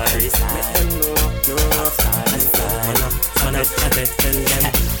 This star, make them know.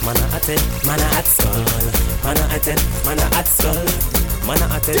 Man a tell them. Man a at Skool. Man a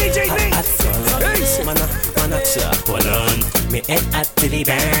at Skool. Man a at Skool. Man a chop. Hold on. Me head hot till the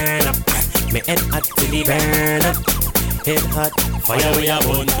burn up. Me head hot till the burn up. Head hot, fire where you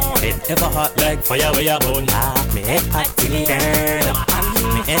burn. Head ever hot like fire where you burn. Me head hot till the burn up.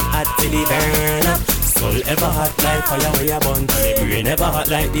 Me head hot till the burn up. Soul ever hot like fire where you burn. Me brain ever hot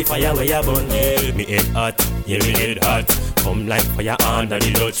like the fire where you burn. Yeah, me head hot, yeah me head hot. Come like fire under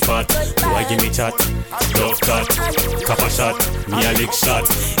the Dutch spot. Boy give me chat, love cut, copper shot, me a lick shot.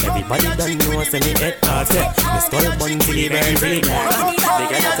 Everybody done know say me head hot. Me skull bun till the burn till the burn. The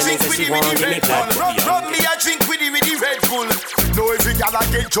girl tell me say she want give me flat. Run me a drink with the Red Bull. Know every gal a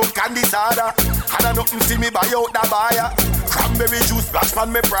get drunk and disorder. And I nothing see me buy out the buyer. Cranberry juice splash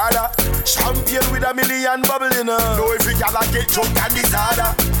on me Prada. Champagne with a million bubble in her. Know every gal a get drunk and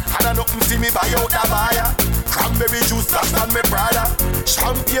disorder. And I nothing see me buy out the buyer. Cranberry juice splash on me Prada.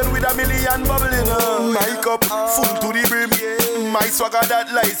 Champagne with a million bubble in her. My cup full to the brim. My swagger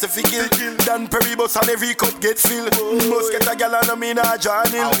that lies if you kill. Dan Perry bus and every cup get filled. Must get a gal and I'm in a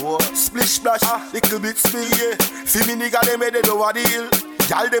journal. Splish splash, little bit spill, yeah. Feel me nigga they made it over the hill.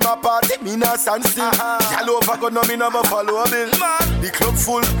 Gal dem a party, me nah stand still. Gal over gun no me never follow a bill. The club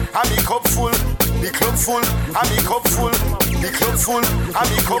full, and me cup full. The club full, and me cup full. The club full, and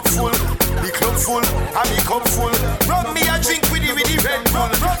me cup full. The club full, and me cup full. Run me a drink with the Red Bull.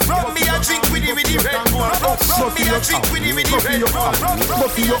 Run me a drink with the Red Bull. Run me a drink with the Red Bull. Go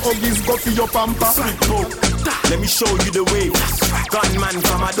for your huggies, go for your pamper. Let me show you the way. Gunman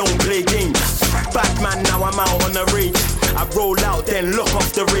from I don't play games. Batman now I'm out on the rage. I roll out then lock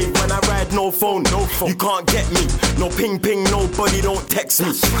off the rave. When I ride no phone. You can't get me. No ping ping, nobody don't text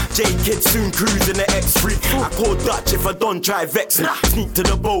me. J-Kid soon cruising the X3. I call Dutch if I don't try vex me. Sneak to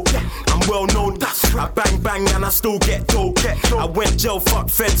the boat, I'm well known. I bang bang and I still get told. I went jail, fuck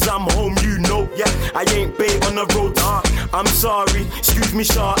feds, I'm home, you know. I ain't bait on the road. I'm sorry, excuse me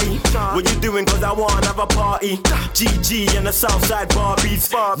shawty. What you doing cause I wanna have a party. GG and the Southside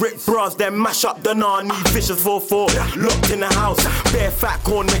Barbies. Rick Bras, then mash up the Nani. Vicious 4-4, locked in the house. Bare fat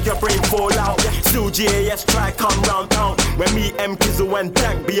corn make your brain fall out. Still GAS try come round town. When me M Kizzle and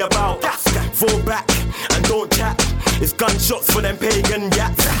Dank be about. Fall back and don't chat. It's gunshots for them pagan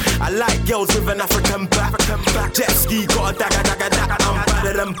yats. I like girls with an African back. Jet ski got a dagger. I'm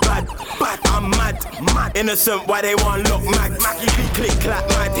badder than bad. I'm mad. Innocent why they want look mad. Mackie be click clap.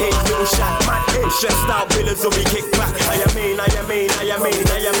 Mad hate little shot. Stressed out villains will be kicked back. I mean.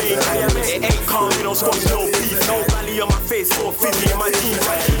 It ain't calm, you know, squash no beef. No valley on my face, so fizzy in my jeans.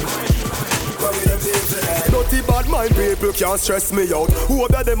 Dirty bad mind people can't stress me out.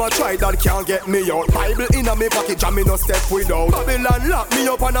 Whoever them a try that can't get me out. Bible in a me pocket jam me no step without. Babylon lock me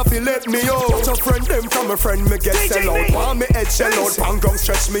up and I feel let me out. Watch a friend them from a friend me get sell out. Want me head shell out, pan ground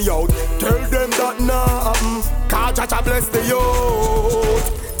stretch me out. Tell them that nah happen. Cause Jaja bless the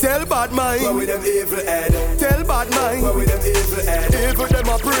youth. Tell bad mind, where with them evil head. Tell bad mind, where with them evil head. Evil them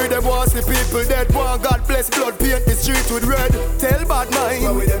a pray, them want see people dead. Want God bless blood, paint the street with red. Tell bad mind,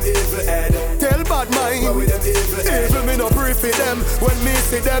 where with them evil head. Tell bad mind, where with them evil head. Evil me no pray for them. When me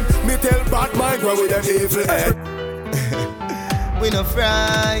see them, me tell bad mind, where with them evil head. We no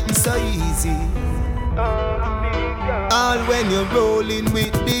frightened so easy. All when you're rolling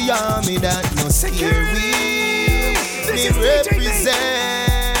with the army that no scare we. Me represent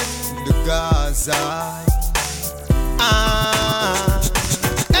the Gaza.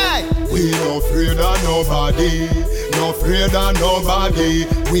 Hey! We no afraid of nobody. No afraid of nobody.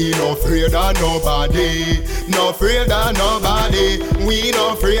 We no afraid of nobody. No afraid of nobody. We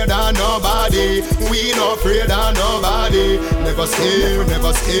no afraid of nobody. We no afraid of nobody. Never scared,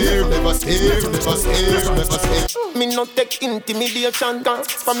 never scared, never scared, never scared, never scared. Me no take intimidation, cause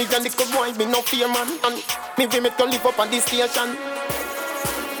for me and the good boy, me no fear man. And me we make to live up on this station.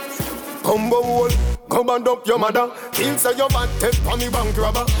 Combo wall, come and up your mother. Kill say your bad take for me bank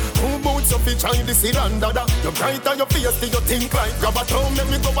robber. Who boots up each eye, this is andada. You bright on your face, do you think like grabber? Don't make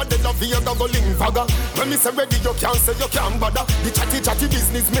me go a dead of here, go link fagger. When me say ready, you can't say you can't bother. The chatty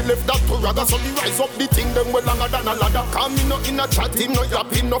business, me left that to rather. So me rise up the thing, them well longer than a ladder. Come me no in a chatting, no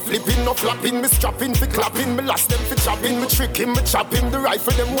yapping, no flipping, no flapping. Me strapping, fi clapping, me last them fi chopping. Me tricking, me chopping. The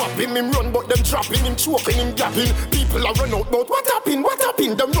rifle them whopping, him run but them trapping, him choking, him gapping. People are run out, but what happened?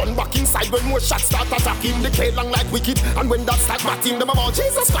 Them run back inside when more shots start attacking. They K long like wicked, and when that start batting, them about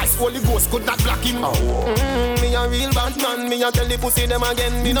Jesus Christ, Holy Ghost could not block him. Me a real bad man, me a tell the pussy them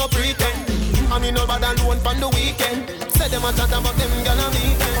again, me no pretend. And me no bad alone from the weekend. Say them a chat about them gonna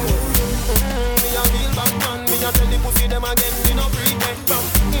weekend. Me a real bad man, me a tell the pussy them again, me no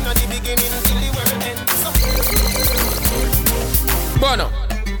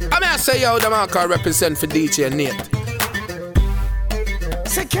say yo, the marker represent for DJ Nate.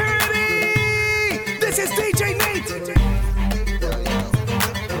 Security! This is DJ Nate!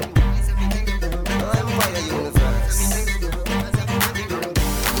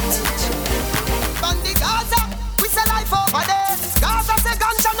 Bandi Gaza, we say life over there. Gaza say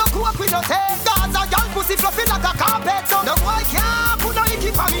ganja no cook we no take. Gaza girl pussy fluffy like a carpet. So no boy can't put no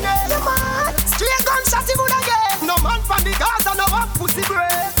icky for me name. Yeah man, straight gunshot he would again. No man from the Gaza no have pussy bread.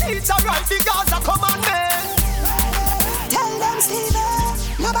 Teacher write the Gaza commandment. Tell them Steven,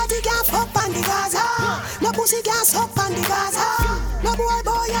 nobody can fuck on the Gaza. No pussy can suck on the Gaza. No boy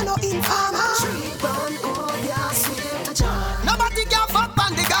and no informer. Nobody can fuck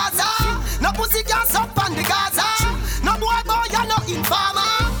on the Gaza. No pussy can suck on the Gaza. No boy and no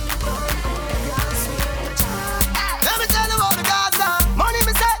informer. Let me tell you about the Gaza. Money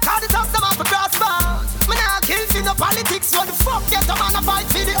me say, cause the top them off a crossbar. Me nah kill for no politics. What the fuck get a man a fight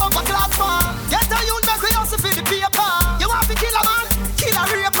for the upper class man? Get a youth make we hustle for the paper. You want to kill a man, kill a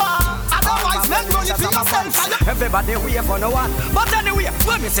raper. Otherwise make money for yourself. Everybody wait for no one. But anyway,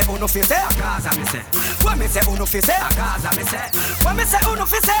 when me say uno fi say, a Gaza me say. When me say uno fi say, a Gaza me say. When me say uno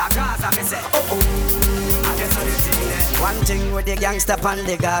fi say, a Gaza me say. Oh oh, I guess what it is. One thing with the gangster pan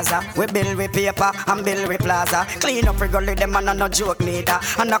the Gaza. We build with paper and build with plaza. Clean up regularly them and no joke neither.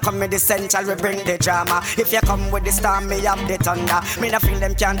 And I come with the central we bring the drama. If you come with the storm me have the thunder. Me no feel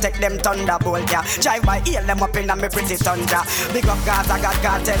them can't take them thunderbolt ya. Drive by heal them up in a me pretty thunder. Big up Gaza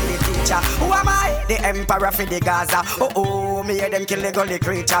God tell the teacher. Who am I? The emperor for the Gaza. Oh oh, me hear them kill the gully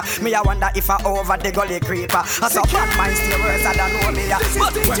creature. Me I wonder if I over the gully creeper. I saw bad minds still worse than know me ya.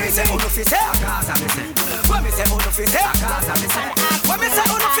 But when me say uno fi say, a Gaza me say. When me say uno fi say, a Gaza me say. When me say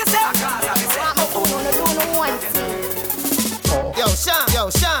uno fi say, a Gaza me say. Yo,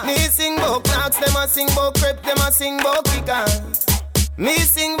 Sean. Me sing bout Clarks, them a sing bout crepe, them a sing bout kickers. Me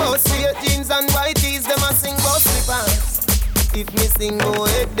sing bout straight jeans and white tees, them a sing bout slippers. If me sing bout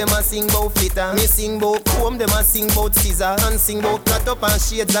head, them a sing bout flitter. Me sing bout comb, them a sing bout scissor. And sing bout cut up and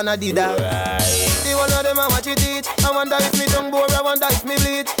shades and Adidas. The one of them a watch it teach. I wonder if me tongue bore, I wonder if me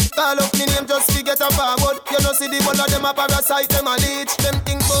bleach. Call up me name just to get a forward. You know see the one of them a parasite, them a leech. Them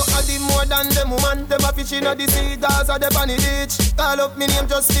think bout a the more than them woman. Them a fish in a the sea, dogs a the panny ditch. Call up me name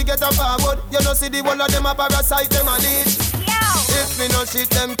just to get a forward. You know see the one of them a parasite, them a leech. If me no shit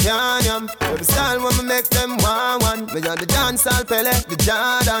them can yam. Every style when me make them one. Me on the dancehall Pele, the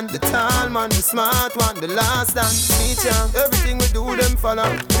Jordan, the tall man, the smart one, the last dance. Teacher, everything we do them follow.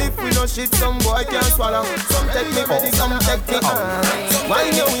 If we no shit, some boy can't swallow. Some take me ready, some take me why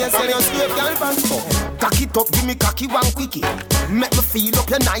you here say you straight girl pan? Cock it up, give me cocky one quickie. Make me feel up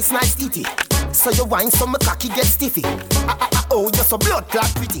your nice itty. So you wine so me cocky get stiffy. Oh, you're so blood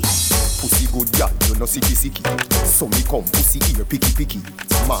clot pretty. Pussy good girl, you no sicky. So me come pussy ear picky.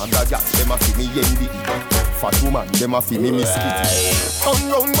 Man da gal, dem a fi me yendi. Fat woman, dem a fi me miskitty.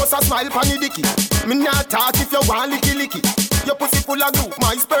 Turn round, bust a smile pon the dicky. Me not talk if you want licky. Your pussy full of glue,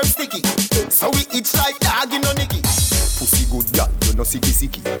 my sperm sticky. So we itch like dog in no nicky. Pussy good girl, you no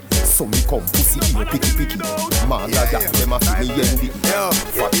sicky. So me come pussy ear picky. Man da gal, dem a fi me yendi.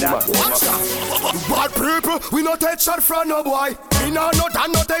 Fat woman, dem a fi. Bad people, we no take shot from no boy. We no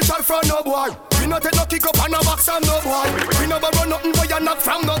done no take shot from no boy. We no take no kick up and no box on no boy. We no borrow nothing but you knock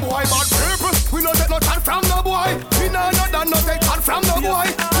from no boy. Bad people, we no take no shot from no boy. We no done no take shot from no boy.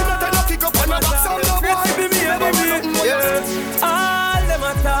 We no take no kick up and no box on no boy. All them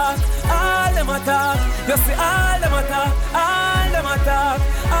attack, all them attack. You see all them attack, all them attack,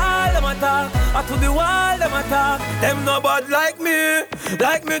 all them attack. I to the wall them attack. Them no bad like me,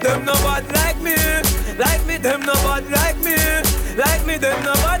 them no bad like me, them no bad like me, them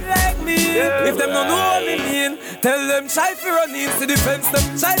no bad like me. If them no know what me mean, tell them try to run in to defense them,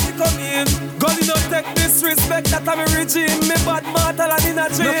 try to come in. Gully no take disrespect that I'm a regime. Me bad mortal and in a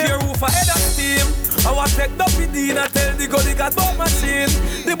dream. Look here who for head of team. I want take the PD and tell the gully got ball machine.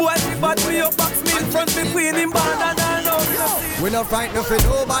 The boy see bad me up box me in front me queen in band and I know. We no frightened for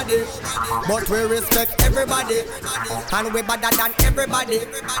nobody, but we respect everybody, and we better than everybody.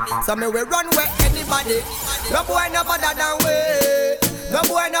 So me we run where anybody. No boy no better than we. No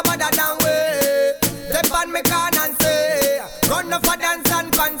boy no better than we. Step on me can and say, run up for dance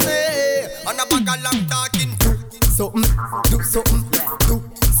and fancy. On a bag of long talking. Something, do something, do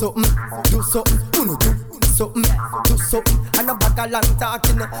something, do something. Uno do something, do something. On a bag of long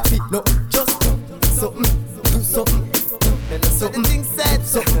talking. No, just do something, do something. Something said,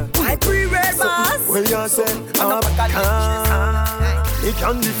 I pre-read boss. Well, you said, I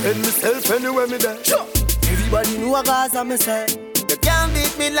can defend myself anywhere me there. Everybody know a Gaza me say. You can't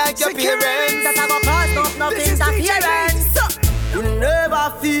beat me like your parents. That I go cause no interference. We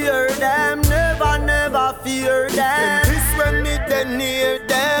never fear them, never fear them. This when me then near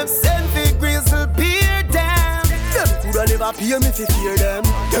them, send for grizzle beer them. Them coulda never pay me fi fear them.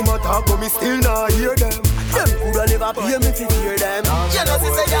 Them a talk but me still not hear them. Them coulda never pay me fi fear them. You know she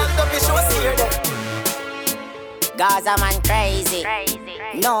say y'all don't be sure fear them. Gaza man crazy.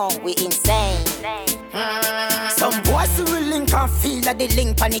 No, we insane. Some boys who will link and feel that they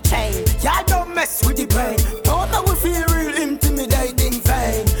link on the chain. Y'all don't mess with the brain. Don't know we feel real intimidating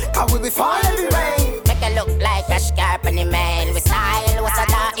vain. Cause we be falling every rain. Make it look like a scarp on the man. We style, what's a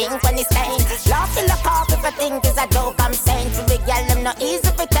dark ink when it's stained. Laughing the cough if I think it's a joke I'm saying. To the girl, them not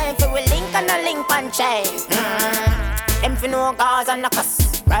easy for time. For we link and a link on chain. Them for no cause and no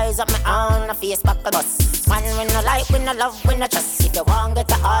cuss. Rise up my own, a face back a bus. Man, we no like, we no love, we no trust. If you want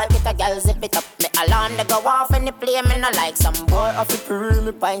get a heart, get a girl, zip it up. Me alarm, they go off and they play me no like. Some boy off the pool,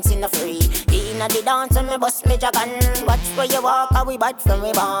 me pints in the free. Inna the dance and me bust me dragon. Watch where you walk, how we bad from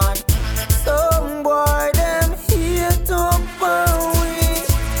we born. Some boy, them here to burn we.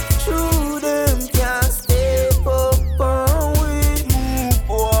 True, them can't step up on we. Move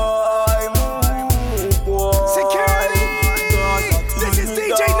boy. Security! This is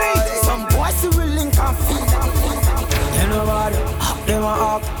DJ Nate. Some boys who will link and feel. You know what? Them a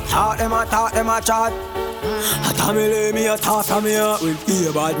up, talk them a chat. A tammy lay me a talk from me up with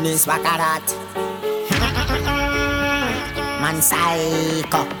ear badness. Back at that. Man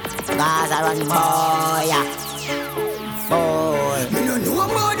psycho. Gaza run boy. Boy. Me no know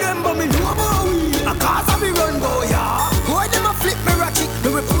about them, but me know about we. A Gaza me run boy. Boy them a flip me ratchet. Me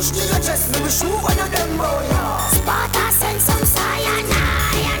we push to your chest. Me we shoot one of them boy. Sparta send some cyanide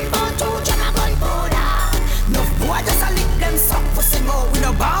and burn two jam a gun powder. No boy just a lick them suck pussy more. We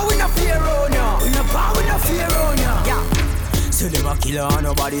no bow, we no fear on ya. We no bow, we no fear on ya. Yeah. So them a killer and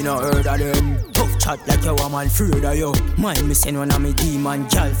nobody no heard of them. Tough chat like you a man afraid of you. Mind me send one of me demon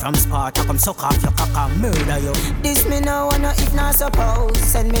girl from Sparta. Come suck off your cock and murder you. This me no wanna if not suppose.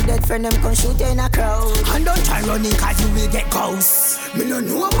 Send me dead friend them come shoot in a crowd. And don't try running cause you will get ghosts. Me no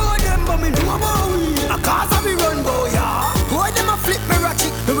know about them but me know about we. A cause of me run boy yeah. Boy them a flip me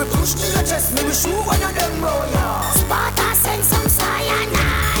ratchet. Me we push to your chest. Me we shoot one of them boy yeah. Sparta send some cyanide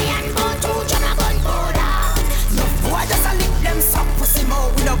and burn two jam a gun powder. No boy just a lick them suck pussy more.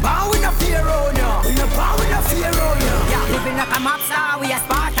 We no bow, we no fear on ya. We no bow, we no fear on ya. Yeah, living like a mob star, we a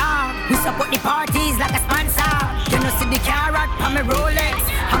Sparta. We support the parties like a sponsor. You know see the carrot on me Rolex.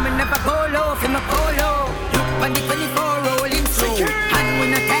 I me never go low for my polo. When the 24 rolling through, and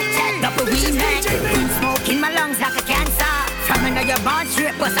we no take check, double we make. Smoke in my lungs like a cancer. From under your bond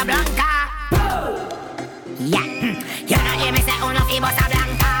straight, Bossa Blanca. Yeah, you know hear me say uno fi Bossa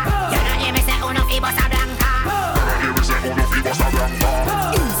Blanca. You know hear me say uno fi Bossa Blanca.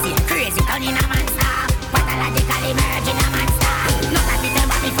 Easy, crazy, turn in a monster. Pathologically merge in a monster. Not that little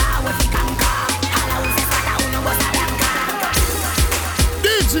body forward fi conquer. All I will say Sparta uno Bossa Blanca.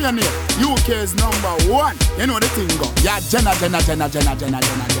 DJ Nate, UK's #1. You know the thing go. Yeah, Jenna.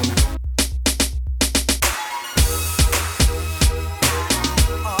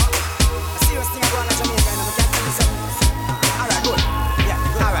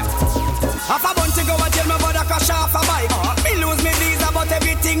 Half a bunch to go and tell me about a crash off a bike. Me lose me visa but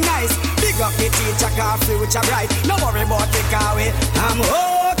everything nice. Big up the teacher car future bright. No worry about the car way. I'm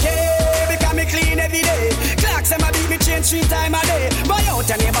okay because me clean every day. Clocks and my beat me change 3 times a day. Buy out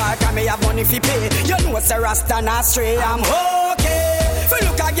any bar cause me have money fi pay. You know it's a rasta not stray. I'm okay. Fi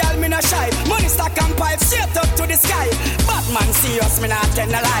look a girl me no shy. Money stack and pipe straight up to the sky. Batman serious me not tell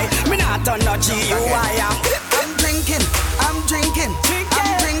no lie. Me not turn no GUI. I'm drinking. I'm drinking.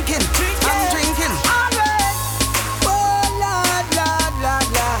 Alright. Oh Lord.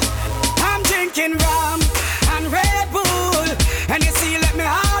 I'm drinking rum and Red Bull, and you see let me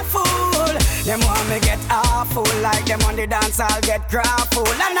heart full. Them want me get awful like them on the dance I'll get grapple.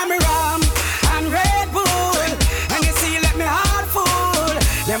 And I'm rum and Red Bull, and you see let me heart full.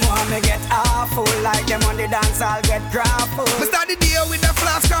 Them want me get awful like them on the dance I'll get grapple. Me start the day with a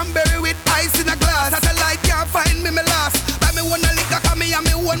flask cranberry with ice in a glass. Satellite can't find me last. Buy me one a liquor cause me and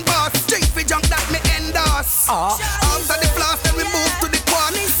me one boss. Drink for junk that me endorse. After the flask then we move to the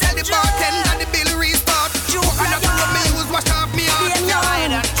quad. Tell the bartender the bill restart. What kind of food me use wash off me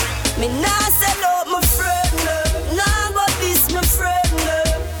heart. Me nah sell out my friend. Nah but this my friend.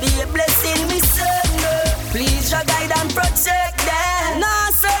 Be a blessing me son. Please your guide and protect them.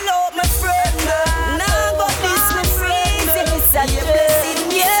 Nah sell out my friend. Nah but this my friend. Be a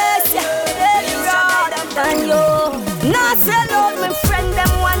blessing, yes. Nah sell out my friend.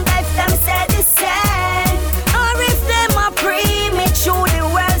 Them one life them say the same. Or if them a premature the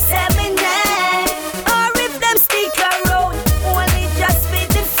world say me name. Or if them stick around, well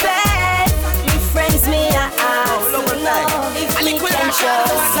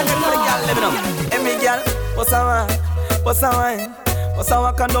Let me know. Every girl, what's a wine? What's a wine? What's a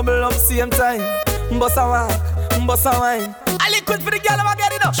wine can double up same time? What's a wine? What's a wine? I liquid for the girl, I'm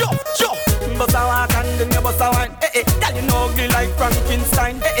get it up. Sure, sure. Bust a walk and then you bust a wine. Girl, you know ugly like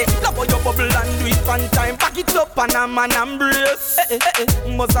Frankenstein. Love how you bubble and do it fun time. Back it up and a man embrace.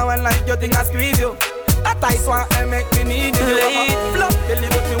 Bust a wine like you think I squeeze you. That ice one I make me need you. Flop the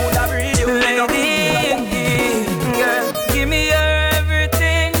little me woulda breathe you. Lady, girl, give me your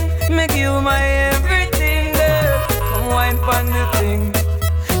everything. Make you my everything, girl. Come wine pon the thing.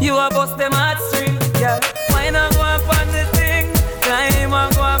 You a bust them heartstring, girl. Wine and go up on the thing. Climb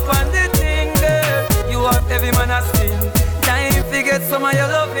and go up on the thing, girl. You have every man a spin. Time to get some of your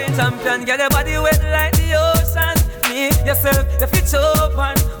loving. Champion, get your body wet like the ocean. Me, yourself, you fit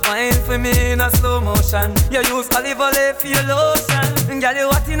open. Wine for me in a slow motion. You use olive oil for your lotion. Girl, you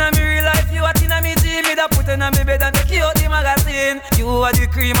hot in a me real life, you hot in a me dream. Me da put in a me bed and take you out the magazine. You are the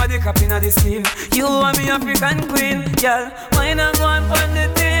cream of the crop in the skin. You are me African queen, girl. Wine and go on the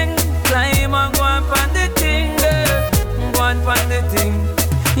thing. Climb and go on the thing, girl. Go on the thing.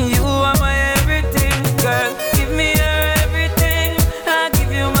 You are my everything, girl. Give me your everything. I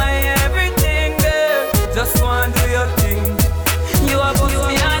give you my everything, girl. Just want to do your thing. You are both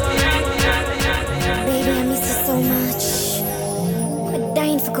me heart. Baby, I miss you so much. I'm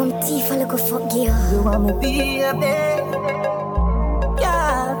dying for come tea for look fuck you. You want me baby?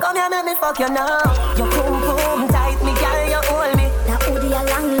 Yeah, come here, make me fuck you now. Your boom tight, me girl, you hold me. That hoodie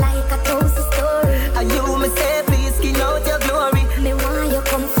along like a toasty story. And you me say please skin out your glory. Me want you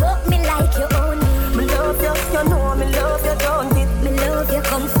come fuck me like you own me. Me love you, you know me love you, don't it? Me love you,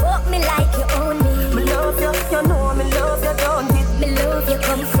 come fuck me like you own me. Me love you, you know me love you, don't it? Me love you,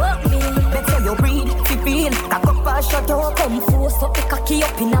 come fuck me. Better you breathe, feel, cock up and shut up. Come force up the cocky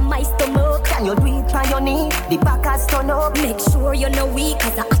up in a my stomach. Can you do it on your knee? The back has turn up. Make sure you know weak,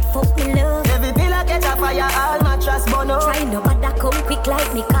 cause I hot fuck me love. Every pillar catch a fire, all mattress burn up. Try no bother come quick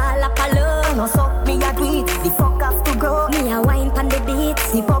like me call up a love. No suck me a do it, the fuck have to go. Me a wine pon the beat.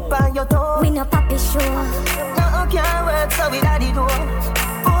 Sip up on your toe. We no papi show. No can't work so we daddy do.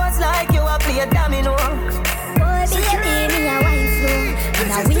 Pose like you a play a domino. Boy baby, me a wine slow.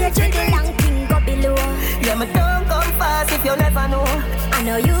 And I wait till the long thing go below. Yeah, me don't come fast if you never know. I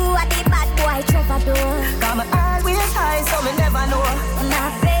know you are the bad boy troubadour. Come always high so me never know. My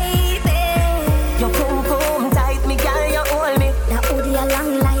baby, your boom tight, me girl, you hold me. that hoodie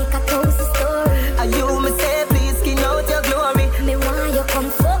along like a toasty story. And you me say please skin out your glory. Me want you come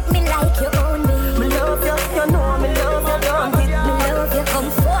fuck me like you own me. Me love you, you know me love you, don't it? Me love you,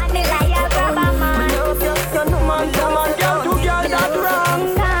 come fuck me like you own me. Me love you, you know man, come on, girl, two girls that wrong.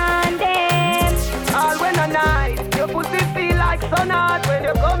 All when a night, your pussy feel like sun hot when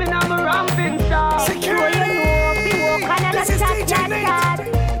you come in on my ramping shot. Secure you know, be walk on a chat.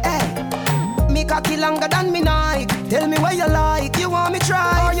 Hey, me cocky longer than me Nike. Tell me what you like, you want me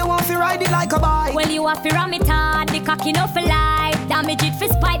try or you want to ride it like a bike? Well, you have to ram it hard, the cocky no for life. Damage it for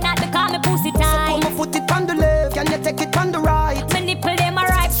spite, not because me pussy tight. So put my foot it on the left, can you take it on the right? My nipple them a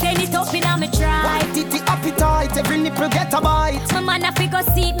ripe, send it up in a me try. White titty appetite, every nipple get a bite. My man a figure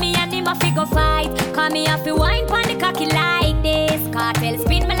seat me and him a figure fight. Call me a fi wine pon the cocky like this. Cartel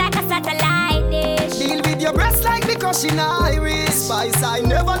spin me like a satellite dish. Deal with your breast like me crushing iris. Spice, I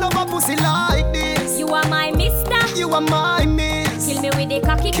never love a pussy like this. You are my mister, you are my miss. kill me with the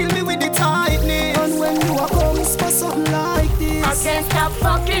cocky, kill me with the tightness. And when you are coming for something like this, I can't stop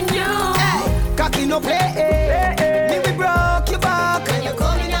fucking you. Hey, cocky no play. Me we broke your back when you're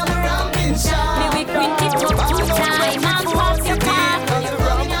coming out the ramping shot. Me we print it up 2 times and pop your cock.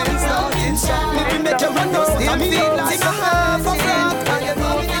 Me we make you run those damn feet like a half a frack. And you're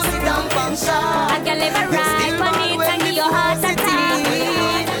coming to sit down pan shot. I can live a ride on it and give your heart attack.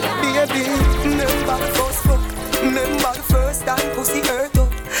 Baby, remember the first fuck. Remember the first time pussy hurt up.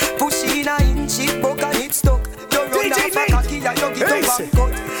 Push in a inch, it buck and it stuck. You run off a cocky and you get a back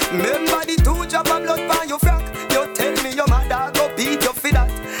cut. Remember the 2 drop of blood by your frack. You tell me your mother go beat you for that.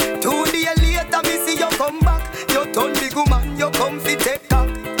 2 days later me see you come back. You turn big woman, you come fi take cock.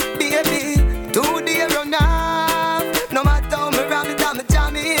 Baby, 2 days run off. No matter how me ram it, I'm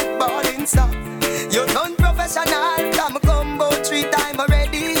jam it, ballin' stop. You done professional, I'm come about 3 times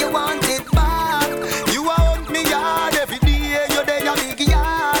already. You want it back. You want me yard every day. You there a big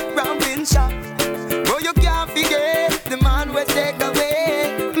yard, ramping shop. But you can't forget the man we take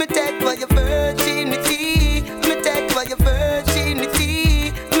away. Me take for your virginity.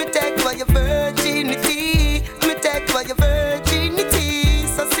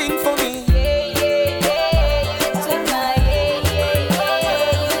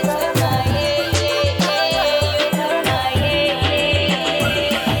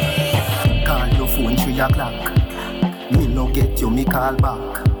 o'clock. Me no get you, me call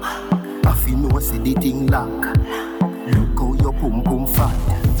back. I feel no say the thing lock. Look how your pum pum fat.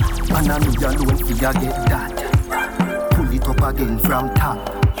 And I know you alone for you get that. Pull it up again from top.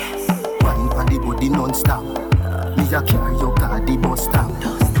 Wine for the body non-stop. Me a carry your car the bus stop.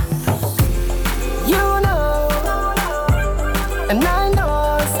 You know, and I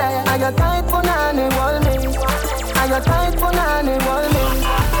know, say I got tight for nanny wall me. I got tight for nanny wall me.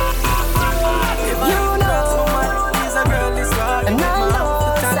 You know, and I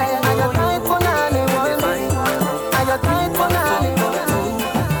know, say I got tight for nanny wall me. I got tight for nanny wall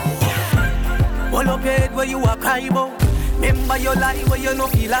me. All up head where you are cry about. Remember your life where you no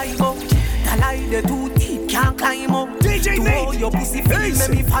feel like about. The lie the too deep can't climb up. DJ to all your pussy feel make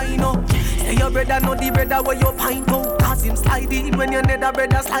me find out. Say your brother know the brother where you find out. Cause him slide in when your nether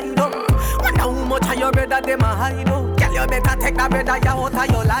brother slide up. Wonder how much of your brother them a hide out. Girl you better take that brother you out of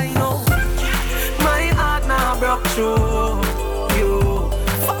your line out. My heart now broke through you.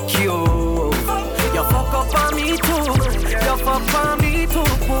 Fuck you. You fuck up on me too. You fuck on me too.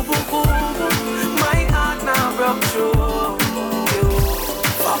 Boo boo boo. My heart now broke through you.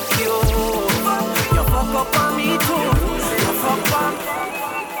 Fuck you. You fuck up on me too. You fuck on.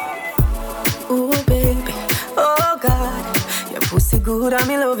 Ooh baby, oh God, your pussy good and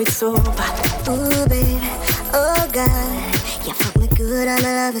me love it so bad. Ooh baby, oh God, you fuck me good and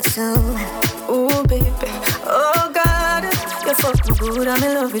I love it so bad. Ooh baby, oh God, you fuck me good and me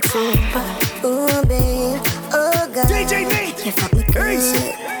love it so bad. Ooh baby, oh God, DJ Nate, you fuck me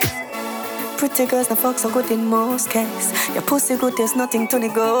good. Pretty girls no fuck so good in most cases. Your pussy good, there's nothing to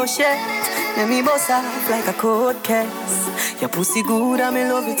negotiate. Let me boss off like a cold case. Your pussy good and me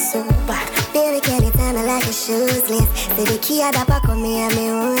love it so bad. Baby, can you tell me like a shoes list? Say the key at the back of me and me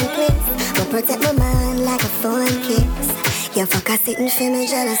own place. But protect my mind like a phone kiss. You fuck a sitting for me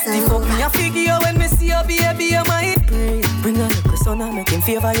jealous of. You fuck me a figure when me see your baby, you might pray. Bring a little son and make him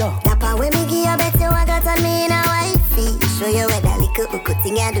favor you. That part when me give you bet you I got on me in a wifey. Show you what that little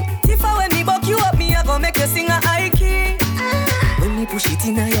thing I do. Tifa when me buck you up, me I gon' make you sing a high key. When me push it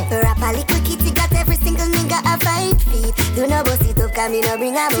in a yo. Rap a little kitty got every single nigga a 5 feet. Do no bust it up, cause me no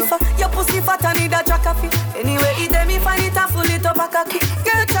bring a Tifa, your pussy fat and need a track of it. Anyway, it me find it and full it up a cocky.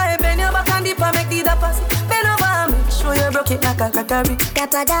 Girl, try bend your back and dip and make the pass. Bend over me, show you broke it like a cacari.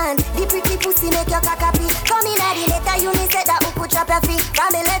 Dapper Dan, the pretty pussy make your cocky. Come in at the letter, you me said that who could trap your feet.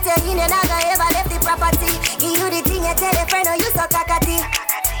 From the letter in and I got ever left the property. Give you the thing, you tell a friend, or you so cockatty.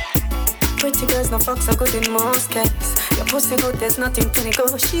 Pretty girls no fuck so good in most cases. Your pussy good, there's nothing to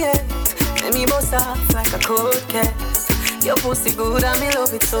negotiate. Let me boss off like a cold case. Your pussy good and me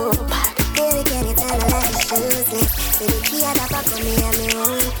love it so bad. Baby, can you tell me like a shoes list? Say the key at the back of me and me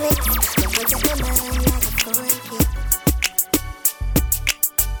own place. You protect my mind like a phone kiss.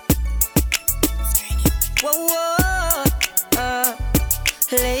 Whoa, whoa,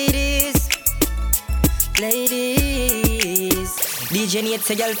 ladies, ladies. DJ Nate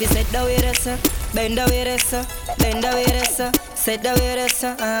say y'all fi set the way there, sir. Bend the way there, sir. Bend the way there, sir. Set the way there,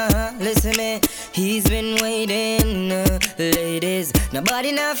 sir. Listen me, he's been waiting, ladies.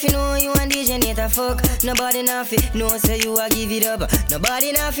 Nobody nothing know you and DJ Nate a fuck. Nobody nothing know say you a give it up.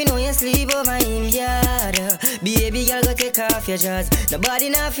 Nobody nothing know you sleep over him yard. Baby girl go take off your jaws. Nobody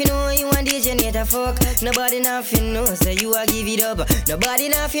nothing know you and DJ Nate a fuck. Nobody nothing know say you a give it up. Nobody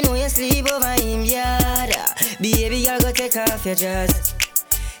nothing know you sleep over him yard. Baby girl go take off your jaws.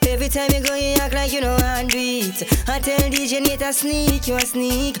 Every time you go, you act like you know how to do it. I tell DJ Nate a sneak, you a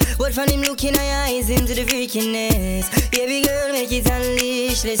sneak. But from him looking at your eyes into the freakiness. Baby girl, make it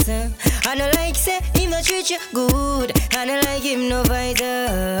unleash, listen. I don't like say, him no treat you good. I don't like him no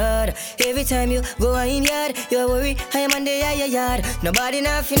fighter. Every time you go on him yard, you worry, I am on the yard. Nobody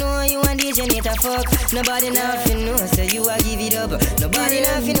nothing know you and DJ Nate a fuck. Nobody nothing know, say you a give it up. Nobody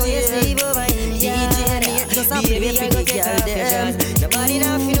nothing know you sleep over him yard. DJ Nate just a play for the girl them. Nobody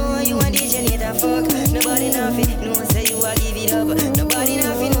nothing know you and DJ Nate a fuck. Nobody nothing know say you a give it up. Nobody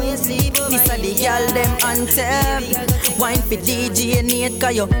nothing know you sleep over. This a the girl them anthem. Wine for DJ Nate,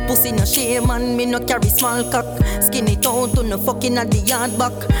 cause your pussy no shame and me no carry small cock. Skin it out to no fucking at the yard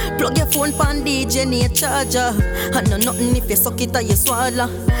back. Plug your phone pan DJ Nate charger. And no nothing if you suck it or you swallow.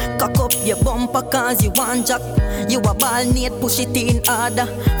 Cock up your bumper cause you want jack. You a ball Nate, push it in harder.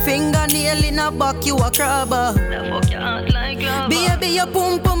 Fingernail in a back, you a crabber. The fuck your heart like lava. Baby, your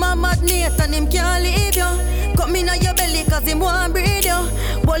pump my mad Nate and him can't leave you. Come in on your belly cause him want breathe you.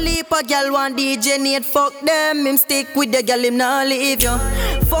 But leap a girl want DJ Nate, fuck them. Him stick with the girl, him not leave you.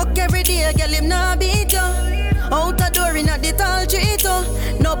 Fuck every day, girl, him not beat you. Out a door in a the tall street,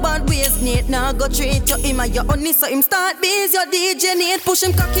 No bad ways, Nate. Now go treat you him and your honey, so him start bees. Your DJ Nate push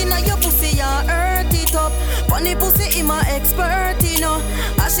him cocky now your pussy, ya hurt it up. Funny pussy, him a expert, you know.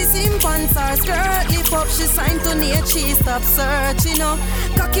 As she see him pants her skirt lift up, she signed to Nate, she stop searching, you know.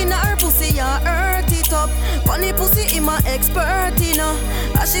 Cocky now her pussy, ya hurt it up. Funny pussy, him a expert, you know.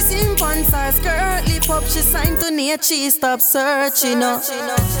 As she see him pants her skirt lift up, she signed to Nate, she stop searching, you know.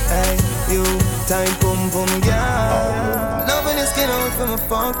 Hey, you, time boom boom girl. Loving the skin out from a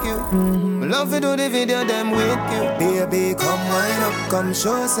fuck you. Love to do the video them with you. Baby, come wind up, come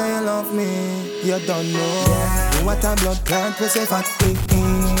show say you love me. You don't know what a blood clot we say fat.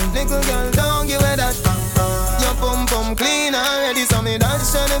 Little girl, don't give away that. Your pum pum clean already, so me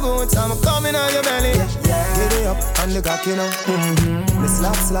dance to the boots. I'm coming on your belly. Get it up on the cock, you know. Me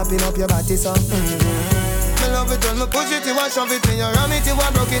slapping up your body, so. Me love it when me push it, you a shove it. When you ram it, you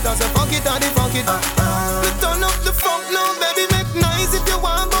a broke it. I say fuck it, and the fuck it. Me turn up the funk now, baby, make nice if you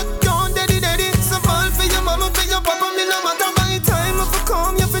want, but don't daddy. So fall for your mama, for your papa, me no matter by time if you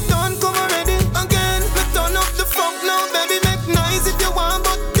come, if you don't come already. Again, me turn up the funk now, baby, make nice if you want,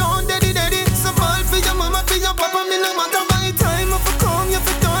 but don't daddy. So fall for your mama, for your papa, me no matter by time if you come, if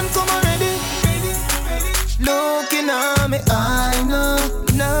you don't come already. Looking at me, I know,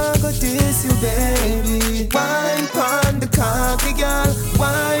 now go diss you, baby. Wine pon the cocky girl,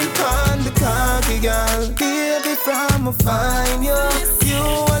 wine pon the cocky girl. Baby, from a fine you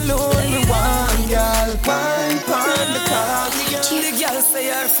alone me one girl. Wine pon the cocky girl. The girl say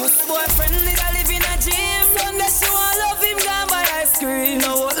her first boyfriend nigga live in a gym. Sunday she want love him, gone buy ice cream.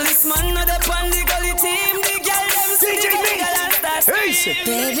 No what this man no dey on the gully team. The girl them see the girl and start scream.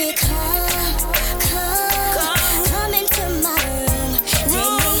 Baby, come into my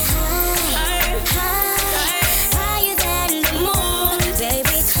room. Take me higher than the moon.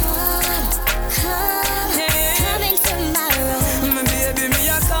 Baby, come into my room. Baby, me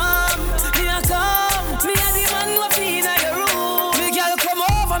a come. Me a the man who be in your room. Me girl come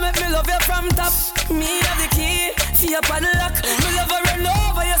over, make me love you from top. Me have the key for your padlock. Me love her run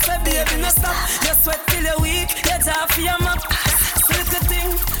over, you say baby no stop. You sweat till you're weak, you jaw for your map. Little thing,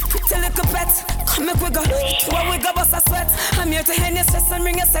 pretty little pet. Come make we go, where we go bust a sweat. I'm here to end your stress and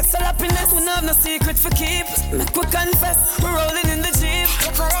bring your sexual happiness. We don't have no secret for keep. Make we confess, we're rolling in the Jeep.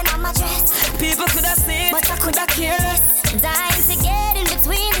 You're pulling on my dress. People could have seen, but I could have cared. Dying to get in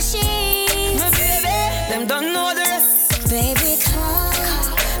between the sheets. My baby, them don't know the rest. Baby, come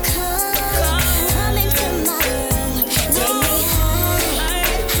into my room. Take me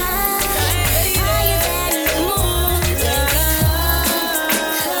higher than the moon.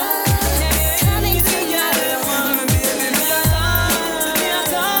 Come into my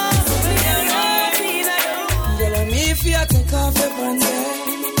room. Girl, I'm here for you, take off your pants.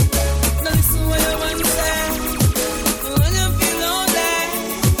 Now listen what you want to say. When you feel lonely,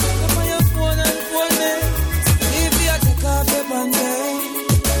 come on your phone and phone me. If you take off your pants.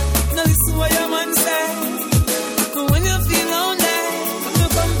 Now listen what you want to say. When you feel lonely, you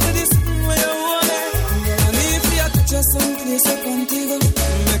come to this thing where you want it. Girl, I'm here for you, touch you someplace up on Tigo.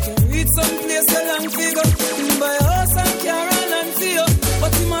 Make you reach someplace a long figure. Buy a house and car and for you.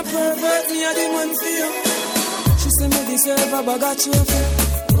 But in my pervert, me a the man for you. She say me deserve a bag of trophy.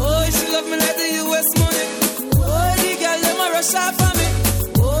 Oh, she love me like the US money. Oh, the girl them a rush off for me.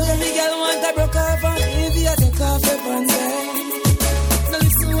 Oh, the girl want a broke off for me. If you take off your pants, now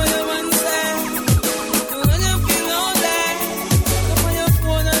listen what you want to say. When you feel lonely, come on your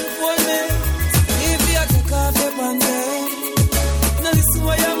phone and phone me. If you take off your pants, now listen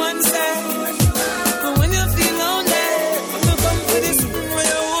what you want to say. When you feel lonely, you come to this room where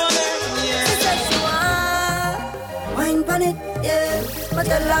you want it. Wine pon it, yeah. But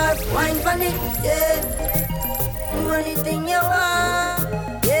the love, wine pon it, yeah. Do anything you want,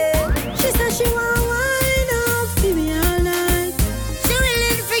 yeah. She said she want wine up, give me all night. She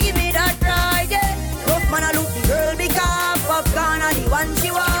willing to give me that ride, yeah. Rough man a look the girl because popcorn are the one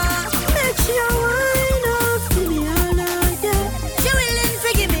she want. Make she a wine up, give me all night, yeah. She willing to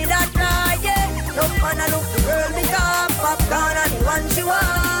give me that ride, yeah. Rough man a look the girl because popcorn are the one she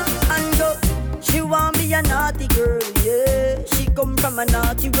want. And go, she want be a naughty girl, yeah. She come from a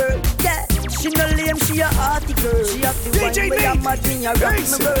naughty world, yeah. She no lame, she a hearty girl. She have the one way I'm mad when you rock my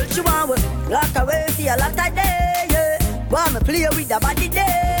world. She want to lock away for a lot of day, yeah. Want me play with the body day,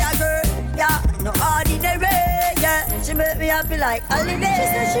 yeah, girl, yeah. No ordinary, yeah. She make me happy like holiday. She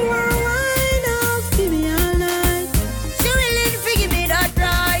said she want wine up, give me all night. She willing to give me that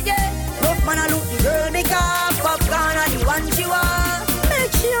ride, yeah. Rough man a look the girl because popcorn are the one she want. Make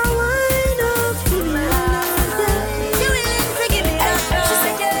she a wine up, give me all night, yeah. She willing to give me that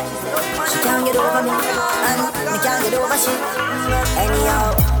ride, yeah. She can't get over me, and me can't get over she.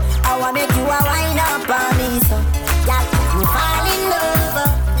 Anyhow, I wanna make you a wine up on me, so yeah, me fall in love.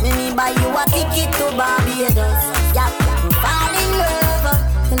 Me buy you a ticket to Barbados. Yeah, me fall in love.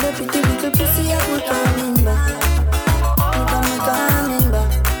 And the pretty little pussy I'm coming back. It am coming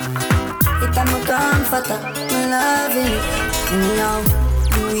back. It am comforter. Me loving it. Now,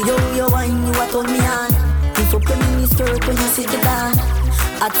 you wine, you a turn me on. If you put me in the skirt when you sit it down.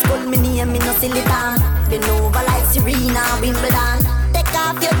 At school me name me no silly down. Been over like Serena Wimbledon. Take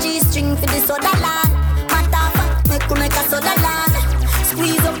off your G-string for the soda land. Matter fact, make you make a soda land.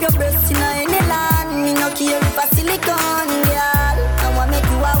 Squeeze up your breasts in any land. Me no care if a silicone girl. I wanna make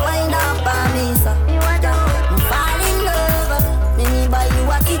you a wind up on me, so you a down. Me fall in love. Me buy you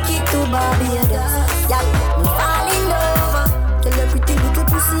a ticket to Barbados. Yeah, me fall in love. Tell your pretty little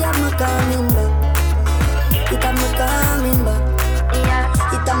pussy I'm coming back. It I'm coming back. Yeah,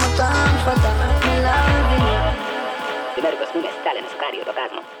 it I'm comforter. Me loving it.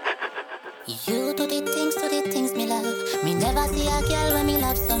 You do the things me love. Me never see a girl when me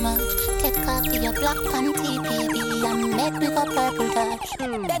love so much. Take off your black panty, baby, and make me go purple touch.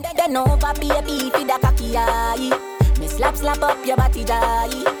 Then over, baby, for the cocky eye. Me slap up your body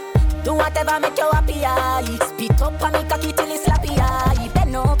die. Do whatever make you happy eye. Spit up on me cocky till it's slappy eye.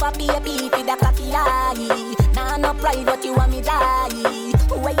 Then over, baby, for the cocky eye. Nah, no pride, but you want me die.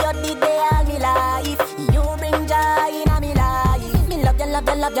 Where you did there all me life. You bring joy in a me life. Me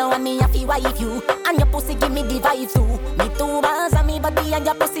love you, and me happy wife you. And your pussy give me the vibe too. Me two bars and me body and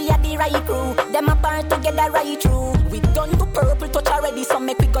your pussy are the right crew. Them apart together right through. We done to purple touch already, so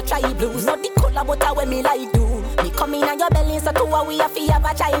make we go try blues. Not the color, but how me like do. Me come in on your belly, so two we have to have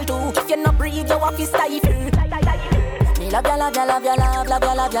a child too. If you not breathe, you have to stifle. Me love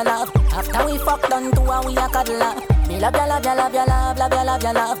you. After we fuck done two we a cuddle up. Me love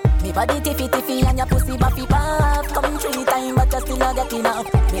you. Me body tiffy and your pussy buffy puff. Come 3 times but you still not get enough.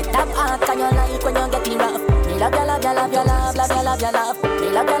 Me tap hard can you like when you get it rough. Me love you. Me love you.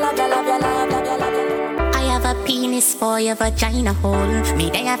 I have a penis for your vagina hole. Me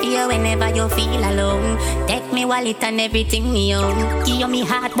there for you whenever you feel alone. Take me wallet and everything me own. Give you me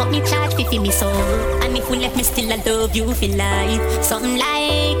heart but me charge for me soul. And if we left me still I love you for life. Something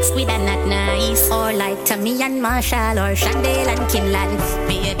like Squid and Not Nice. Or like Tommy and Marshall or Chandel and Kinlan.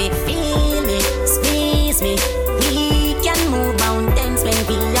 Baby feel me, squeeze me. We can move mountains when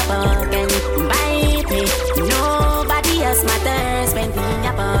we are broken. Bite me, nobody else matters when we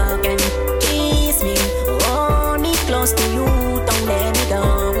are broken. Kiss me, hold me close to you, don't let me go.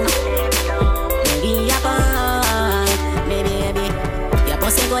 Baby, baby. Your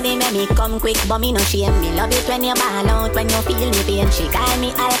pussy go dey make me come quick, but me no shame. Me love it when you ball out, when you feel me pain. She call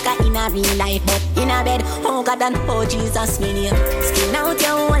me Alka in a real life, but in a bed, oh God and oh Jesus, me name. Skin out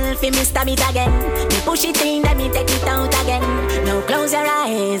your wall for me stab it again. Me push it in, then me take it out again. Now close your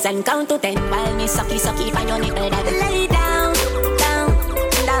eyes and count to 10 while me sucky for your nipple that lay down.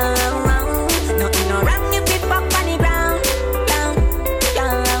 Nothing no wrong if we fuck on the ground. Down.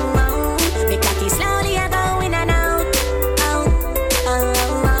 Me cocky slowly a go in and out.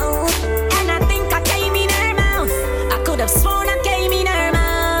 And I think I came in her mouth. I could have sworn I came in her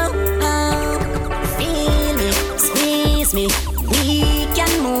mouth. Feel me, squeeze me. We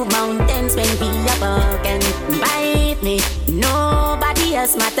can move mountains when we are broken. Bite me, nobody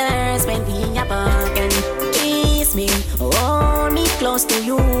else matters when we are broken. Kiss me, hold me close to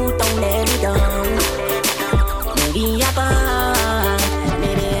you, don't let me down. Baby,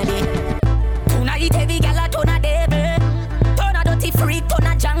 baby. Tonight every gal a turn a devil, turn a dirty freak, turn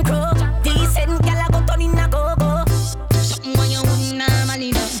a junk crow. Decent gal a go turn in a go-go. Something when you wouldn't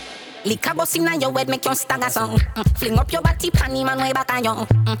normally know. Lick a bus inna your head, make you stagger song. Fling up your body, panty man way back on you.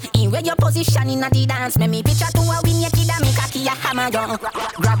 In where your position inna the dance, make me picture to a win your kid and make a key a hammer you.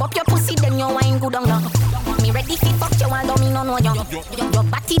 Grab up your pussy, then you wine good on you. Me ready fi fuck you, although me no know you. Your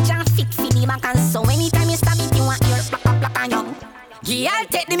body jam fit fi the back and so anytime you stab it, you want your black on you. Yeah, I'll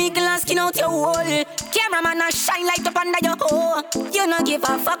take the middle and skin out your hole. Cameraman a shine light up under your hole. You no give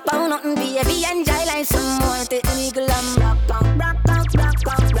a fuck about nothing, baby. Enjoy like some more. Take the middle and rock out.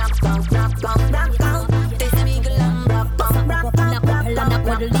 Take the middle and rock out.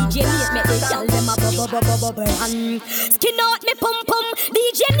 DJ Nate make the girl dem a bubble and skin out me pum pum.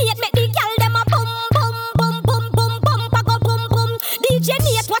 DJ Nate make the girl dem a pum pum pago pum pum. DJ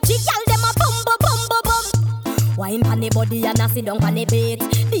Nate watch the girl dem a pum. Wine pan the body and a sit down pan the bait.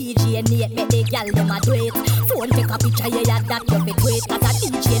 DJ Nate make the girl dem a do it. Phone take a picture yeah that you be great. Cause a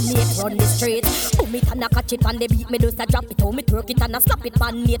DJ Nate run the street. Boom it and a catch it pan the beat. Me do a drop it. Oh me twerk it and a slap it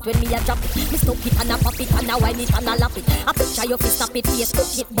pan Nate when me a drop it. Me stuck it and a pop it and a wine it and a lap it. A picture you fi snap it,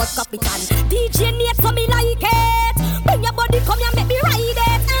 Facebook it but copy it and DJ Nate so me like it. Bring your body, come here, make me ride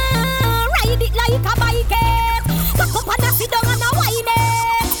it. Ride it like a bike it. Cock up and a sit down and a wine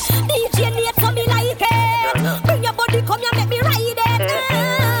it. DJ Nate, so me like it. Bring your body, come here, make me ride it.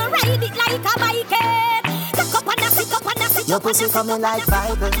 Ride it like a bike it. Cock up and a sit up and a sit. Your pussy coming like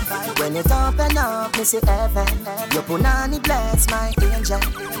Bible. When it open up, me see heaven. Your punani bless my angel.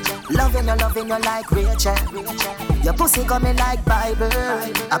 Loving you like Rachel. Your pussy coming like Bible.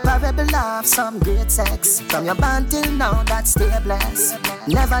 A parable of some great sex. From your band till now, that's stay blessed.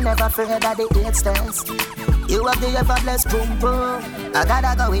 Never afraid of the AIDS test. You have the ever blessed boom boom. I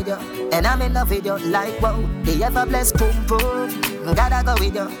gotta go with you, and I'm in love with you like wow. The ever blessed boom boom. Gotta go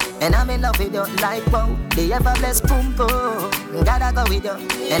with you, and I'm in love with you like wow. The ever blessed boom boom. Gotta go with you,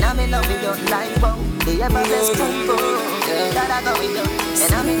 and I'm in love with you like wow. The ever blessed boom boom. Gotta go with you,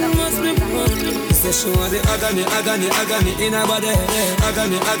 and I'm in love with you like wow. She said she want the agony in her body.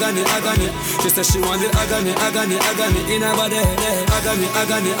 Agony. She said she want the agony in her body.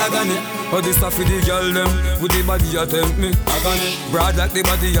 Agony. Oh, this stuff for the girl them with the body you tempt me. Agony. Broad like the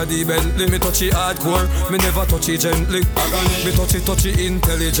body of the Bentley. Me touch it hardcore, me never touch it gently. Agony. Me touch it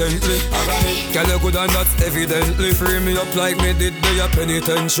intelligently. Agony. Girl you good and that's evidently. Free me up like me did the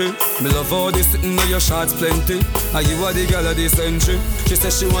penitentiary. Me love all this sitting on your shots plenty. And you are the girl of the century. She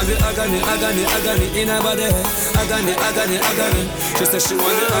said she want the agony in her body. Agony. She said she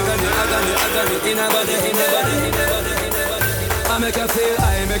want the agony in her body. I make her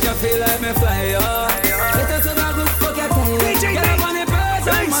feel like me fly, oh. Get us on a good fuck your time. Get up on the birds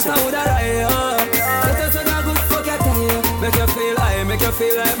and master who that I, oh. Get us on a good fuck your time. Make her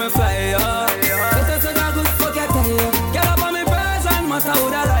feel like me fly, oh. Get us on a good fuck your time. Get up on the birds and master who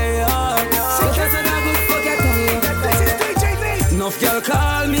that I, oh. Get us on a good fuck your time. Enough girl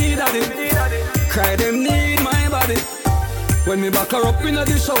call me daddy. Cry them need my body. When me back her up in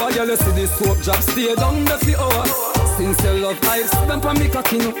the shower, girl you see the soap drop stay down the for hours. Since you love I stamp on me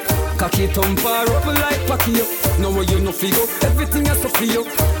cocky no. Cocky thump her up like Packy up. Now you no figure, everything has to feel.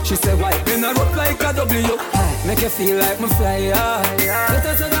 She said wipe in her up like a W. Make you feel like me fly, yeah. Let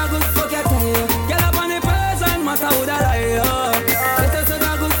us on a good fuck your time. Get up on the person, matter who that I, yeah. Let us on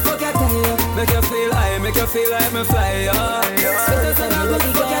a good fuck your time. Make you feel like me fly, yeah. Let us on a good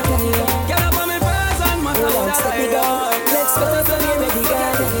fuck your time. Get up on the person, matter who that I, yeah. Let's go to the ready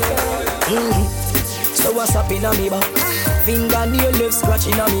girl. So what's up in a me back? Fingernail left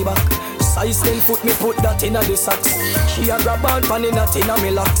scratching a me back. Size 10 foot me put that in a the socks. She a grab on pan in that in a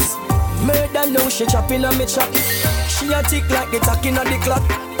me locks. Murder now she chopping a me chop. She a tick like the tack in a the clock.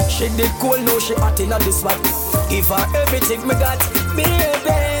 She did cool now she hot in a the spot. Give her everything me got, baby.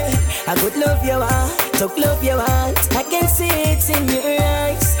 I could love you talk love you want. I can see it in your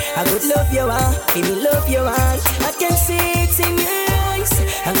eyes. I could love you give me love you want. I can see it in your eyes.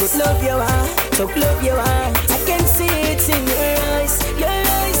 I could love you talk love you want. I can see it in your eyes.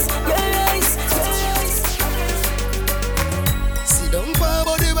 Sit down for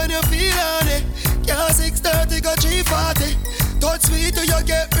body when you feel on it. Can't 6:30 go 3:40. Touch sweet till you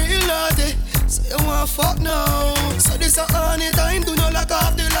get real naughty. So you want fuck now. So this a honey time. Do not lock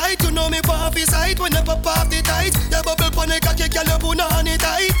off the light. You know me pop his sight when you pop off the tight. Your bubble pon the cocky, girl you put on it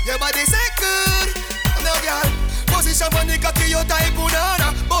tight. Your body say good. Now girl, position pon the cocky, you type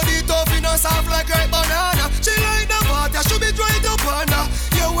banana. Body tough, you know soft like ripe banana. She like the water, she be dry up on her.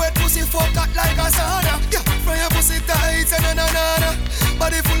 Your wet pussy fuck hot like a sauna. Yeah, from your pussy tight, say na.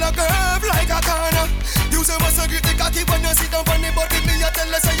 Body full of curve like a corner. You say what's a grip the cocky when you sit down on the body. Me you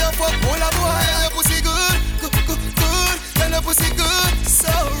tell us say you fuck all a boy. Your pussy good. Tell your pussy good, so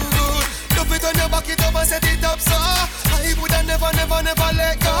good. Dump it on your back, it up and set it up so I woulda never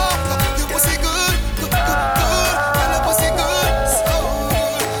let go. Your pussy good. Tell your pussy good, so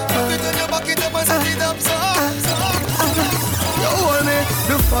good. Dump it on your back, it up and set it up so you hold me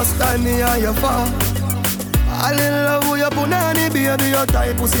the first time me and you fall. All in love with your punani, baby, your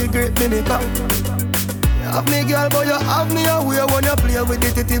tight pussy grip me cock. You have me girl, but you have me away when you play with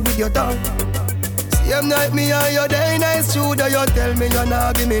the titty with your tongue. Same night me and your day nice true that you tell me you're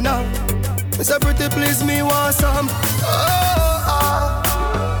not give me now. Me say pretty please me want some.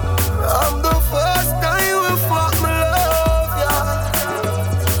 I'm the first time we fuck me love, yeah.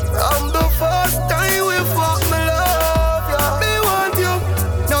 I'm the first time we fuck me love, yeah. Me want you.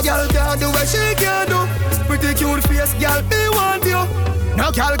 Now girl can't do what she can do. Pretty cute face, girl, me want you.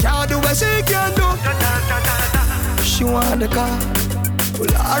 Now girl can't do what she can do. She want the car,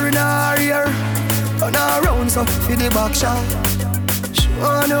 pull her in her ear, turn her around so for the back shot. She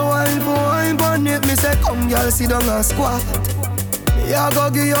want the wine on it. Me say come girl, sit down and squat. Me a go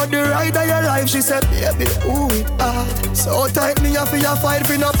give you the ride of your life. She said baby, ooh it hot. So tight me a for your fight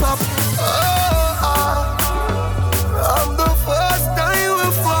for no pop.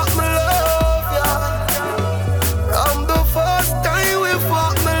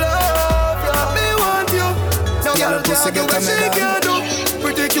 Girl, pussy get a medal.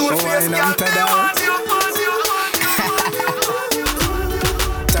 Pretty cute face, girl, me want you.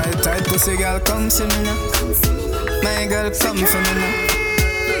 Tight pussy, girl, come see me now. My girl, come for me now.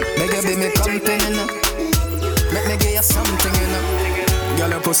 Beg you be me company now. Make me give you something, you know.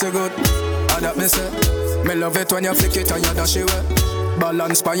 Girl, your pussy good, that me say. Me love it when you flick it and you dash it away.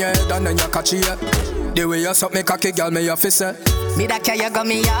 Balance by your head and then you catch it. The way you suck me cocky, girl, me have to say. Me that care you got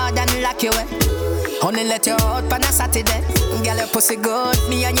me hard and lock you away. Only let you out on a Saturday. Girl, your pussy good,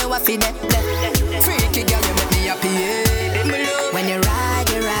 me and you a feed it. Freaky girl, you make me happy, yeah. When you ride,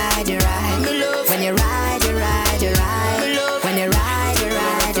 you ride, you ride. When you ride, you ride, you ride. When you ride, you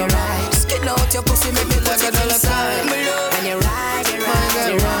ride, you ride. Skin out your pussy, make me put it inside. When you ride, you ride,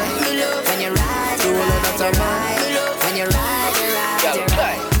 you ride. When you ride, you ride, you ride. When you ride, you ride, you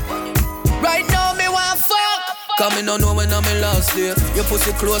ride. Right now, me want fuck. Cause me no know when I'm in last day. Your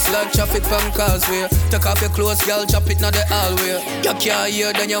pussy close like traffic from causeway. Take off your clothes, girl, chop it not the hallway. You can't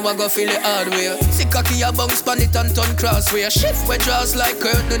hear, then you want go feel it hard way. See cocky, you bounce pan it and turn crossway. Shift where draws like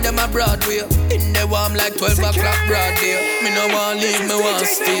curtain, them a Broadway. In the warm like 12 o'clock broad day. Me no want leave, me want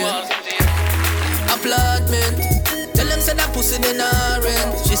stay. Applaudment. Tell them say that pussy they not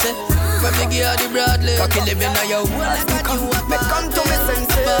rent. She said, when me give her the broadly. Cocky living on your wall, I got you up. Come to me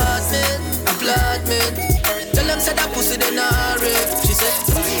senses. Applaudment. Tell them say that pussy they not rent. She said,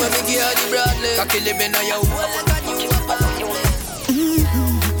 when me give her the broadly. Cocky living on your wall, I got you up.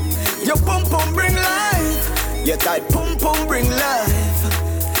 Your pum pum bring life. Your tight pum pum bring life.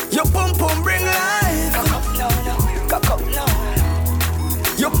 Your pum pum bring life.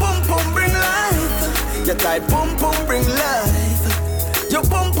 Your pum pum bring life. Your tight pum pum bring life. Your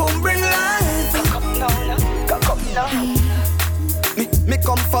pum pum bring life. Me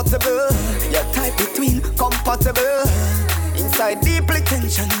comfortable. Your tight between compatible. Inside deeply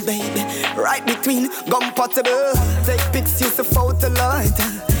tension, baby. Right between compatible. Take pics, use the photo light.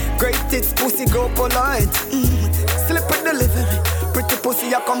 Great tits, pussy, go polite. Slippery delivery. Pretty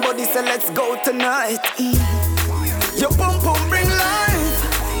pussy, I come body, say let's go tonight. Your pum pum bring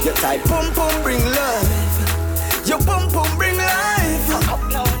life. Your tight pum pum bring life. Your pum pum bring life.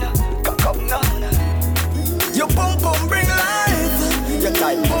 Your pum pum bring life. Your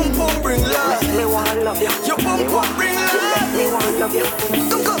tight pum pum bring life. Me wanna love you. Your pum pum bring life. Me wanna love you.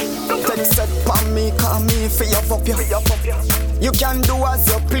 Come take set pon me, call me for your fuck you. You can do as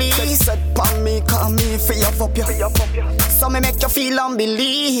you please. Take set pon me, call me for your fuck you. So me make you feel and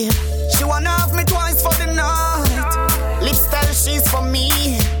believe. She wanna have me twice for the night. Lip style she's for me.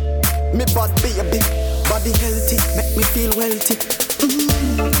 Me bad baby, body healthy, make me feel wealthy.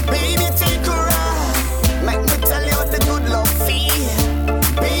 Baby take a ride, make me tell you how the good love feel.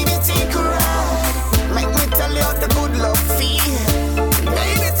 Baby take a ride, make me tell you how the good love feel.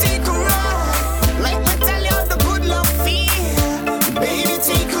 Baby take a ride, make me tell you how the good love feel. Baby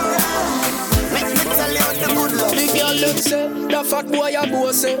take a ride, make me tell you how the good love feel. The girl them say, the fat boy a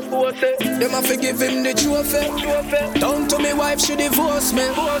boss say. Them a forgive him the trophy. Down to me wife she divorce me.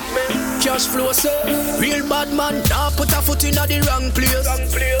 Cash flow say, real bad man nah put a foot in a the wrong place.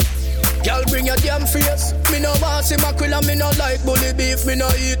 Girl bring your damn face. Me no want see mackerel and me no like bully beef. Me no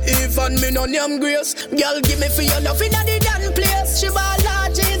eat even me no name grace. Girl give me for your love in a the damn place. She ball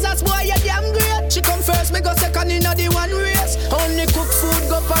Lord Jesus boy you damn great. She come first me go second in a the one race. Only cook food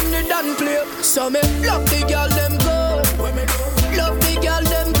go on the damn plate. So me love the girl them good. Love the girl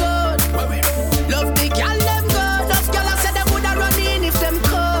them good. Love the girl them good. Those girl I said them woulda run in if them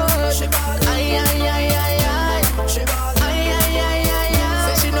could. Ay ay ay ay ay. Ay ay ay ay ay.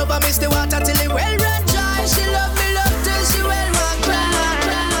 Say she never miss the water till it well run dry. She love me love till she well run cry.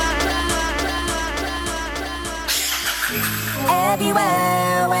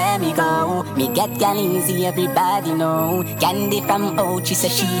 Everywhere where me go, me get gal easy, everybody know. Candy from out, she say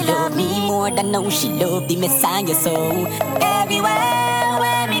she love me more than know she love the Messiah so. Everywhere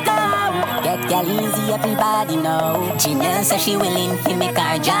where me go, get gal easy, everybody know. Gina say she willing to make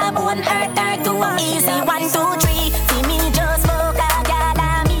her job, one earth her to one. Easy 1, 2, 3, see me just fuck a gal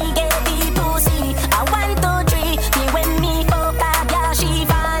and me get the pussy. 1, 2, 3, me when me fuck a gal, she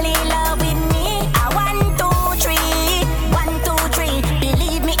fall in love with me. 1, 2, 3, 1, 2, 3,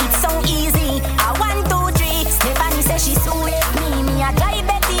 believe me it's so easy. 1, 2, 3, Stephanie say she so left me. Me a drive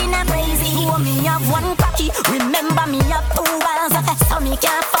Bettina crazy. You me have one cocky, remember me have 2 walls. So me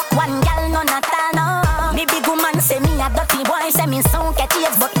can't fuck one gal none at all. No. Me big woman say me a dirty boy, say me so catch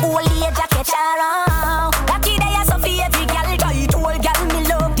it, but old age a catch around. Lucky day a so fi every gal try to old gal me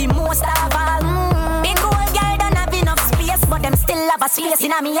love the most of all. Big old gal don't have enough space, but them still have a space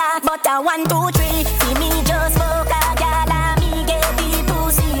in a me heart. But 1, 2, 3, see me just fuck a gal and me get the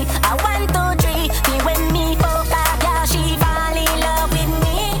pussy. 1, 2, 3, me when me fuck a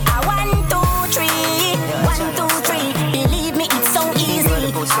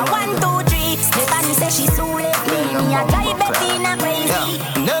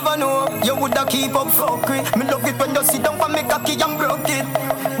Yeah, never know you woulda keep up fuckery. Me love it when you sit down and make a key and broke it.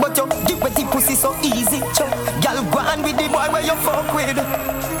 But you give with the pussy so easy. Girl, go on with the boy where you fuck with.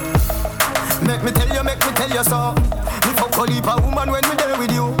 Make me tell you so. Me fuck a heap of woman when we there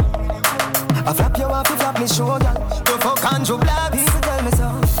with you. I flap you off, you flap me shoulder. You fuck Andrew Black, people tell me so.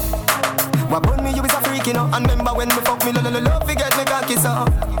 What burn me, you is a freak, you know. And remember when me fuck me, love, forget me cocky so.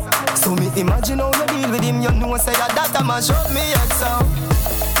 So me imagine how you deal with him. You know say that a man shot me head so.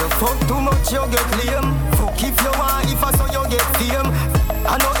 You fuck too much, you get lame. Fuck if you want, if I saw you get fame.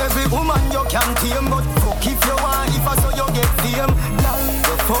 I know every woman you can tame, but fuck if you want, if I saw you get fame.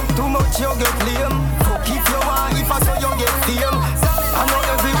 You fuck too much, you get lame. Fuck if you want, if I saw you get fame. I know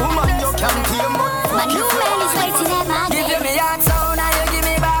every woman you can tame, but fuck if you want. Give me your sound and you give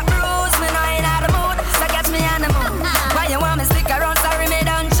me back bruise. Me know you not the mood, so catch me on the mood. Why you want me stick around? Sorry, me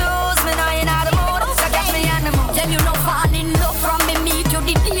don't choose. Me know you not the mood, so catch me on the mood. Tell you no fall in love from me meet you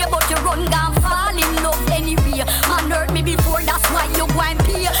the day, but you run down fall in love anyway. Man hurt me before, that's why you go and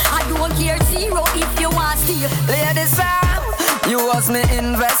pay. I don't care zero if you want to see. Ladies, you was me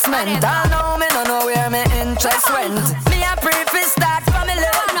investment. I know me no know where me interest went. Me a preface start from me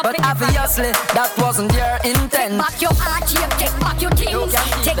love, but obviously that wasn't your intent. Take back your heart, take back your things.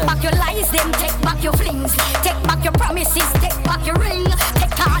 Take back your lies, then take back your flings. Take back your promises, take back your ring.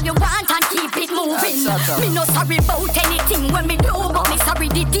 Take all you want and keep it moving. Me no sorry about anything when me do, but me sorry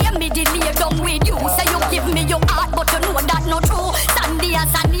the day me delay down with you. Say you give me your heart, but you know that not true. Sandy and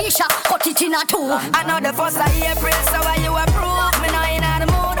Sanisha, cut it in a two. I know the first of April, so why you approve? Me know you not the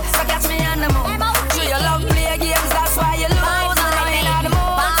mood, so catch me on the mood. You love play games, that's why you lose. Me know you not the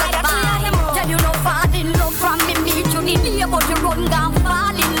mood, so catch me on the mood. Tell you no fall in love from me meet you the day, but you run down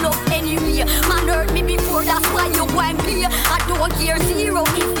fall in love anyway. Man hurt me before, that's why you go and play. I don't care zero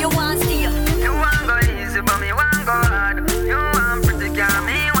if you want stay. You want go easy, but me want go hard. You want pretty girl,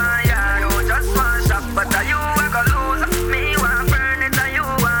 me want yard. You just want shop, but you want go lose. Me want burn it and you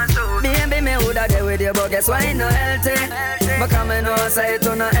want shoot. Baby, me woulda there with you, but guess why it no healthy? Because me know say it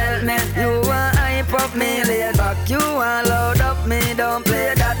no help me. You want hype up me, lay back. You want load up me, don't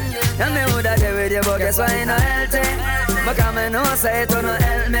play that. And me woulda there with you, but guess why it no healthy? Because me know say it no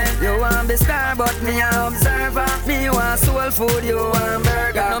help me. You want be star, but me a observer. Me want soul food, you want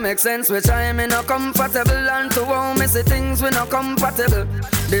burger. It no make sense which I me no comfortable. And to how me see things we no compatible.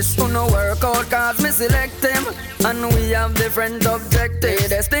 This will no work out cause me select him. And we have different objectives.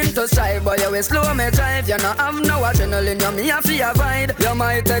 Destined to strive, but you will slow me drive. You no have no adrenaline, you me have to avoid. You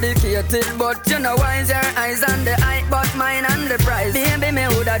might educated, but you know wise. Your eyes on the height, but mine on the prize. Baby, me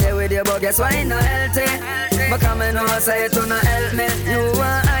woulda there with you, but guess why not healthy? Because me know say it no help me. You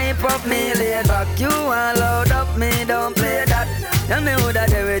want hype up me, lay back. You want load up me, don't play that. And me woulda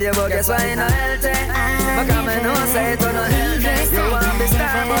there with you, but guess why not healthy? Because me know say it no help me. You want be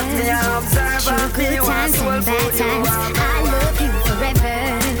star, but me a observer. Me want soul food, you want I love you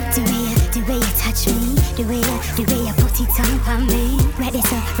forever. The way you touch me, the way you put it on me. Ready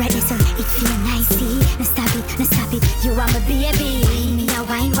so, it feel nice. No stop it, you are my baby.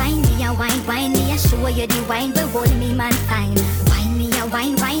 Wine me a wine me a show you the wine, but hold me man fine. Wine me a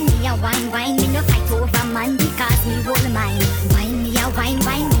wine me no fight over man because me hold mine. Wine me a wine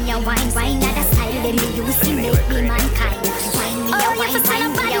now the style that me use to make me mankind. Wine me a wine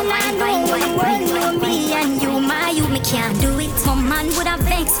me and you me can't do it. Some man would have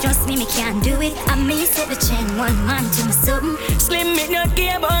vexed, trust me can't do it. I me set the chain, one man to me something. Slim me no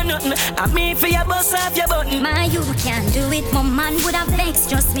care about nothing. I me for your bust off your button. My you can't do it. One man would have vexed,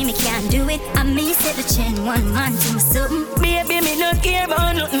 trust me can't do it. I me set the chain, one man to me something. Baby me no care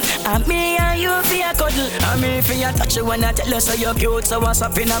about nothing. I me and you for your cuddle. I me for your touch when I tell you so you're cute. So what's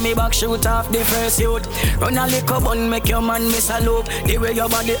up in a me back, shoot off the first youth. Run a little bun, make your man miss a loop. The way your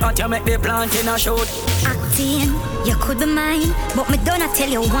body hot, you make the plant in a shoot. Acting, you could be mine, but me don't tell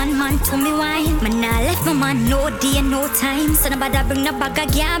you one man to me wine. Man I left my man no day, no time. So nobody bring no bag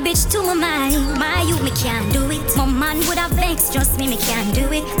of garbage to my mind. My you me can't do it. My man would have vexed, trust me can't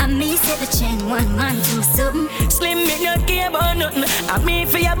do it. I me set the chain, one man to me something. Slim me no care about nothing. I me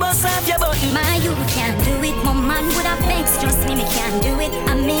for your bust off your button. My you can't do it. My man would have vexed, trust me can't do it.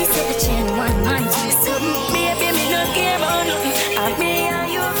 I me set the chain, one man to me something. Baby me no care about nothing. I me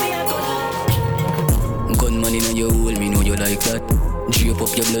and you for your cuddle. Gunman in your hole, me know you like that. Drape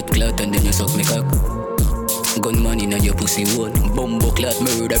up your blood clot and then you suck me cock. Gunman in your pussy hole. Bumbo clot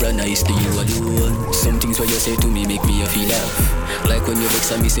murderer, nice to you alone. Some things what you say to me make me a feel laugh. Like when you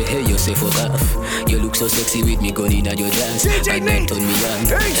vex and me say hey, you say fuck off. You look so sexy with me gun in your dress. And then turn me on.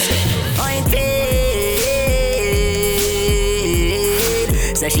 Point paid.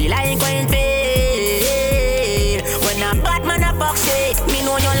 So she like point paid. When I'm bad man I fuck shit.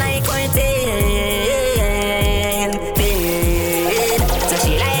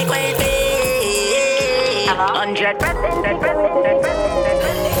 100%.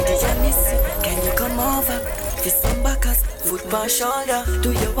 Ladies, I miss you. Can you come over? Fist some backers, foot by shoulder.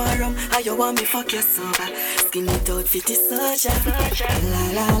 Do you want rum? How you want me fuck you sober? Skin it out, fit it soldier. La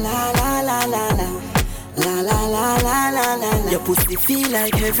la la la la la la. La la la la la la. Your pussy feel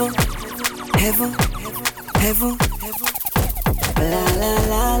like heaven, heaven, heaven. La la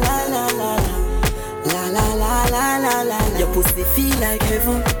la la la la. La la la la la la. Your pussy feel like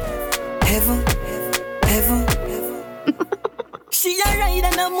heaven, heaven, heaven. She a ride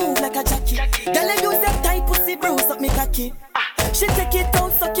and a move like a jockey. Girl, I use that tight pussy bruise up me cocky. She take it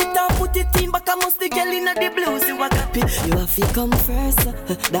out, suck it down, put it in back. I must the girl in the blues, you a copy. You have to come first,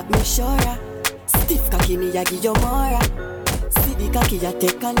 that me sure. Stiff cocky me a give you more. See the cocky ya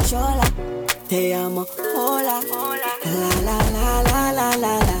take controller. Te amo, hola. La la la la la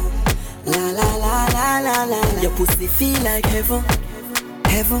la la. La la la la la la. Your pussy feel like heaven,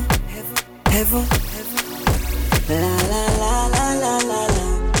 heaven, heaven. La la la la la la la.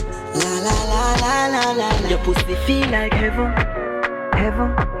 La la la la la la. Your pussy feel like heaven,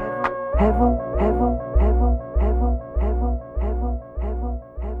 heaven, heaven, heaven.